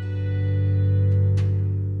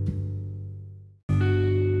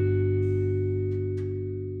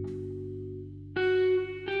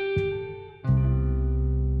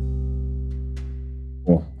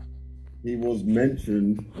 He was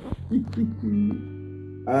mentioned.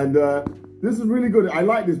 And this is really good. I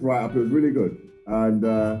like this write-up. It was really good. And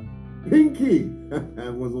Pinky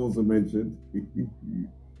was also mentioned.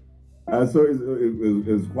 So it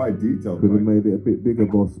was quite detailed. Could have made it a bit bigger,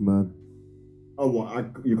 boss man. Oh, what?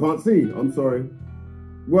 You can't see. I'm sorry.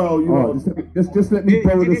 Well, you know. Just let me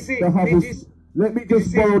borrow the Hubble. Let me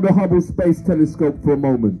just borrow the Hubble Space Telescope for a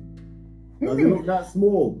moment. Does it look that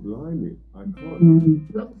small? Blimey, I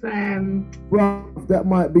can't. Looks Bruh, that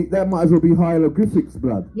might as well be hieroglyphics,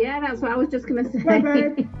 blood. yeah, that's what I was just gonna say.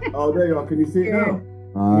 Oh, there you are. Can you see it now?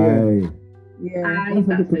 Aye. Yeah. That's a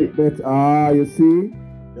little bit better. Ah, you see?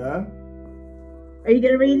 Yeah. Are you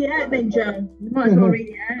gonna read it out then, Joe? You might as well read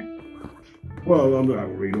it out. Well, I'm not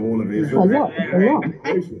going to read all of it. A lot.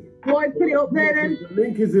 Why put it up there then? The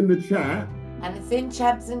link is in the chat. And it's in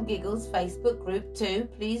Chabs and Giggles Facebook group too.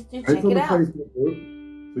 Please do It's check on it the out. Facebook group.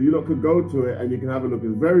 So you lot could go to it and you can have a look.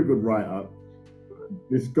 It's a very good write-up.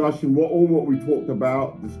 Discussion, what we talked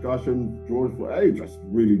about, discussion, George, hey, just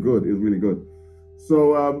really good. It was really good.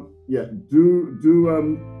 So yeah, do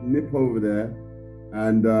nip over there,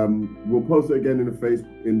 and we'll post it again in the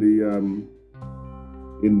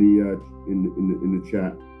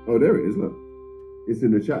chat. Oh, there it is. Look, it's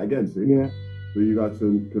in the chat again. See? Yeah. So you guys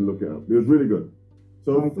can look it up. It was really good.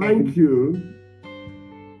 So thank you.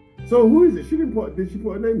 So who is it? Did she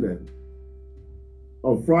put a name there?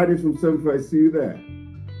 Oh, Fridays from 7:30. See you there.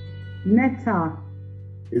 Netta.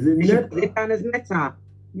 Is it Netta? Is it down as Netta?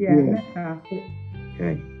 Yeah, Netta.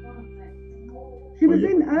 Okay. She was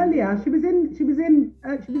in earlier. She was in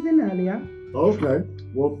earlier. Okay.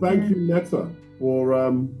 Well, thank you, Netta, for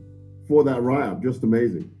that write-up. Just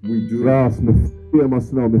amazing. We do. Yes, me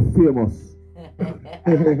famous now. Me famous.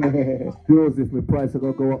 Joseph, my price I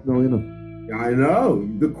gotta go up now, you know. I know.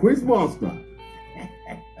 The quiz master.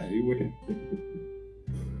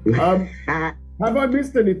 Have I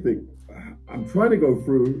missed anything? I'm trying to go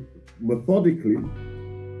through methodically,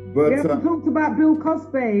 but we haven't talked about Bill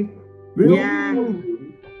Cosby.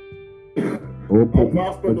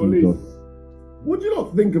 Last but not least, what do you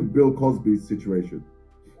not think of Bill Cosby's situation?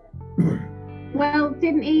 Well,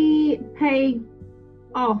 didn't he pay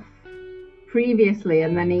off previously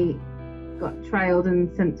and then he got trailed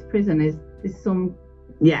and sent to prison? Is some?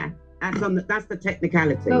 Yeah, that's the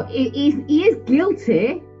technicality. So he is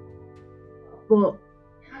guilty, but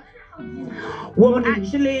well,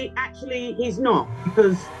 actually, he's not,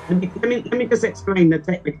 because let me just explain the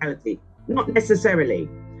technicality. Not necessarily.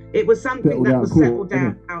 It was something that was settled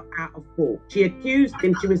out of court. She accused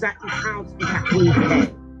him. She was at his house with that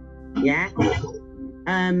weekend. Yeah.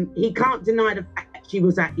 He can't deny the fact that she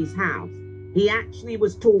was at his house. He actually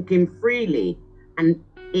was talking freely, and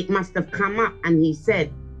it must have come up. And he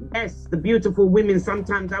said, "Yes, the beautiful women.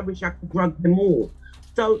 Sometimes I wish I could drug them all."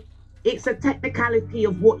 So it's a technicality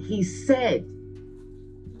of what he said.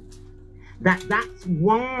 That's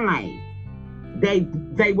why they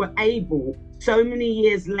were able, so many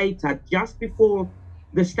years later, just before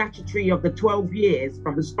the statutory of the 12 years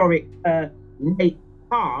for historic rape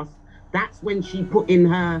passed, that's when she put in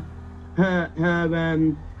her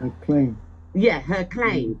claim. Yeah, her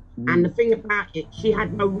claim. And the thing about it, she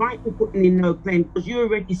had no right to putting in no claim because you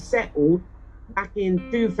already settled back in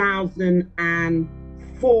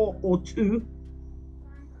 2004 or 2.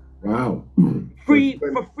 Wow.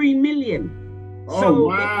 For 3 million. Oh, so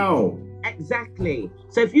wow. Exactly.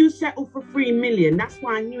 So if you settle for 3 million, that's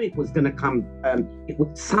why I knew it was going to come. It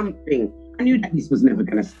was something. I knew that this was never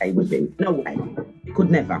going to stay with him. No way. It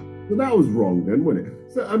could never. So that was wrong then, wasn't it?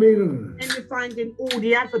 So, I mean... And you're finding all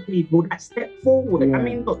the other people that stepped forward. Yeah. I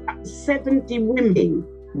mean, look, 70 women,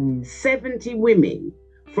 70 women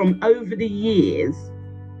from over the years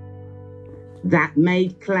that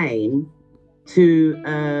made claim to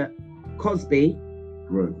Cosby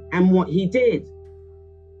and what he did.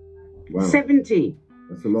 Wow. 70.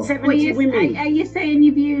 That's a lot. 70 women. Are you saying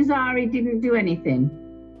your views are he didn't do anything?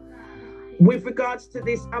 With regards to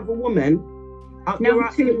this other woman, no,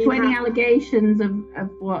 to any allegations of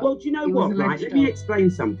what? Well, do you know what, right? Let me explain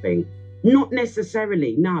something. Not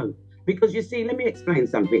necessarily, no. Because you see, let me explain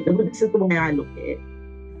something. This is the way I look at it.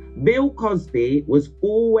 Bill Cosby was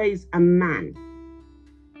always a man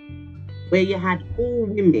where you had all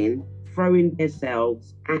women throwing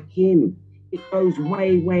themselves at him. It goes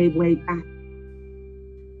way, way, way back.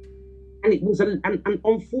 And it was, and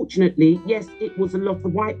unfortunately, yes, it was a lot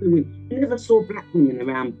of white women. You never saw black women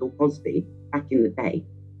around Bill Cosby back in the day.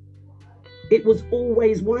 It was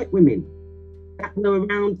always white women that were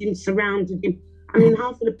around him, surrounded him. I mean,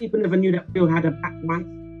 half of the people never knew that Bill had a black wife.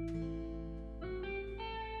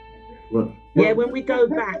 Yeah, when we go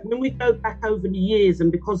back over the years,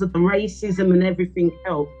 and because of the racism and everything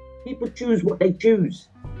else, people choose what they choose.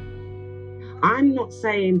 I'm not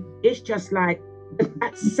saying it's just like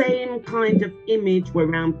that same kind of image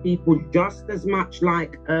around people, just as much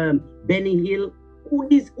like Benny Hill, all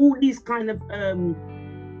these kind of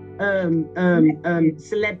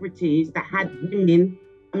celebrities that had women.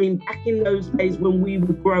 I mean, back in those days when we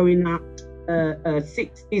were growing up,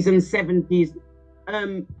 60s and 70s,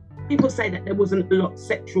 people say that there wasn't a lot of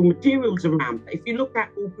sexual materials around. But if you look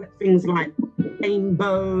at all things like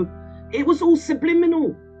Rainbow, it was all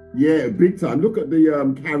subliminal. Yeah, big time. Look at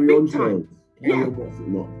the Carry On shows.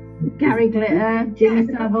 Gary Glitter, Jimmy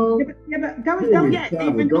Savile.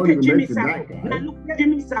 Even look at Jimmy Savile. Now look what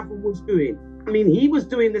Jimmy Savile was doing. I mean, he was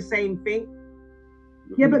doing the same thing.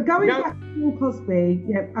 Yeah, but going back to Bill Cosby,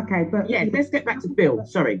 let's get back to Bill.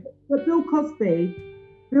 Sorry. But Bill Cosby,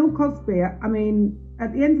 I mean,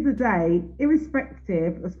 at the end of the day,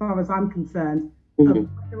 irrespective, as far as I'm concerned, of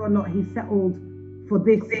whether or not he settled for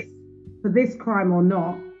this crime or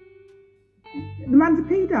not, the man's a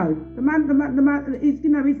pedo. The man is,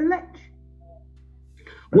 he's a lech.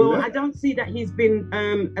 Well, I don't see that he's been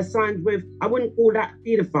assigned with. I wouldn't call that a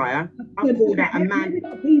paedophile. I'd call that a man. He's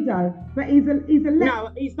not a pedo, but he's a lech. No,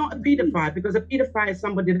 he's not a paedophile, because a paedophile is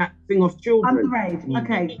somebody that thing off children. Underage.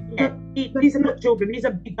 Okay. These are not children. These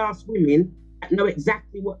are big ass women that know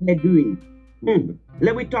exactly what they're doing.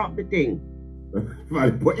 Let me talk the thing.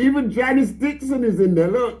 But even Janice Dixon is in there.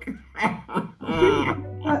 Look.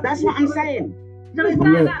 That's what I'm saying. So it's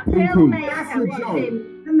not that filmmaker watching.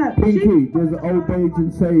 Pinky, there's an old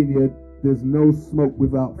Bajan saying here, there's no smoke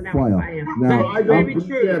without fire. Now,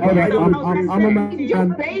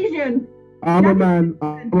 I'm a man.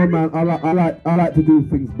 I like to do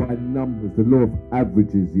things by numbers, the law of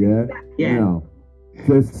averages, yeah? Now,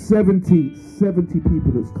 there's 70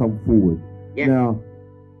 people that's come forward. Yeah. Now,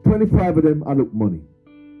 25 of them, I look money.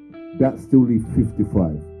 That still leaves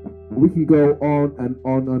 55. We can go on and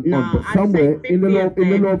on and on, but somewhere in the law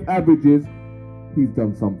of averages, he's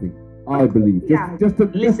done something. I believe. Just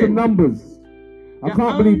the numbers. I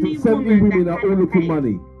can't believe that 70 women are all looking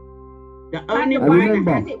money.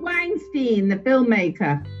 Was it Weinstein, the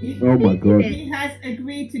filmmaker? Oh my God. He has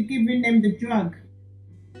agreed to giving them the drug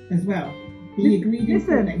as well. He agreed.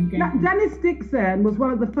 Listen, Janice Dixon was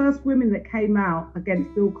one of the first women that came out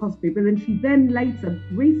against Bill Cosby, but then she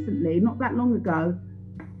recently, not that long ago,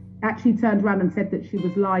 actually turned around and said that she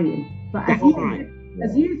was lying. But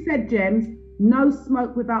as you said, James, no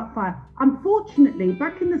smoke without fire. Unfortunately,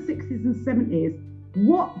 back in the 60s and 70s,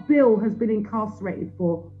 what Bill has been incarcerated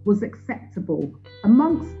for was acceptable.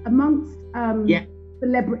 Amongst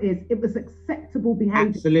celebrities, it was acceptable behaviour.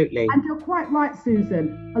 Absolutely. And you're quite right,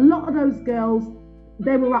 Susan. A lot of those girls,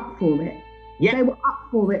 they were up for it. Yeah. They were up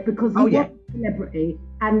for it because he was a celebrity,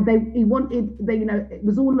 and it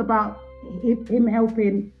was all about him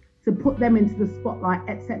helping to put them into the spotlight,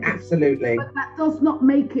 etc. Absolutely. But that does not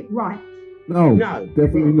make it right. No,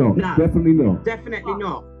 definitely not. No. Definitely not. Definitely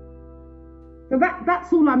not. So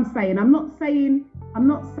that's all I'm saying. I'm not saying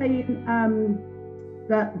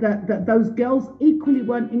that those girls equally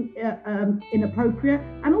weren't inappropriate,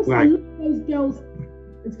 and also a lot of those girls,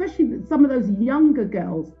 especially some of those younger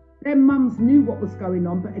girls, their mums knew what was going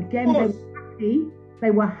on, but again,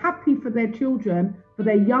 they were happy for their children, for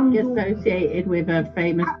their young associated with a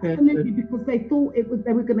famous absolutely, person, because they thought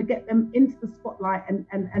they were going to get them into the spotlight and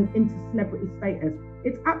into celebrity status.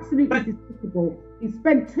 It's absolutely despicable. He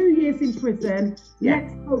spent 2 years in prison. Yeah.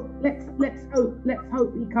 Let's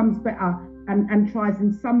hope he comes better and tries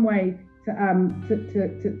in some way to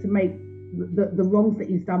make the wrongs that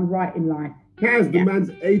he's done right in life. Kaz, the man's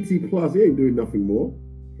 80 plus. He ain't doing nothing more.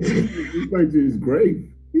 He's going to his grave.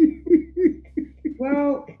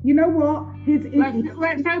 Well, you know what?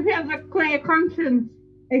 Let's hope he has a clear conscience.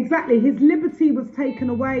 Exactly. His liberty was taken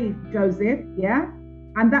away, Joseph. Yeah,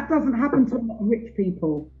 and that doesn't happen to a lot of rich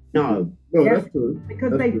people. No, that's true.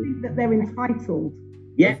 Because they think that they're entitled.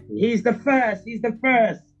 Yeah, he's the first. He's the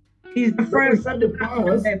first. He's the first. But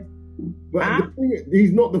the thing is,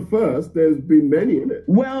 he's not the first. There's been many, isn't it?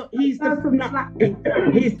 Well, he's the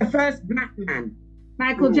first black man.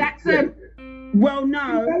 Michael Jackson. Well,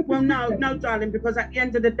 no, darling, because at the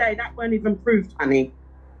end of the day, that weren't even proof, honey.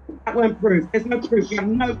 That weren't proof. There's no proof. You have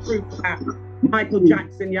no proof of that. Michael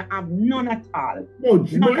Jackson, you have none at all. No,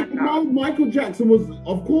 Michael Jackson was,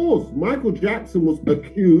 of course, Michael Jackson was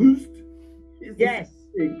accused. Yes.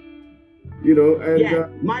 You know,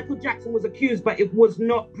 and Michael Jackson was accused, but it was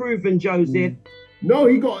not proven, Joseph. No,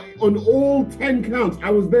 he got on all 10 counts.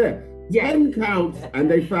 I was there. 10 counts,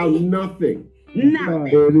 and they found nothing. Nothing.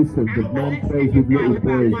 Hey, listen, the man plays with little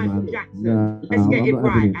boys, man. Let's get it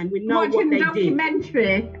right, and we know what they did.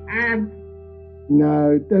 Documentary.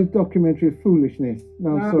 No, those documentary is foolishness.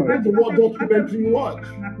 No, I'm sorry. Depends on what documentary you watch.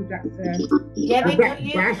 Michael Jackson. Yeah, but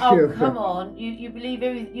you, come on. You believe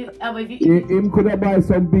everything. Him could have buy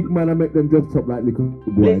some big man and make them dress up like little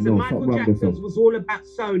boy. Listen, Michael Jackson's was all about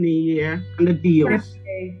Sony, and the deals.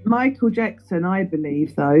 Michael Jackson, I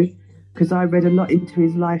believe, though, because I read a lot into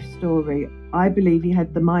his life story, I believe he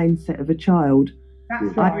had the mindset of a child.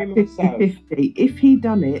 That's right. 50-50. If he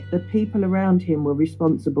done it, the people around him were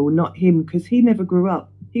responsible, not him, because he never grew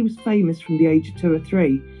up. He was famous from the age of 2 or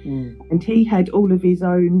 3, and he had all of his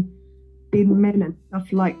own bin men and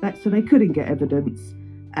stuff like that, so they couldn't get evidence.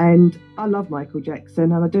 And I love Michael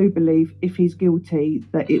Jackson, and I do believe if he's guilty,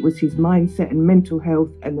 that it was his mindset and mental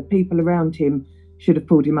health, and the people around him should have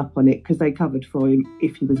pulled him up on it because they covered for him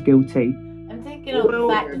if he was guilty. I'm thinking of the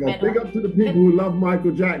fact that big up to the people who love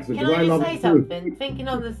Michael Jackson. Can I just say something? Thinking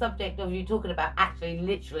on the subject of you talking about actually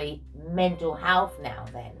literally mental health now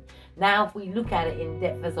then. Now if we look at it in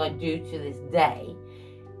depth as I do to this day,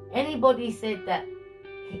 anybody said that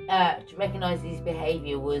to recognise his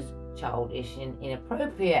behaviour was childish and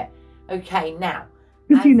inappropriate. Okay, now.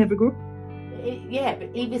 Because he never grew up. Yeah, but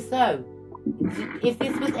even so, if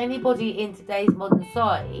this was anybody in today's modern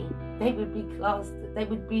society, they would be classed, they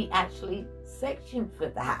would be actually sectioned for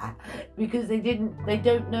that because they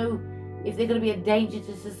don't know if they're going to be a danger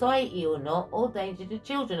to society or not, or danger to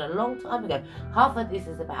children. A long time ago, half of this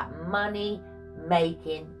is about money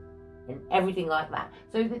making and everything like that.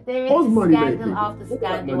 So that there is scandal after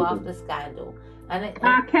scandal after scandal. And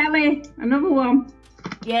Kelly, another one.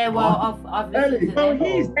 Yeah, well, I've listened to them.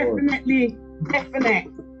 He's definite.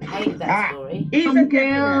 I hate that story. Some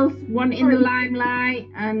girls wanting the limelight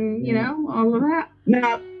and, you know, all of that.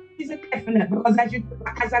 No, he's a definite because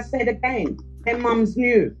as I said again, their mums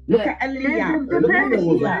knew. Look at Aaliyah.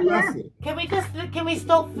 Can we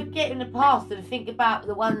stop forgetting the past and think about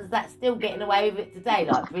the ones that's still getting away with it today,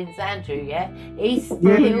 like Prince Andrew? Yeah, he's still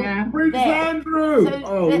there. Prince Andrew.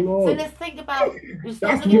 So let's think about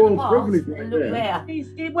that's more privilege right there.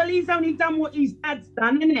 He's only done what his dad's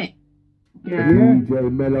done, isn't it? Yeah.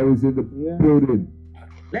 DJ Mello is in the building.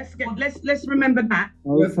 Let's remember that.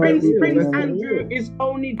 Prince Andrew is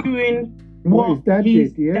only doing what his dad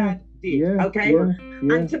did. Yeah, okay? Yeah.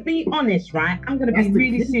 And to be honest, right, I'm going to be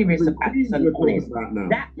really serious about this and honest.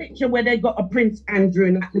 That picture where they got a Prince Andrew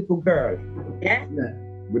and that little girl, yeah?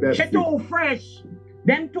 She's too fresh.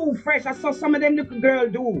 Them too fresh. I saw some of them little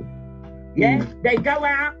girls do. Yeah? They go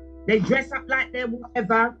out, they dress up like they're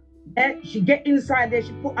whatever. Yeah? She get inside there,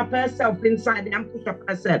 she put up herself inside there and push up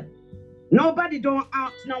herself. Nobody don't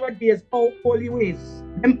ask nowadays how old you is.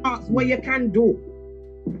 Them ask what you can do.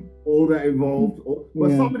 All that involved,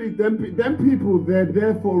 but somebody, them people, they're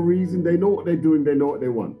there for a reason. They know what they're doing. They know what they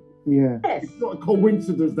want. Yeah, it's not a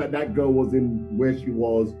coincidence that girl was in where she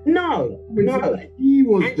was. No. He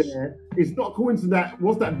was there. It's not coincidence that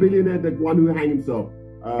what's that billionaire, the one who hanged himself?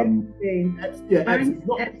 Epstein. It's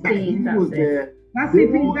not that he was there. That's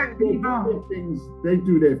it, exactly. They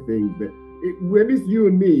do their things. When it's you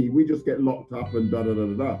and me, we just get locked up and da da da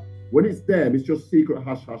da da. When it's them, it's just secret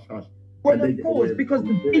hush hush hush. Well, of course, because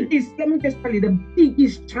the biggest, let me just tell you, the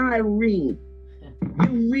biggest child ring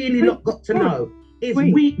you really not got to know is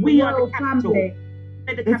we are the capital.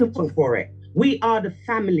 We're the capital for it. We are the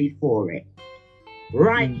family for it.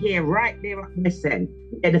 Right here, right there at this end,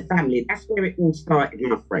 we're the family. That's where it all started,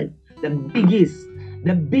 my friend.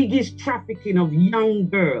 The biggest trafficking of young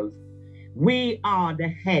girls. We are the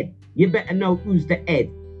head. You better know who's the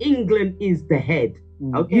head. England is the head.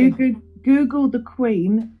 Okay. Google the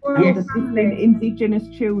Queen and the 15 indigenous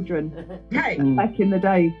children back in the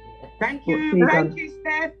day. Thank you,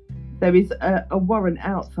 Steph. There is a warrant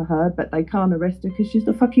out for her, but they can't arrest her because she's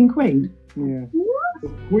the fucking Queen. Yeah. The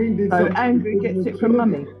Queen did so Andrew gets it from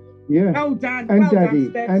Mummy. Yeah. Oh, Dad. And well Daddy.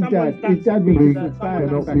 Done, and Dad. His dad was just as bad.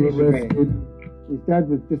 His dad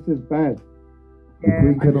was just as bad.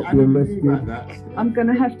 I'm going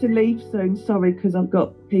to have to leave soon, sorry, because I've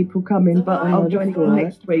got people coming, but I'll join you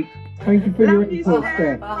next week. Thank you for your input,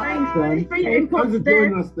 Steph. Thanks for your input,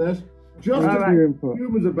 Steph. Just as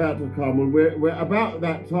humans about to come, and we're about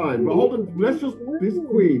that time. But hold on, let's just, this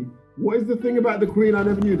Queen, what is the thing about the Queen? I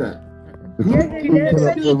never knew that. I sent it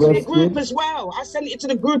to the group as well. I sent it to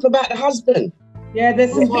the group about the husband. Yeah,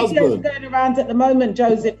 there's some videos going around at the moment,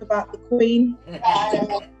 Joseph, about the Queen.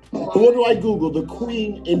 What do I Google? The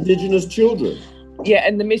Queen indigenous children. Yeah,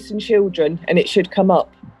 and the missing children, and it should come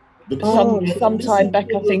up. Sometime back,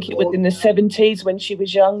 I think it was in the 70s when she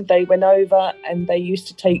was young, they went over and they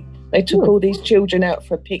took all these children out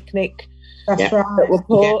for a picnic. That's right. That were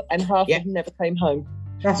poor, and half of them never came home.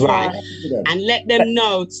 That's right. And let them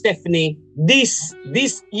know, Stephanie, this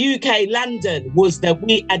UK London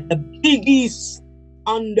we had the biggest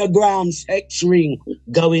underground sex ring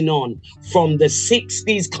going on from the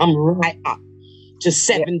 60s come right up to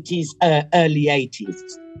 70s, early 80s.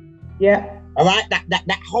 Yeah. All right,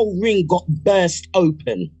 that whole ring got burst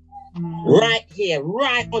open right here,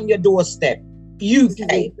 right on your doorstep,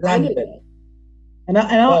 UK London. And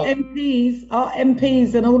our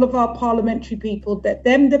MPs and all of our parliamentary people,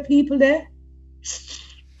 the people there.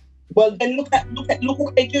 Well, then look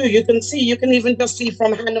what they do. You can even just see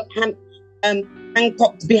from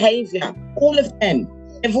Hancock's behaviour. All of them,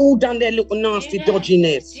 they've all done their little nasty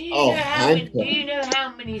dodginess. Do you know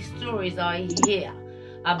how many stories I hear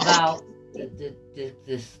about the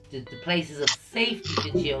places of safety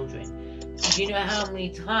for children? Do you know how many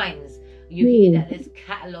times you hear that there's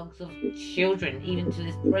catalogues of children, even to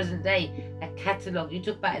this present day, a catalogue? You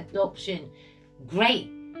talk about adoption, great,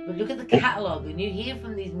 but look at the catalogue and you hear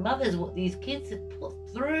from these mothers what these kids have put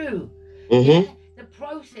through. Yeah? The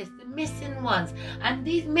process, the missing ones, and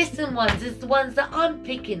these missing ones is the ones that I'm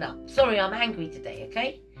picking up. Sorry, I'm angry today,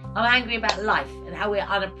 okay? I'm angry about life and how we're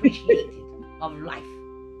unappreciated of life,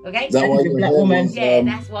 okay? Is that why you're black woman? Yeah,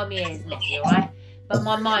 that's why my hair is messy, alright? But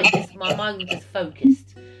my mind is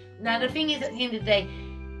focused. Now, the thing is, at the end of the day,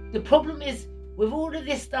 the problem is with all of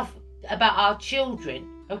this stuff about our children,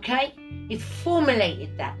 okay? It's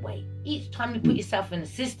formulated that way. Each time you put yourself in the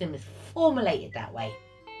system, it's formulated that way.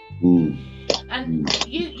 And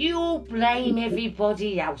you all blame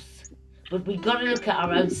everybody else, but we got to look at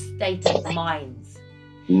our own state of minds.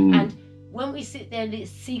 And when we sit there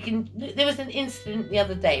seeking, there was an incident the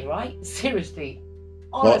other day, right? Seriously,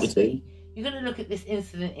 honestly, you're going to look at this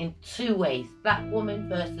incident in two ways: black woman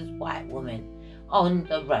versus white woman on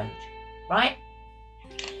the road, right?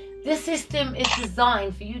 This system is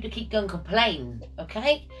designed for you to keep going complain,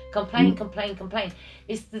 okay? Complain.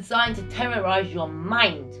 It's designed to terrorize your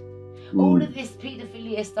mind. All of this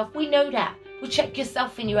paedophilia stuff, we know that. Well, check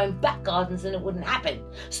yourself in your own back gardens and it wouldn't happen.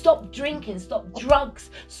 Stop drinking, stop drugs,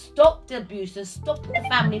 stop the abuse and stop the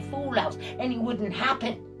family fallouts and it wouldn't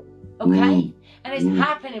happen, okay? And it's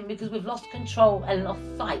happening because we've lost control and lost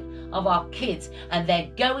sight of our kids, and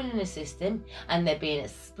they're going in the system and they're being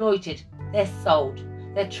exploited, they're sold,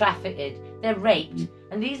 they're trafficked, they're raped.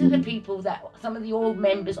 And these are the people that some of the old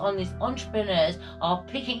members on this entrepreneurs are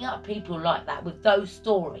picking up people like that with those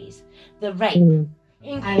stories. The rape,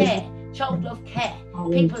 in care, child of care,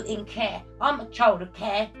 people in care. I'm a child of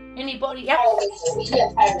care. Anybody else?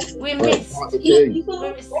 We're missed.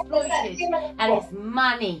 We're exploited. And it's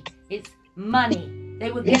money. It's money.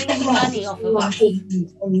 They were getting money off of us. So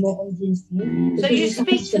you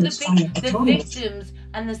speak to the victims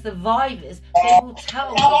and the survivors, they will tell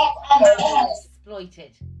you how they're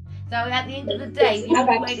exploited. So at the end of the day, the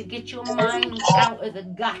only way to get your mind out of the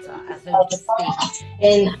gutter, so to speak,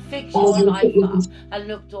 is to fix your life up and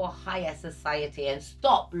look to a higher society and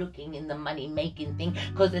stop looking in the money-making thing,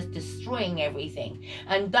 because it's destroying everything.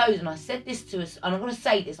 And I said this to us, and I'm going to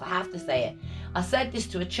say this, I have to say it. I said this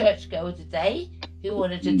to a churchgoer today who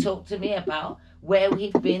wanted to talk to me about where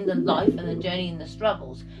we've been, the life and the journey and the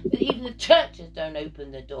struggles. That even the churches don't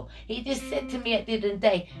open the door. He just said to me at the end of the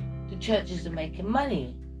day, the churches are making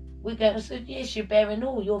money. We're going to say, yes, you're bearing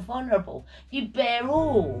all. You're vulnerable. You bear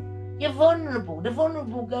all. You're vulnerable. The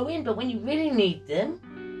vulnerable go in, but when you really need them,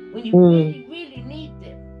 when you really, really need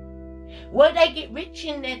them, well, they get rich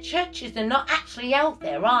in their churches. They're not actually out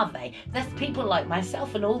there, are they? That's people like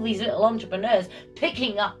myself and all these little entrepreneurs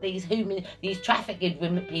picking up these trafficked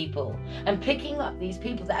women people and picking up these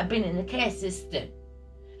people that have been in the care system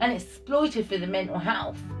and exploited for the mental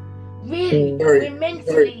health. Really, we've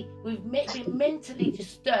been mentally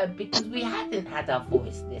disturbed because we hadn't had our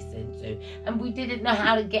voice listened to and we didn't know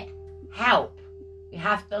how to get help. We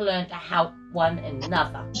have to learn to help one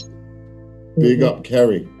another. Big up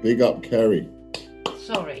Kerry. Big up Kerry.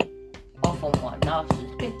 Sorry, off on one. Now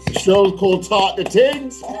the show's called Talk the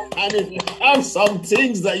Things, and if you have some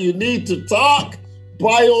things that you need to talk,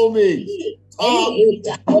 by all means, talk.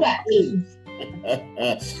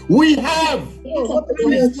 We have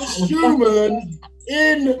Mr. Schumann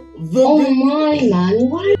in the